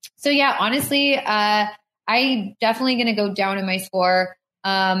 So yeah, honestly, I'm definitely going to go down in my score.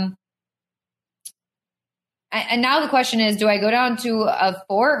 And now the question is, do I go down to a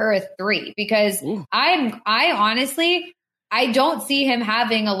 4 or a 3? Because I honestly don't see him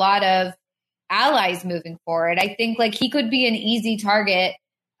having a lot of allies moving forward. I think he could be an easy target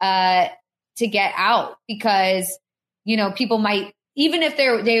to get out because, people might, even if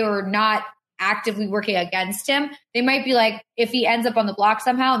they were not actively working against him, they might be if he ends up on the block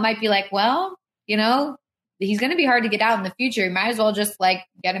somehow, it might be well, he's going to be hard to get out in the future. You might as well just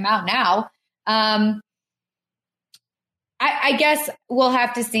get him out now. I guess we'll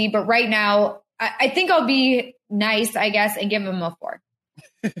have to see. But right now, I think I'll be nice, I guess, and give him a 4.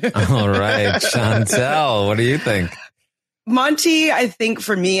 All right, Chantel, what do you think? Monty, I think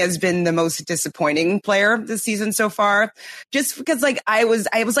for me has been the most disappointing player this season so far. Just because I was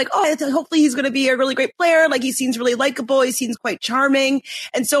like, oh, hopefully he's going to be a really great player. Like he seems really likable. He seems quite charming.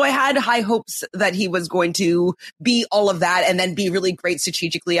 And so I had high hopes that he was going to be all of that and then be really great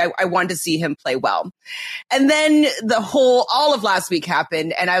strategically. I wanted to see him play well. And then all of last week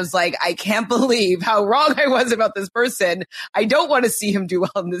happened. And I was like, I can't believe how wrong I was about this person. I don't want to see him do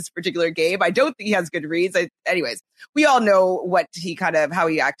well in this particular game. I don't think he has good reads. Anyways, we all know how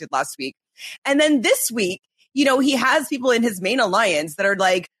he acted last week. And then this week, he has people in his main alliance that are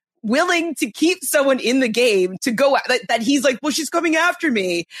like willing to keep someone in the game to go that he's like, well, she's coming after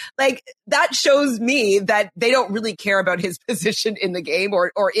me. Like that shows me that they don't really care about his position in the game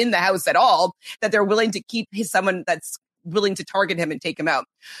or in the house at all, that they're willing to keep someone that's willing to target him and take him out.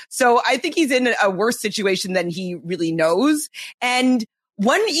 So I think he's in a worse situation than he really knows. And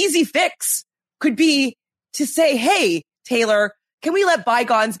one easy fix could be to say, hey, Taylor, can we let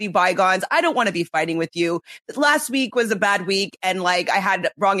bygones be bygones? I don't want to be fighting with you. Last week was a bad week and I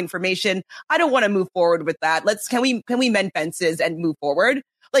had wrong information. I don't want to move forward with that. Can we mend fences and move forward?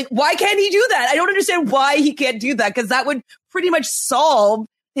 Like, why can't he do that? I don't understand why he can't do that, because that would pretty much solve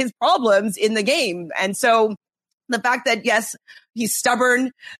his problems in the game. And so the fact that, yes, he's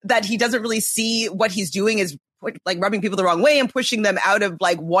stubborn, that he doesn't really see what he's doing is like rubbing people the wrong way and pushing them out of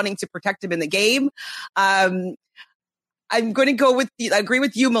wanting to protect him in the game. I'm going to go I agree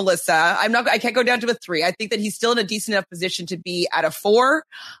with you, Melissa. I can't go down to a 3. I think that he's still in a decent enough position to be at a 4.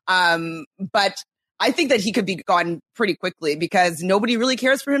 But I think that he could be gone pretty quickly because nobody really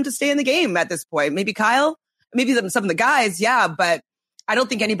cares for him to stay in the game at this point. Maybe Kyle, maybe some of the guys. Yeah. But I don't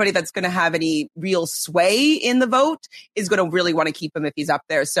think anybody that's going to have any real sway in the vote is going to really want to keep him if he's up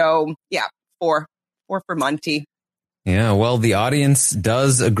there. So yeah, 4 for Monty. Yeah, well, the audience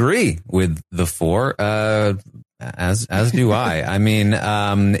does agree with the 4, as do I. I mean,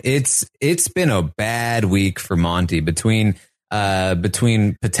 it's been a bad week for Monty between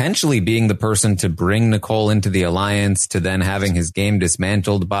potentially being the person to bring Nicole into the alliance to then having his game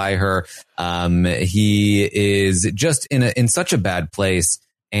dismantled by her. He is just in such a bad place,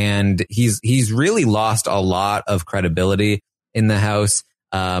 and he's really lost a lot of credibility in the house.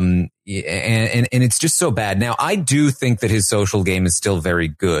 And it's just so bad. Now, I do think that his social game is still very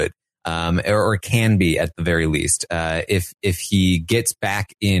good, or can be at the very least, if he gets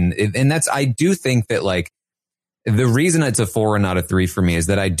back in. And I do think that the reason it's a 4 and not a 3 for me is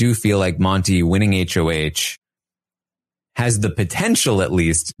that I do feel like Monty winning HOH has the potential, at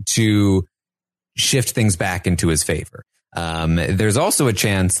least, to shift things back into his favor. There's also a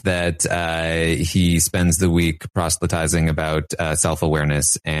chance that he spends the week proselytizing about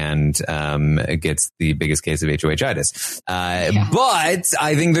self-awareness and gets the biggest case of HOH-itis. But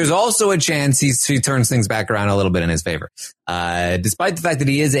I think there's also a chance he turns things back around a little bit in his favor. Despite the fact that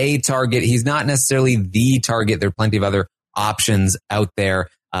he is a target, he's not necessarily the target. There are plenty of other options out there.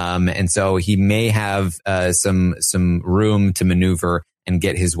 And so he may have some room to maneuver and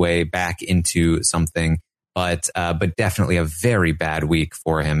get his way back into something. But definitely a very bad week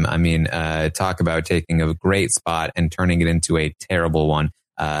for him. I mean, talk about taking a great spot and turning it into a terrible one,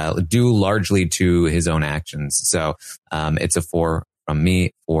 due largely to his own actions. So, it's a 4 from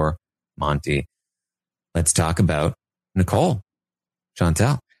me for Monty. Let's talk about Nicole.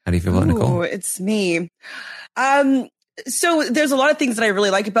 Chantel, how do you feel about Nicole? It's me. So there's a lot of things that I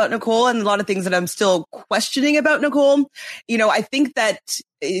really like about Nicole and a lot of things that I'm still questioning about Nicole. I think that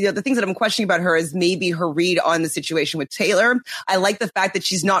the things that I'm questioning about her is maybe her read on the situation with Taylor. I like the fact that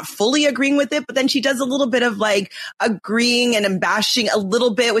she's not fully agreeing with it, but then she does a little bit of agreeing and bashing a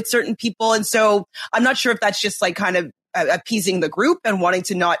little bit with certain people. And so I'm not sure if that's just kind of appeasing the group and wanting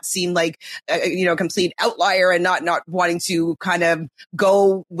to not seem like a complete outlier and not wanting to kind of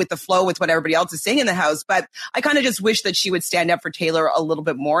go with the flow with what everybody else is saying in the house. But I kind of just wish that she would stand up for Taylor a little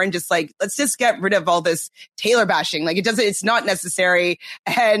bit more and just let's just get rid of all this Taylor bashing. It's not necessary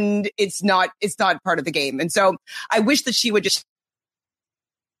and it's not part of the game. And so I wish that she would just.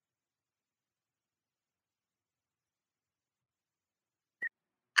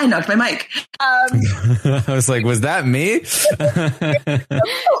 I knocked my mic. I was like, was that me?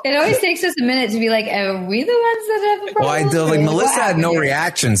 It always takes us a minute to be like, are we the ones that have a problem? Well, Melissa had no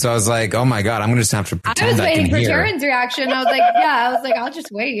reaction. So I was like, oh my God, I'm going to just have to pretend I can hear. I was waiting for Taryn's reaction. I was like, I'll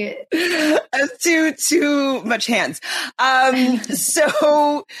just wait. That's too much hands.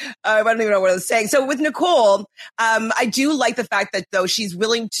 So I don't even know what I was saying. So with Nicole, I do like the fact that though she's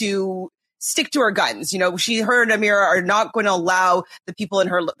willing to stick to her guns. Her and Amira are not going to allow the people in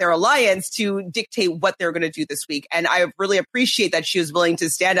their alliance to dictate what they're going to do this week. And I really appreciate that she was willing to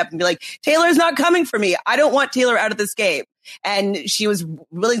stand up and be like, Taylor's not coming for me. I don't want Taylor out of this game. And she was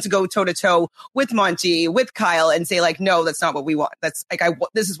willing to go toe to toe with Monty, with Kyle, and say like, no, that's not what we want. That's like,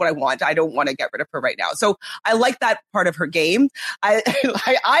 this is what I want. I don't want to get rid of her right now. So I like that part of her game.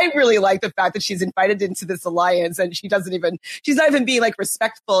 I really like the fact that she's invited into this alliance and she's not even being like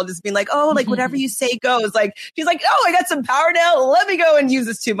respectful and just being like, oh, like whatever you say goes. Like, she's like, oh, I got some power now. Let me go and use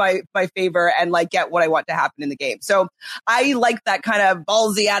this to my favor and like get what I want to happen in the game. So I like that kind of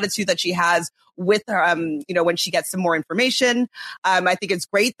ballsy attitude that she has with her, when she gets some more information. I think it's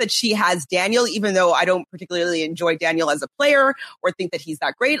great that she has Daniel, even though I don't particularly enjoy Daniel as a player or think that he's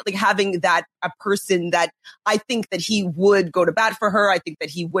that great. Like having that a person that I think that he would go to bat for her. I think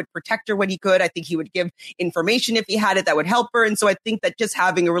that he would protect her when he could. I think he would give information if he had it that would help her. And so I think that just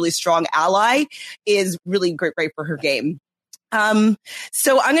having a really strong ally is really great for her game.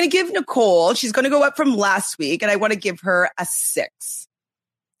 So I'm going to give Nicole, she's going to go up from last week, and I want to give her a 6.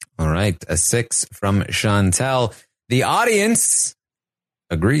 All right, a 6 from Chantel. The audience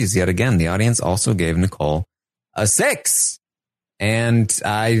agrees yet again. The audience also gave Nicole a 6. And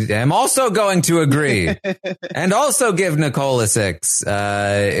I am also going to agree and also give Nicole a 6.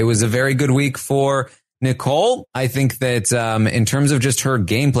 It was a very good week for Nicole. I think that in terms of just her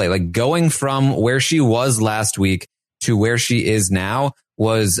gameplay, like going from where she was last week to where she is now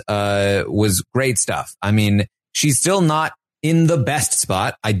was great stuff. I mean, she's still not in the best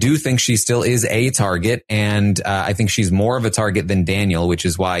spot. I do think she still is a target, and I think she's more of a target than Daniel, which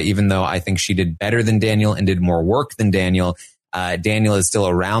is why, even though I think she did better than Daniel and did more work than Daniel, Daniel is still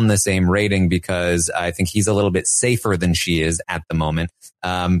around the same rating because I think he's a little bit safer than she is at the moment.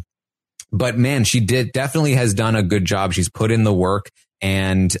 But man, she definitely has done a good job. She's put in the work,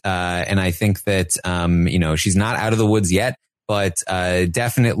 and I think that, she's not out of the woods yet, but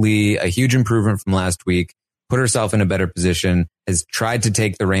definitely a huge improvement from last week. Put herself in a better position, has tried to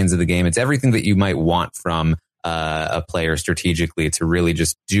take the reins of the game. It's everything that you might want from a player strategically, to really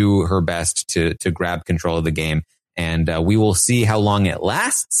just do her best to grab control of the game. And we will see how long it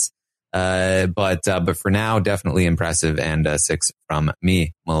lasts. But for now, definitely impressive, and 6 from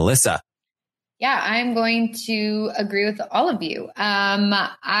me. Melissa. Yeah, I'm going to agree with all of you.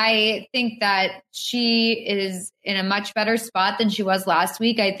 I think that she is in a much better spot than she was last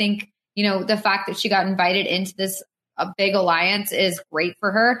week. I think, the fact that she got invited into this big alliance is great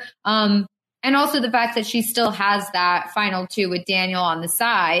for her. And also the fact that she still has that final 2 with Daniel on the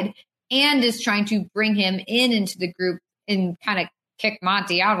side and is trying to bring him into the group and kind of kick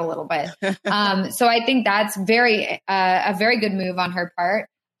Monty out a little bit. So I think that's a very good move on her part.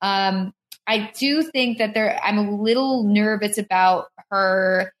 I do think that I'm a little nervous about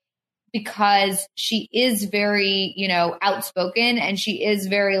her because she is very, outspoken, and she is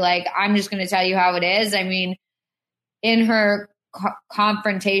very like, I'm just going to tell you how it is. I mean, in her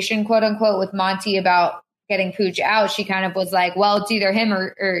confrontation, quote unquote, with Monty about getting Pooch out, she kind of was like, well, it's either him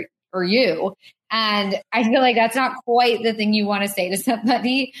or you. And I feel like that's not quite the thing you want to say to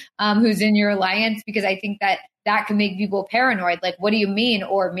somebody who's in your alliance, because I think that can make people paranoid. Like, what do you mean,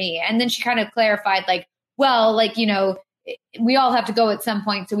 or me? And then she kind of clarified, like, well, like, we all have to go at some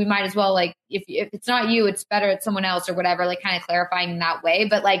point, so we might as well, like, if it's not you, it's better it's someone else or whatever, like kind of clarifying in that way.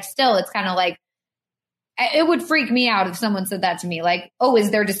 But like, still, it's kind of like, it would freak me out if someone said that to me, like, oh,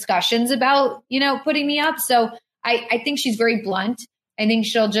 is there discussions about, putting me up? So I think she's very blunt. I think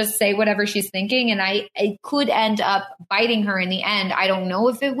she'll just say whatever she's thinking, and it could end up biting her in the end. I don't know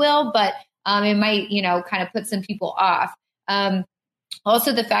if it will, but it might, kind of put some people off.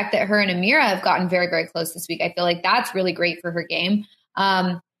 Also, the fact that her and Amira have gotten very, very close this week, I feel like that's really great for her game.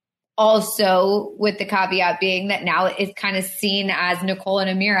 Also, with the caveat being that now it's kind of seen as Nicole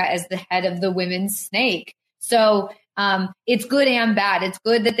and Amira as the head of the women's snake. So it's good and bad. It's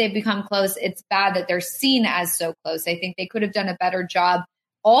good that they've become close. It's bad that they're seen as so close. I think they could have done a better job,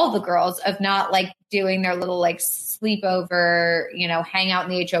 all the girls, of not like doing their little like sleepover, hang out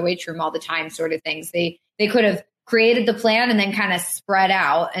in the HOH room all the time sort of things. They could have created the plan and then kind of spread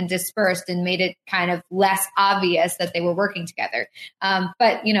out and dispersed and made it kind of less obvious that they were working together.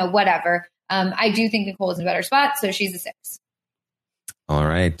 But, whatever. I do think Nicole is in a better spot, so she's a 6. All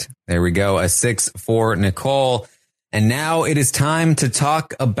right. There we go. A 6 for Nicole. And now it is time to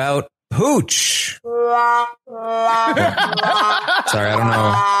talk about Pooch. Sorry, I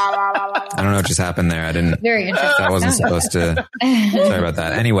don't know what just happened there. I didn't. Very interesting. That wasn't supposed to. Sorry about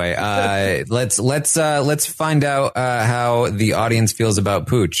that. Anyway, let's find out how the audience feels about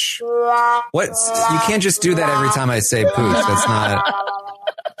Pooch. You can't just do that every time I say Pooch. That's not.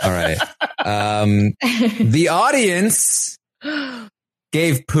 All right. The audience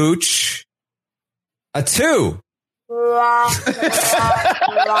gave Pooch a 2. Come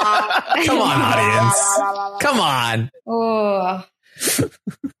on, audience. Come on. Oh.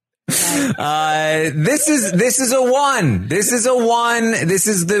 This is a 1. This is a 1. This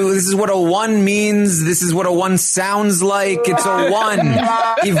is what a 1 means. This is what a 1 sounds like. It's a 1.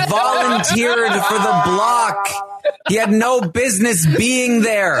 He volunteered for the block. He had no business being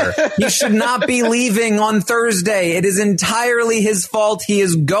there. He should not be leaving on Thursday. It is entirely his fault. He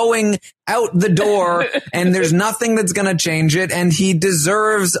is going out the door, and there's nothing that's going to change it, and he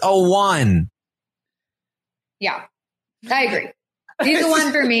deserves a 1. Yeah, I agree. He's a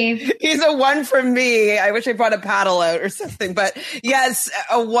 1 for me. He's a 1 for me. I wish I brought a paddle out or something, but yes,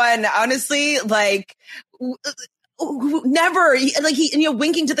 a 1. Honestly, like, never, like, he,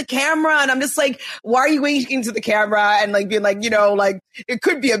 winking to the camera, and I'm just like, why are you winking to the camera and like being like, like, it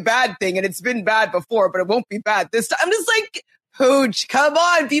could be a bad thing, and it's been bad before, but it won't be bad this time. I'm just like, Pooch, come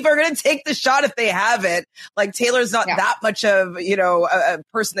on, people are going to take the shot if they have it. Like, Taylor's not that much of, a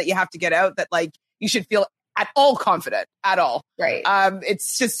person that you have to get out that, like, you should feel at all confident at all. Right.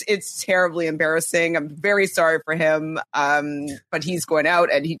 It's terribly embarrassing. I'm very sorry for him. But he's going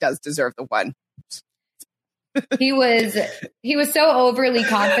out, and he does deserve the 1. He was so overly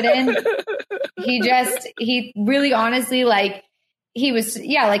confident. He really honestly, like, he was,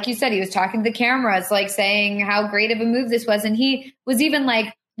 like you said, he was talking to the cameras, like saying how great of a move this was. And he was even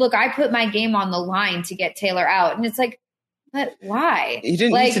like, look, I put my game on the line to get Taylor out. And it's like, but why? You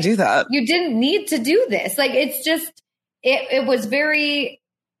didn't need to do that. You didn't need to do this. Like, it's just, it was very,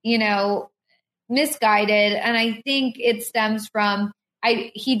 misguided. And I think it stems from,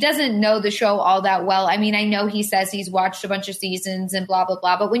 he doesn't know the show all that well. I mean, I know he says he's watched a bunch of seasons and blah, blah,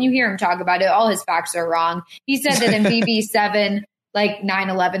 blah. But when you hear him talk about it, all his facts are wrong. He said that in BB7, like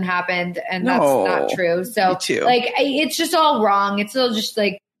 9/11 happened, and that's not true. So like, it's just all wrong. It's all just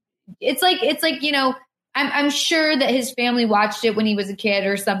like, it's like, I'm sure that his family watched it when he was a kid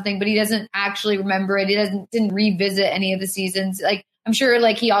or something, but he doesn't actually remember it. He didn't revisit any of the seasons. Like, I'm sure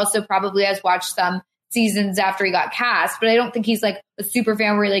like he also probably has watched some seasons after he got cast, but I don't think he's like a super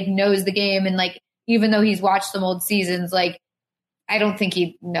fan where he like knows the game. And like, even though he's watched some old seasons, like, I don't think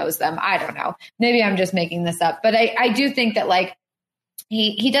he knows them. I don't know. Maybe I'm just making this up, but I do think that like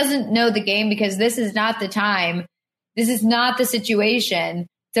he doesn't know the game because this is not the time. This is not the situation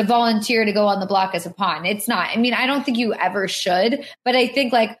to volunteer to go on the block as a pawn. It's not. I mean, I don't think you ever should, but I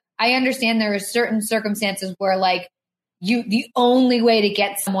think like, I understand there are certain circumstances where like the only way to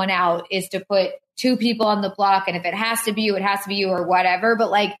get someone out is to put 2 people on the block. And if it has to be you, it has to be you or whatever. But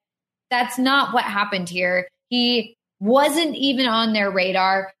like, that's not what happened here. He wasn't even on their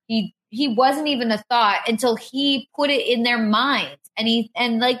radar. He wasn't even a thought until he put it in their minds.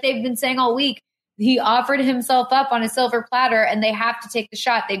 And like they've been saying all week, he offered himself up on a silver platter and they have to take the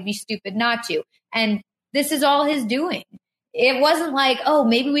shot. They'd be stupid not to. And this is all his doing. It wasn't like, oh,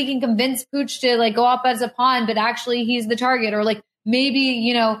 maybe we can convince Pooch to like go up as a pawn, but actually he's the target. Or like,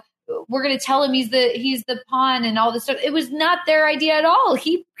 maybe, we're going to tell him he's the pawn and all this stuff. It was not their idea at all.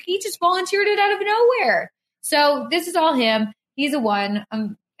 He just volunteered it out of nowhere. So this is all him. He's a 1.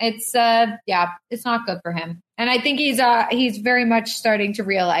 It's not good for him. And I think he's very much starting to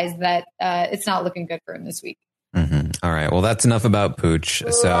realize that it's not looking good for him this week. Mm-hmm. All right. Well, that's enough about Pooch.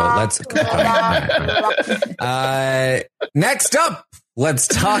 So let's. Next up, let's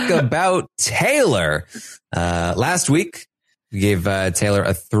talk about Taylor. Last week, we gave Taylor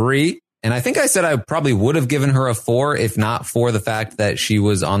a 3. And I think I said I probably would have given her a 4 if not for the fact that she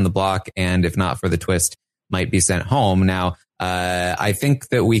was on the block and if not for the twist might be sent home. Now, I think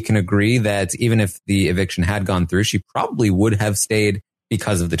that we can agree that even if the eviction had gone through, she probably would have stayed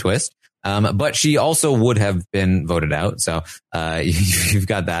because of the twist. But she also would have been voted out. So, you've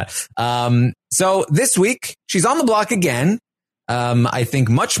got that. So this week she's on the block again. I think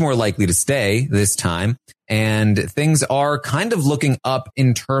much more likely to stay this time. And things are kind of looking up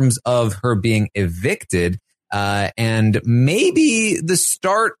in terms of her being evicted. And maybe the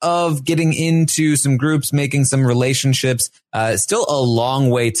start of getting into some groups, making some relationships, still a long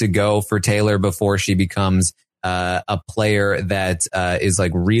way to go for Taylor before she becomes a player that is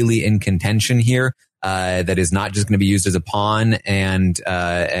like really in contention here, that is not just going to be used as a pawn and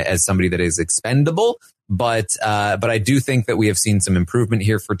as somebody that is expendable. But I do think that we have seen some improvement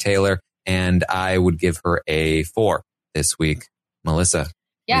here for Taylor, and I would give her a 4 this week. Melissa.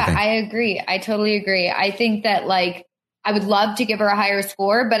 Yeah, I agree. I totally agree. I think that like I would love to give her a higher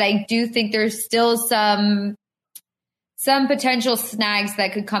score, but I do think there's still some potential snags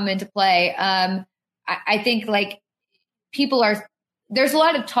that could come into play. I think like people are there's a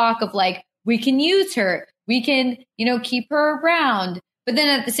lot of talk of like, we can use her, we can, keep her around. But then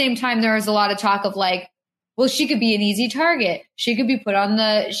at the same time, there was a lot of talk of like, well, she could be an easy target. She could be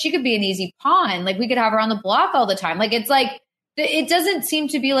she could be an easy pawn. Like we could have her on the block all the time. Like, it's like, it doesn't seem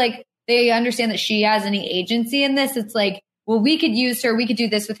to be like they understand that she has any agency in this. It's like, well, we could use her. We could do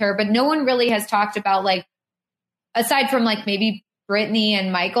this with her. But no one really has talked about like, aside from like maybe Brittany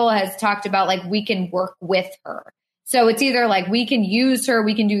and Michael has talked about like, we can work with her. So it's either like, we can use her,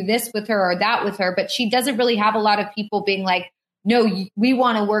 we can do this with her or that with her. But she doesn't really have a lot of people being like, no, we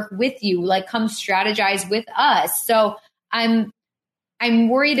want to work with you. Like, come strategize with us. So I'm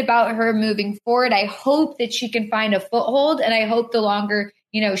worried about her moving forward. I hope that she can find a foothold, and I hope the longer,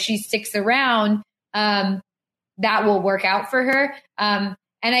 she sticks around, that will work out for her. And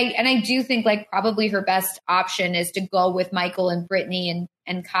I do think like probably her best option is to go with Michael and Brittany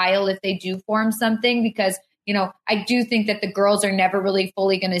and Kyle if they do form something, because, I do think that the girls are never really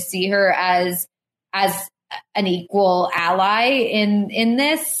fully going to see her as an equal ally in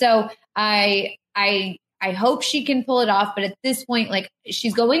this. So I hope she can pull it off. But at this point, like,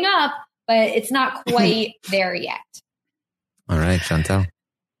 she's going up, but it's not quite there yet. All right, Chantel.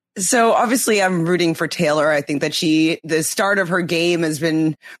 So obviously I'm rooting for Taylor. I think that the start of her game has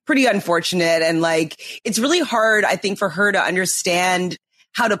been pretty unfortunate. And like, it's really hard, I think, for her to understand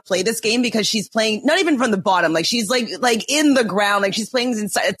how to play this game, because she's playing not even from the bottom. Like, she's like in the ground, like she's playing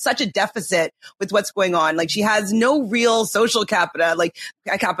inside such a deficit with what's going on. Like, she has no real social capital.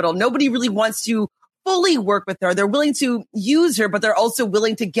 Nobody really wants to fully work with her. They're willing to use her, but they're also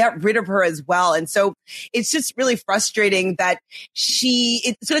willing to get rid of her as well. And so it's just really frustrating that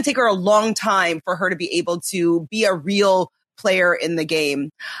it's going to take her a long time for her to be able to be a real player in the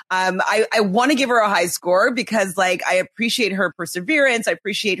game. I want to give her a high score because like, I appreciate her perseverance. I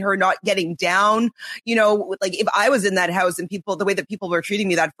appreciate her not getting down. Like, if I was in that house and the way that people were treating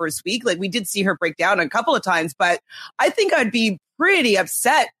me that first week, like, we did see her break down a couple of times, but I think I'd be pretty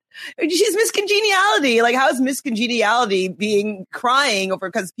upset. She's Miss Congeniality. Like, how is Miss Congeniality crying over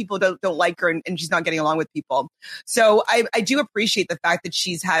because people don't like her and she's not getting along with people? So I do appreciate the fact that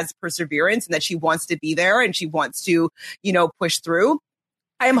she has perseverance and that she wants to be there and she wants to, push through.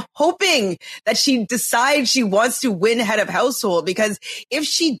 I'm hoping that she decides she wants to win head of household, because if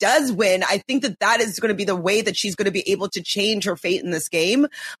she does win, I think that is going to be the way that she's going to be able to change her fate in this game.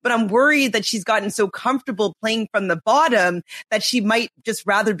 But I'm worried that she's gotten so comfortable playing from the bottom that she might just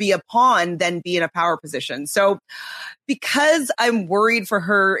rather be a pawn than be in a power position. So because I'm worried for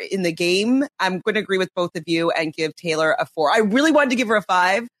her in the game, I'm going to agree with both of you and give Taylor a 4. I really wanted to give her a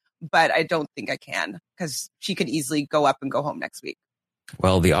 5, but I don't think I can, because she could easily go up and go home next week.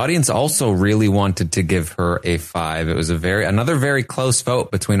 Well, the audience also really wanted to give her a 5. It was another very close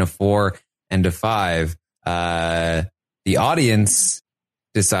vote between a 4 and a 5. The audience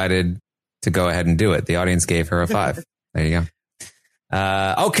decided to go ahead and do it. The audience gave her a 5. There you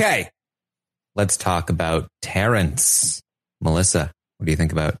go. Okay. Let's talk about Terrance. Melissa, what do you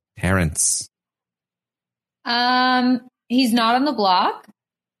think about Terrance? He's not on the block,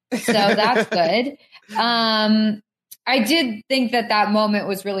 so that's good. I did think that moment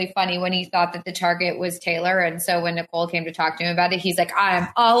was really funny when he thought that the target was Taylor. And so when Nicole came to talk to him about it, he's like, I'm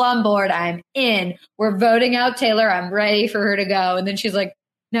all on board. I'm in. We're voting out Taylor. I'm ready for her to go. And then she's like,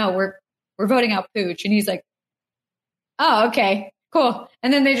 no, we're voting out Pooch. And he's like, oh, okay, cool.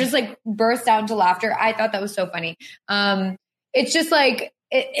 And then they just like burst out into laughter. I thought that was so funny. It's just like,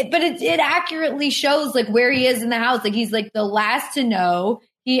 it accurately shows like where he is in the house. Like, he's like the last to know.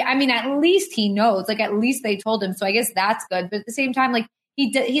 At least he knows, like, at least they told him. So I guess that's good. But at the same time, like,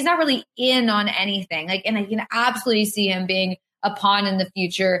 he's not really in on anything. Like, and I can absolutely see him being a pawn in the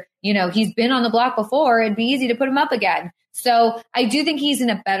future. He's been on the block before. It'd be easy to put him up again. So I do think he's in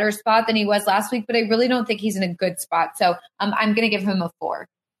a better spot than he was last week, but I really don't think he's in a good spot. So I'm going to give him a 4.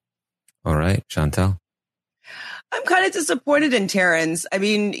 All right, Chantel. I'm kind of disappointed in Terrance. I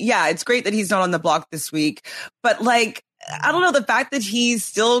mean, yeah, it's great that he's not on the block this week, but like, I don't know, the fact that he's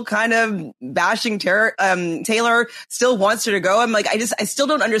still kind of bashing Taylor, still wants her to go. I'm like, I still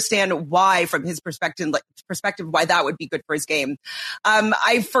don't understand why, from his perspective, why that would be good for his game.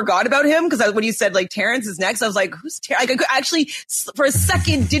 I forgot about him because when you said like Terrance is next, I was like, who's Terrance? I actually, for a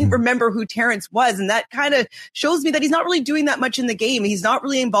second, didn't remember who Terrance was. And that kind of shows me that he's not really doing that much in the game. He's not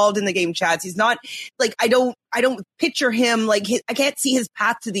really involved in the game chats. He's not like, I don't picture him like, I can't see his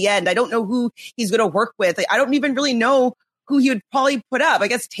path to the end. I don't know who he's going to work with. I don't even really know who he would probably put up. I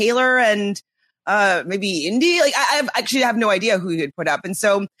guess Taylor and maybe Indy. Like, I actually have no idea who he would put up. And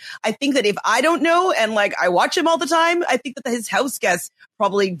so I think that if I don't know, and like I watch him all the time, I think that his house guests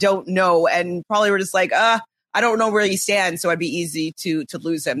probably don't know and probably were just like, I don't know where he stands, so it'd be easy to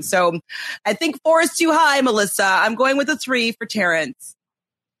lose him. So I think 4 is too high, Melissa. I'm going with a 3 for Terrence.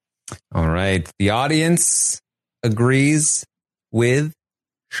 All right. The audience agrees with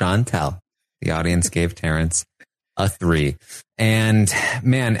Chantel. The audience gave Terrence a 3. And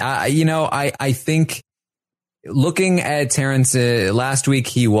man, I think looking at Terrence last week,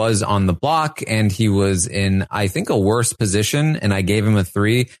 he was on the block and he was in, I think, a worse position. And I gave him a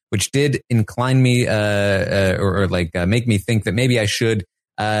 3, which did incline me make me think that maybe I should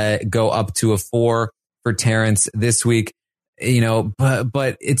go up to a 4 for Terrence this week.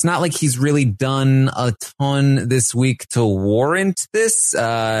 But it's not like he's really done a ton this week to warrant this.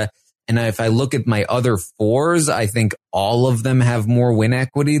 And if I look at my other 4s, I think all of them have more win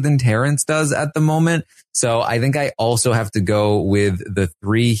equity than Terrence does at the moment. So I think I also have to go with the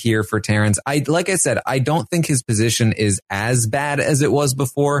 3 here for Terrence. Like I said, I don't think his position is as bad as it was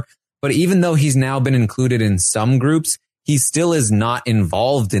before. But even though he's now been included in some groups, he still is not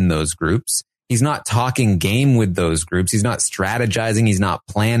involved in those groups. He's not talking game with those groups. He's not strategizing. He's not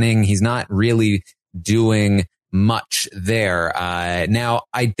planning. He's not really doing much there. Now,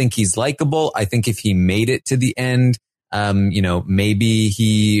 I think he's likable. I think if he made it to the end, maybe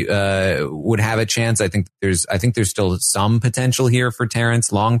he would have a chance. I think there's still some potential here for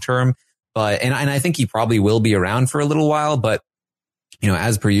Terrence long term, but and I think he probably will be around for a little while. But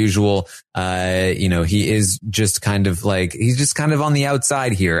as per usual, he is just kind of on the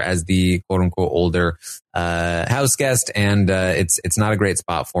outside here as the quote unquote older house guest, and it's not a great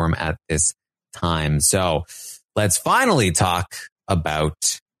spot for him at this time. So let's finally talk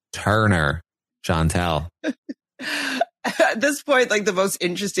about Turner, Chantel. At this point, the most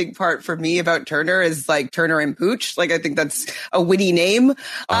interesting part for me about Turner is Turner and Pooch. I think that's a witty name.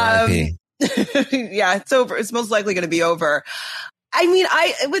 R.I.P. Yeah, it's over. It's most likely going to be over. I mean,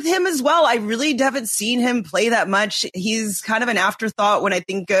 with him as well, I really haven't seen him play that much. He's kind of an afterthought when I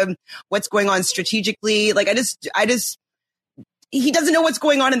think of what's going on strategically. He doesn't know what's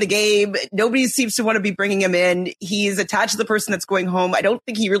going on in the game. Nobody seems to want to be bringing him in. He's attached to the person that's going home. I don't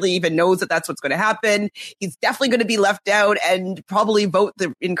think he really even knows that that's what's going to happen. He's definitely going to be left out and probably vote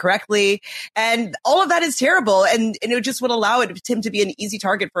incorrectly. And all of that is terrible. And it just would allow him to be an easy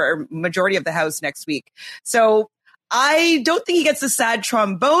target for a majority of the House next week. So I don't think he gets the sad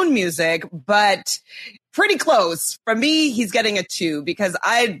trombone music, but pretty close. For me, he's getting a 2 because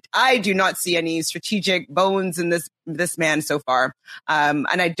I do not see any strategic bones in this man so far. And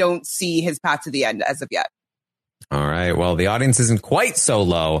I don't see his path to the end as of yet. All right. Well, the audience isn't quite so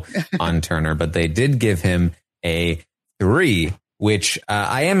low on Turner, but they did give him a 3, which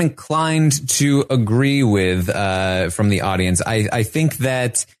I am inclined to agree with from the audience. I think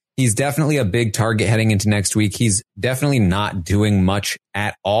that he's definitely a big target heading into next week. He's definitely not doing much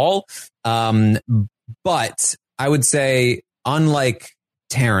at all. But I would say, unlike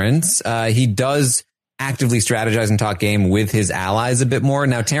Terrence, he does actively strategize and talk game with his allies a bit more.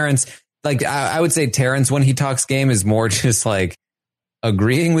 Now, Terrence, I would say Terrence, when he talks game, is more just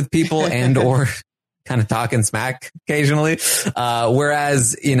agreeing with people and or kind of talking smack occasionally.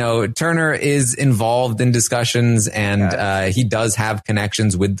 Whereas, Turner is involved in discussions and he does have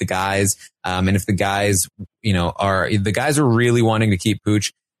connections with the guys. And if the guys, are really wanting to keep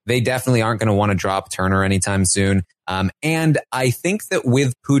Pooch, they definitely aren't going to want to drop Turner anytime soon. And I think that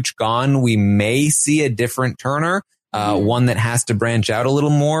with Pooch gone, we may see a different Turner, one that has to branch out a little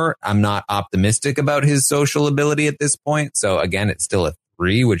more. I'm not optimistic about his social ability at this point. So again, it's still a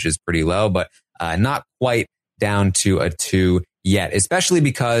 3, which is pretty low, but not quite down to a 2 yet, especially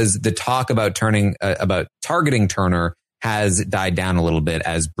because the talk about targeting Turner has died down a little bit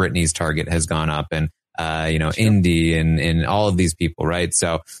as Brittany's target has gone up and Indy and all of these people, right?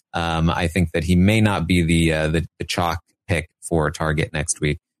 So I think that he may not be the chalk pick for Target next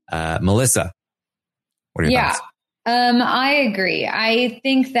week. Melissa, what are your thoughts? I agree. I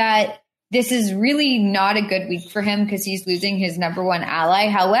think that this is really not a good week for him because he's losing his number 1 ally.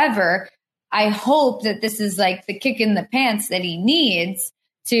 However, I hope that this is the kick in the pants that he needs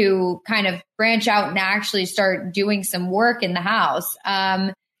to kind of branch out and actually start doing some work in the House.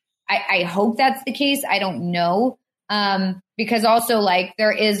 I hope that's the case. I don't know. Because also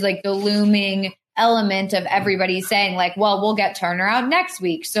there is the looming element of everybody saying we'll get Turner out next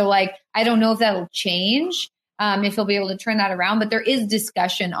week. So I don't know if that'll change, if he'll be able to turn that around, but there is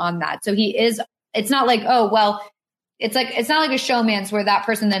discussion on that. So it's not it's not like a showman's where that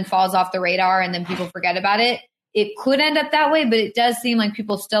person then falls off the radar and then people forget about it. It could end up that way, but it does seem like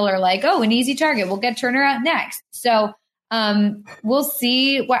people still are an easy target. We'll get Turner out next. So, we'll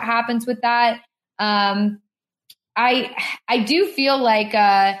see what happens with that. I do feel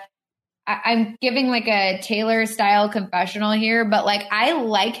I I'm giving like a Taylor style confessional here, but like I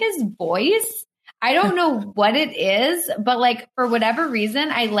like his voice. I don't know what it is, but like for whatever reason,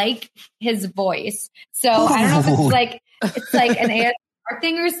 I like his voice. So I don't know if it's like an ASMR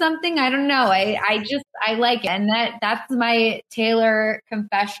thing or something. I don't know. I like it. And that's my Taylor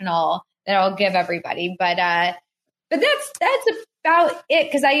confessional that I'll give everybody. But that's about it,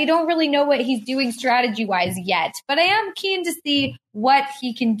 because I don't really know what he's doing strategy wise yet. But I am keen to see what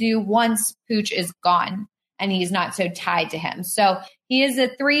he can do once Pooch is gone and he's not so tied to him. So he is a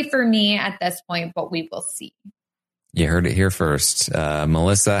 3 for me at this point, but we will see. You heard it here first.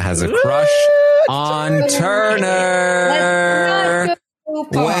 Melissa has a crush on Turner.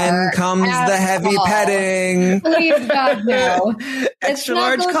 When comes the heavy petting? Please, God, no. Extra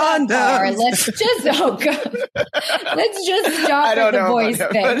large condom. Let's just stop with the voice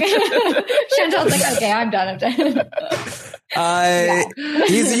thing. Chantel's like, okay, I'm done.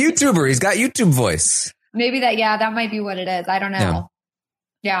 He's a YouTuber. He's got YouTube voice. Maybe that might be what it is. I don't know.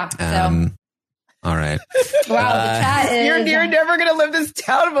 Yeah. So. All right. Wow, the chat is... You're never going to live this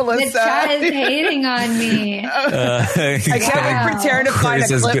down, Melissa. The chat is hating on me. I can't wait for Taryn to find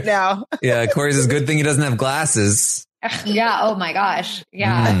a clip now. Yeah, Corey says, good thing he doesn't have glasses. Yeah, oh my gosh.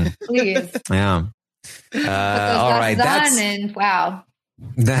 Yeah, please. Yeah. All right. Wow.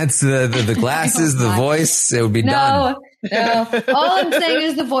 That's the glasses, the voice. It would be done. No. All I'm saying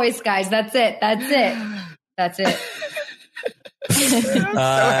is the voice, guys. That's it. I'm so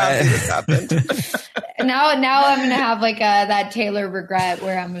happy this happened. Now I'm gonna have like that Taylor regret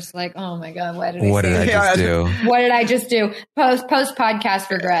where I'm just like, oh my god, what did I just do? What did I just do? Post podcast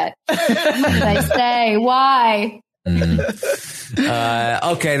regret. What did I say? Why?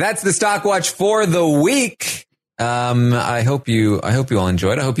 Okay, that's the Stock Watch for the week. I hope you all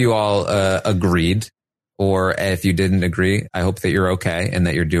enjoyed. I hope you all agreed, or if you didn't agree, I hope that you're okay and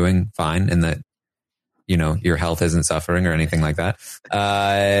that you're doing fine and that your health isn't suffering or anything like that.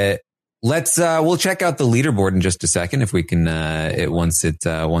 We'll check out the leaderboard in just a second if we can, once it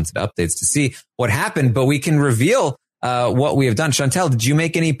updates to see what happened, but we can reveal, what we have done. Chantel, did you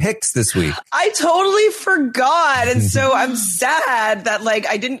make any picks this week? I totally forgot. And so I'm sad that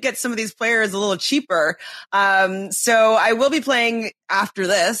I didn't get some of these players a little cheaper. So I will be playing after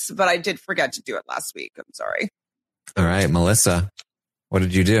this, but I did forget to do it last week. I'm sorry. All right, Melissa, what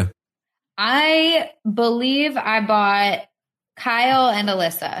did you do? I believe I bought Kyle and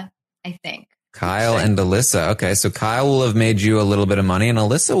Alyssa, I think. Kyle and Alyssa. Okay, so Kyle will have made you a little bit of money and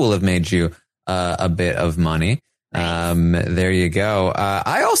Alyssa will have made you a bit of money. Nice. There you go.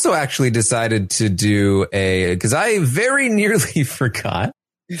 I also actually decided to do because I very nearly forgot.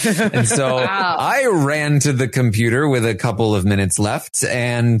 And so I ran to the computer with a couple of minutes left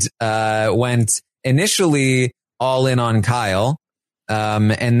and went initially all in on Kyle.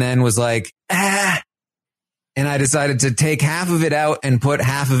 And then was like, and I decided to take half of it out and put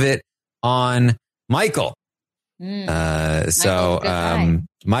half of it on Michael.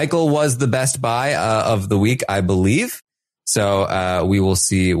 Michael was the best buy of the week, I believe. So we will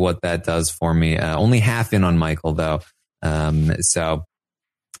see what that does for me. Only half in on Michael though. So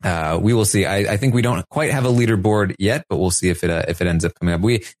we will see. I think we don't quite have a leaderboard yet, but we'll see if it ends up coming up.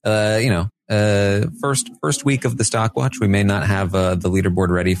 We, first week of the Stock Watch, we may not have the leaderboard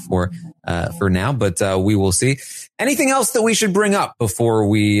ready for now, but we will see. Anything else that we should bring up before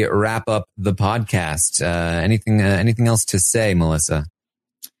we wrap up the podcast? Anything else to say, Melissa?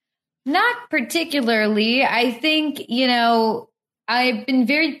 Not particularly. I think, I've been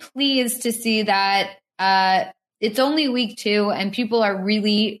very pleased to see that it's only week 2 and people are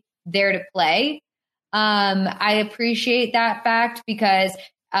really there to play. I appreciate that fact because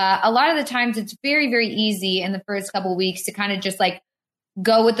a lot of the times it's very, very easy in the first couple of weeks to kind of just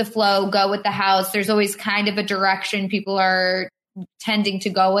go with the flow, go with the house. There's always kind of a direction people are tending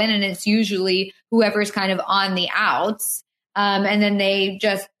to go in, and it's usually whoever's kind of on the outs. And then they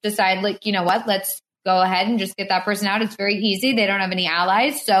just decide, let's go ahead and just get that person out. It's very easy. They don't have any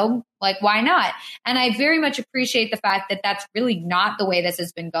allies. So why not? And I very much appreciate the fact that that's really not the way this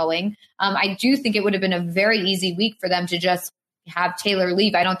has been going. I do think it would have been a very easy week for them to just have Taylor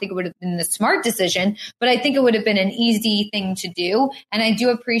leave. I don't think it would have been the smart decision, but I think it would have been an easy thing to do. And I do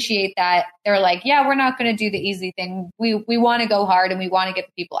appreciate that they're like, yeah, we're not going to do the easy thing. We want to go hard and we want to get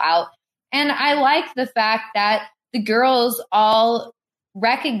the people out. And I like the fact that the girls all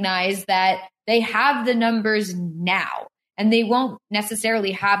recognize that they have the numbers now and they won't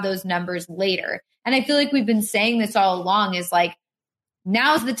necessarily have those numbers later. And I feel like we've been saying this all along is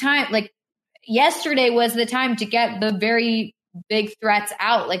now's the time. Yesterday was the time to get the very big threats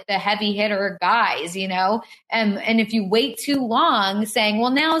out, the heavy hitter guys, and if you wait too long saying,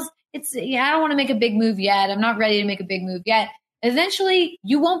 well, I don't want to make a big move yet. I'm not ready to make a big move yet. Eventually,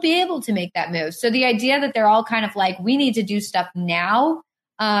 you won't be able to make that move. So the idea that they're all kind of like, we need to do stuff now,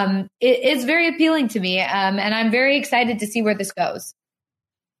 it's very appealing to me. And I'm very excited to see where this goes.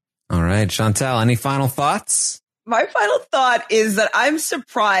 All right, Chantal, any final thoughts? My final thought is that I'm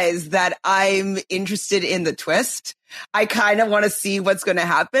surprised that I'm interested in the twist. I kind of want to see what's going to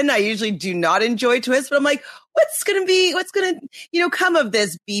happen. I usually do not enjoy twists, but I'm like, what's going to come of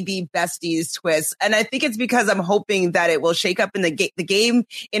this BB Besties twist? And I think it's because I'm hoping that it will shake up in the game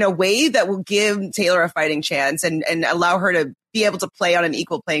in a way that will give Taylor a fighting chance and allow her to be able to play on an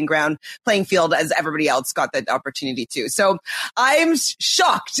equal playing field as everybody else got that opportunity to. So I'm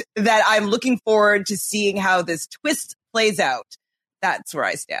shocked that I'm looking forward to seeing how this twist plays out. That's where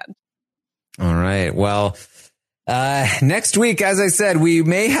I stand. All right. Well, next week, as I said, we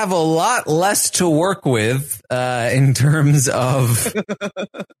may have a lot less to work with in terms of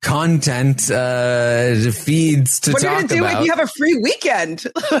content feeds to talk about. What are you going to do if you have a free weekend?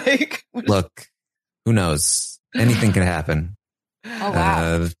 Look, who knows? Anything can happen. Oh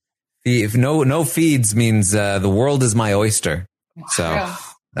wow! If no feeds means the world is my oyster. So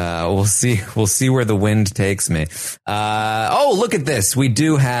we'll see where the wind takes me. Look at this. We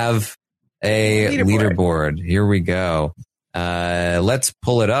do have a leaderboard. Here we go. Let's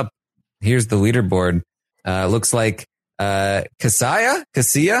pull it up. Here's the leaderboard. Looks like Cassia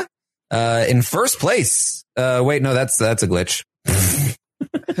in first place. Wait, no, that's a glitch.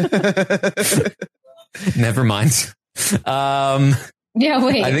 Never mind. Yeah,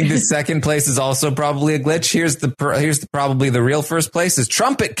 wait. I think the second place is also probably a glitch. Here's probably the real first place is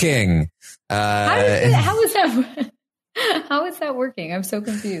Trumpet King. How is that working? I'm so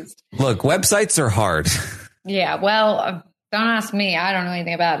confused. Look, websites are hard. Yeah, well, don't ask me. I don't know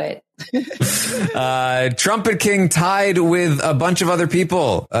anything about it. Trumpet King tied with a bunch of other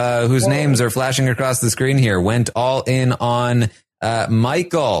people whose names are flashing across the screen here. Went all in on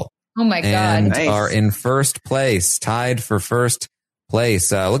Michael. Oh my God. And are in first place, tied for first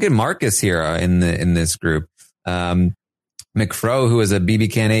place. Look at Marcus here in this group. McFro, who is a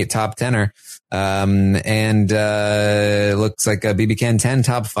BB Can 8 top 10er. And looks like a BB Can 10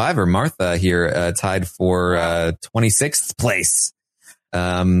 top 5er. Martha here, tied for 26th place.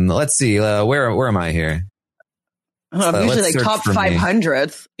 Let's see, where am I here? I'm usually like top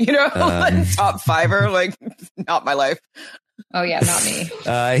 500th, top fiver, like not my life. Oh yeah, not me.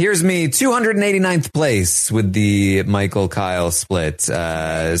 Here's me, 289th place with the Michael Kyle split.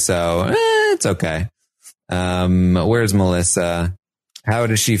 So it's okay. Where's Melissa? How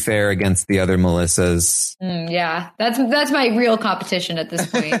does she fare against the other Melissas? Yeah, that's my real competition at this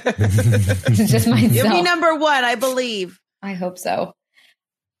point. It's just myself. You'll be number one, I believe. I hope so.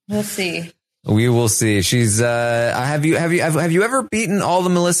 We'll see. We will see. She's. Have you ever beaten all the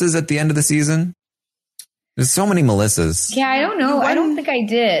Melissas at the end of the season? There's so many Melissas. Yeah, I don't know. I don't think I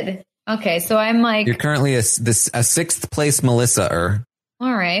did. Okay, so I'm like... You're currently a sixth place Melissa-er.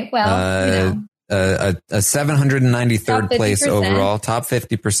 All right, well, a 793rd place overall, top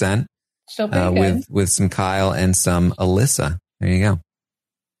 50%. Still pretty good. With some Kyle and some Alyssa. There you go.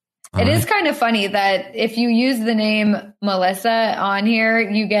 It is kind of funny that if you use the name Melissa on here,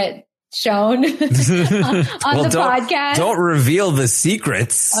 you get shown on the podcast. Don't reveal the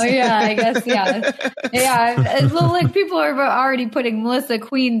secrets. Oh yeah, I guess yeah. Like people are already putting Melissa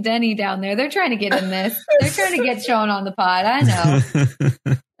Queen Denny down there. They're trying to get in this. They're trying to get shown on the pod. I know.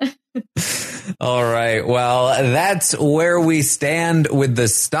 All right. Well, that's where we stand with the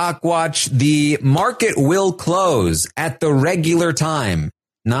stock watch. The market will close at the regular time,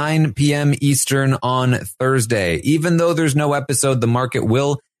 9 p.m. Eastern on Thursday. Even though there's no episode, the market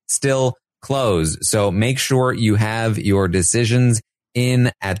will still close. So make sure you have your decisions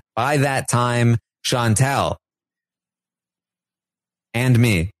in by that time. Chantal and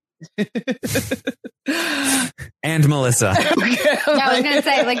me and Melissa. Yeah, I was gonna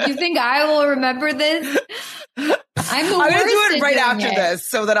say, like, you think I will remember this? I'm gonna do it right after this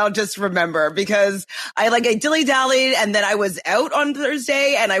so that I'll just remember, because I dilly-dallied and then I was out on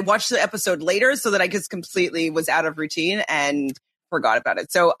Thursday and I watched the episode later so that I just completely was out of routine and forgot about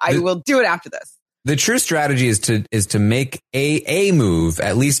it. So I will do it after this. The true strategy is to make a move,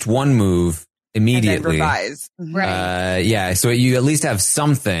 at least one move immediately. And then revise. Right. So you at least have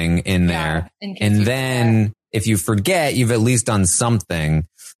something in there. And then if you forget, you've at least done something.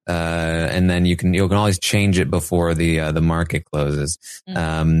 And then you can always change it before the market closes.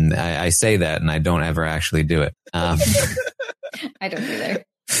 I say that and I don't ever actually do it. I don't either.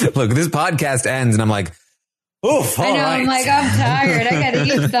 Look, this podcast ends and I'm like, oof, I know. Right. I'm like, I'm tired. I got to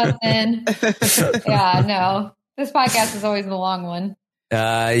eat something. Yeah, no. This podcast is always the long one.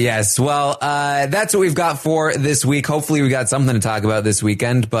 Yes. Well, that's what we've got for this week. Hopefully we got something to talk about this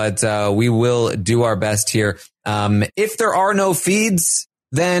weekend, but we will do our best here. If there are no feeds,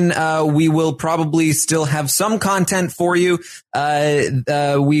 then we will probably still have some content for you.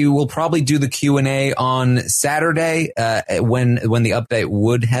 We will probably do the Q&A on Saturday when the update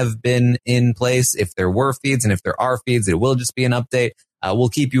would have been in place. If there were feeds, and if there are feeds, it will just be an update. We'll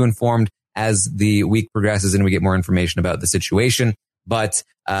keep you informed as the week progresses and we get more information about the situation. But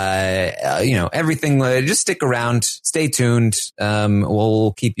everything, just stick around, stay tuned.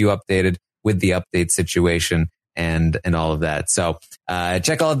 We'll keep you updated with the update situation and all of that. So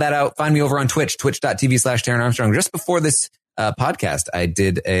check all of that out. Find me over on Twitch, twitch.tv/Taran Armstrong. Just before this podcast, I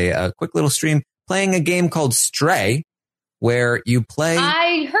did a quick little stream playing a game called Stray, where you play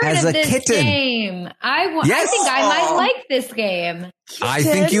I heard as of a this kitten. game. I Yes. think I might like this game. I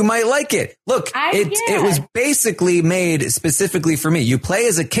think you might like it. Look, it was basically made specifically for me. You play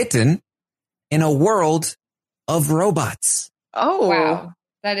as a kitten in a world of robots. Oh, wow.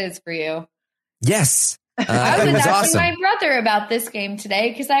 That is for you. Yes. I it was was asking awesome. my brother about this game today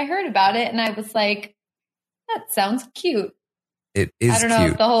because I heard about it and I was like, that sounds cute. It is I don't know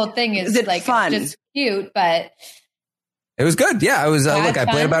cute. if the whole thing is like fun? just cute, but It was good. Yeah, I was. Yeah, Look, I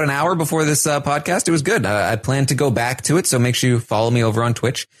it's played fun. about an hour before this podcast. It was good. I plan to go back to it, so make sure you follow me over on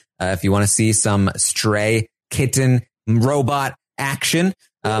Twitch if you want to see some Stray kitten robot action.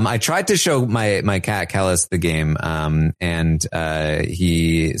 I tried to show my cat Kellis the game, and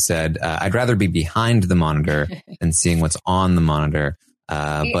he said I'd rather be behind the monitor than seeing what's on the monitor. But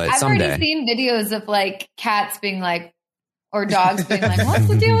I've someday, already seen videos of like cats being like, or dogs being like, what's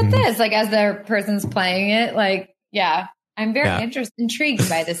the deal with this? Like as their person's playing it, like, yeah. I'm very intrigued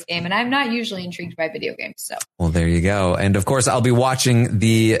by this game, and I'm not usually intrigued by video games. So, well, there you go. And of course, I'll be watching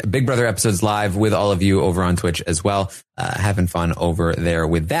the Big Brother episodes live with all of you over on Twitch as well. Having fun over there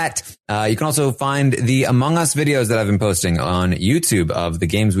with that. You can also find the Among Us videos that I've been posting on YouTube of the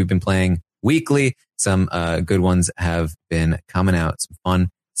games we've been playing weekly. Some good ones have been coming out. Some fun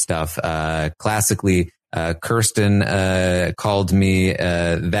stuff. Classically, Kirsten called me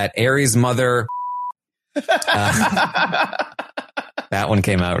that Aries mother. That one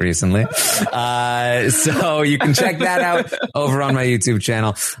came out recently. So you can check that out over on my YouTube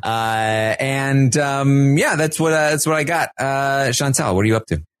channel. That's what I got. Chantal, what are you up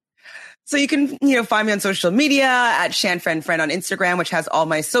to? So you can, find me on social media at ShanFriendFriend on Instagram, which has all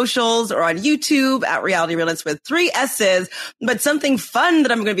my socials, or on YouTube at Reality Realist with 3 S's. But something fun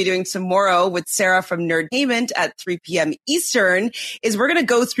that I'm going to be doing tomorrow with Sarah from Nerdtainment at 3 p.m. Eastern is we're going to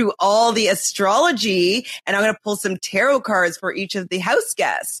go through all the astrology, and I'm going to pull some tarot cards for each of the house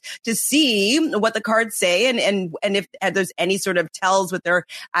guests to see what the cards say and if there's any sort of tells with their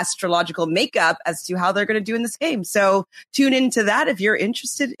astrological makeup as to how they're going to do in this game. So tune into that if you're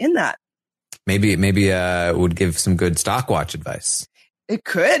interested in that. Maybe it would give some good stock watch advice. It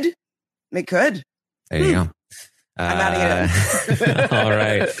could. There you go. I'm adding it in. All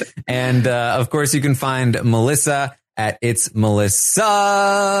right. And of course, you can find Melissa at It's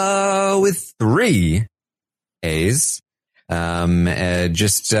Melissa with 3 A's. If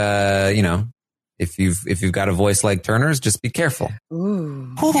you've got a voice like Turner's, just be careful.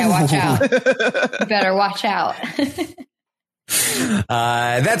 Ooh. Yeah, watch out. You better watch out.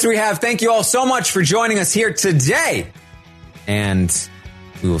 That's what we have. Thank you all so much for joining us here today. And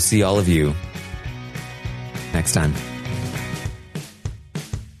we will see all of you next time.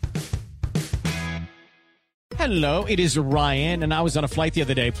 Hello, it is Ryan, and I was on a flight the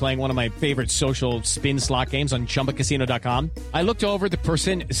other day playing one of my favorite social spin slot games on ChumbaCasino.com. I looked over at the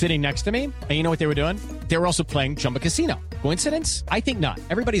person sitting next to me, and you know what they were doing? They were also playing Chumba Casino. Coincidence? I think not.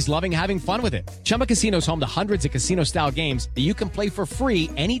 Everybody's loving having fun with it. Chumba Casino is home to hundreds of casino-style games that you can play for free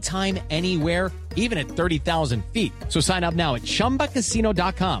anytime, anywhere, even at 30,000 feet. So sign up now at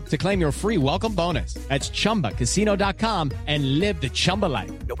ChumbaCasino.com to claim your free welcome bonus. That's ChumbaCasino.com and live the Chumba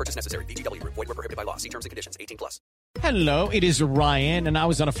life. No purchase necessary. VGW Group. Void where prohibited by law. See terms and conditions. 18+. Hello, it is Ryan, and I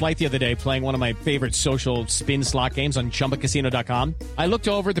was on a flight the other day playing one of my favorite social spin slot games on ChumbaCasino.com. I looked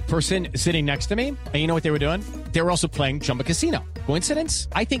over at the person sitting next to me, and you know what they were doing? They were also playing Chumba Casino. Coincidence?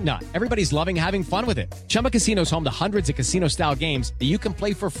 I think not. Everybody's loving having fun with it. Chumba Casino is home to hundreds of casino-style games that you can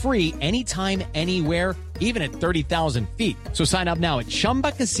play for free anytime, anywhere, even at 30,000 feet. So sign up now at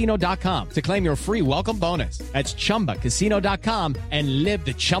ChumbaCasino.com to claim your free welcome bonus. That's ChumbaCasino.com and live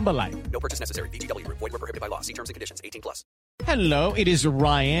the Chumba life. No purchase necessary. VGW Group. Void where prohibited by law. See terms and conditions. 18+. Hello, it is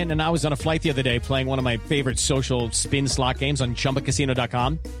Ryan, and I was on a flight the other day playing one of my favorite social spin slot games on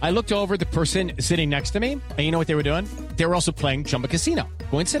ChumbaCasino.com. I looked over at the person sitting next to me, and you know what they were doing? They were also playing Chumba Casino.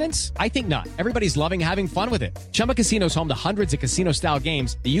 Coincidence? I think not. Everybody's loving having fun with it. Chumba Casino is home to hundreds of casino-style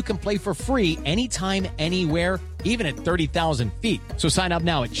games that you can play for free anytime, anywhere, even at 30,000 feet. So sign up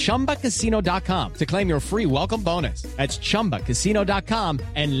now at ChumbaCasino.com to claim your free welcome bonus. That's ChumbaCasino.com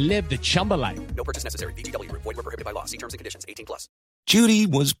and live the Chumba life. No purchase necessary. VGW Group. Void where prohibited by law. See terms and conditions. 18+. Judy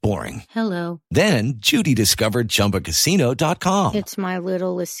was boring. Hello. Then Judy discovered ChumbaCasino.com. It's my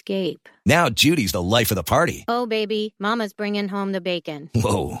little escape. Now Judy's the life of the party. Oh, baby, mama's bringing home the bacon.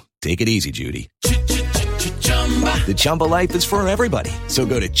 Whoa, take it easy, Judy. The Chumba life is for everybody. So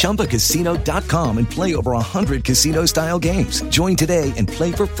go to ChumbaCasino.com and play over 100 casino-style games. Join today and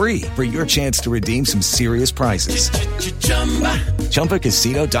play for free for your chance to redeem some serious prizes.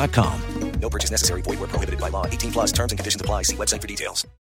 ChumbaCasino.com. No purchase necessary. Void where prohibited by law. 18+. Terms and conditions apply. See website for details.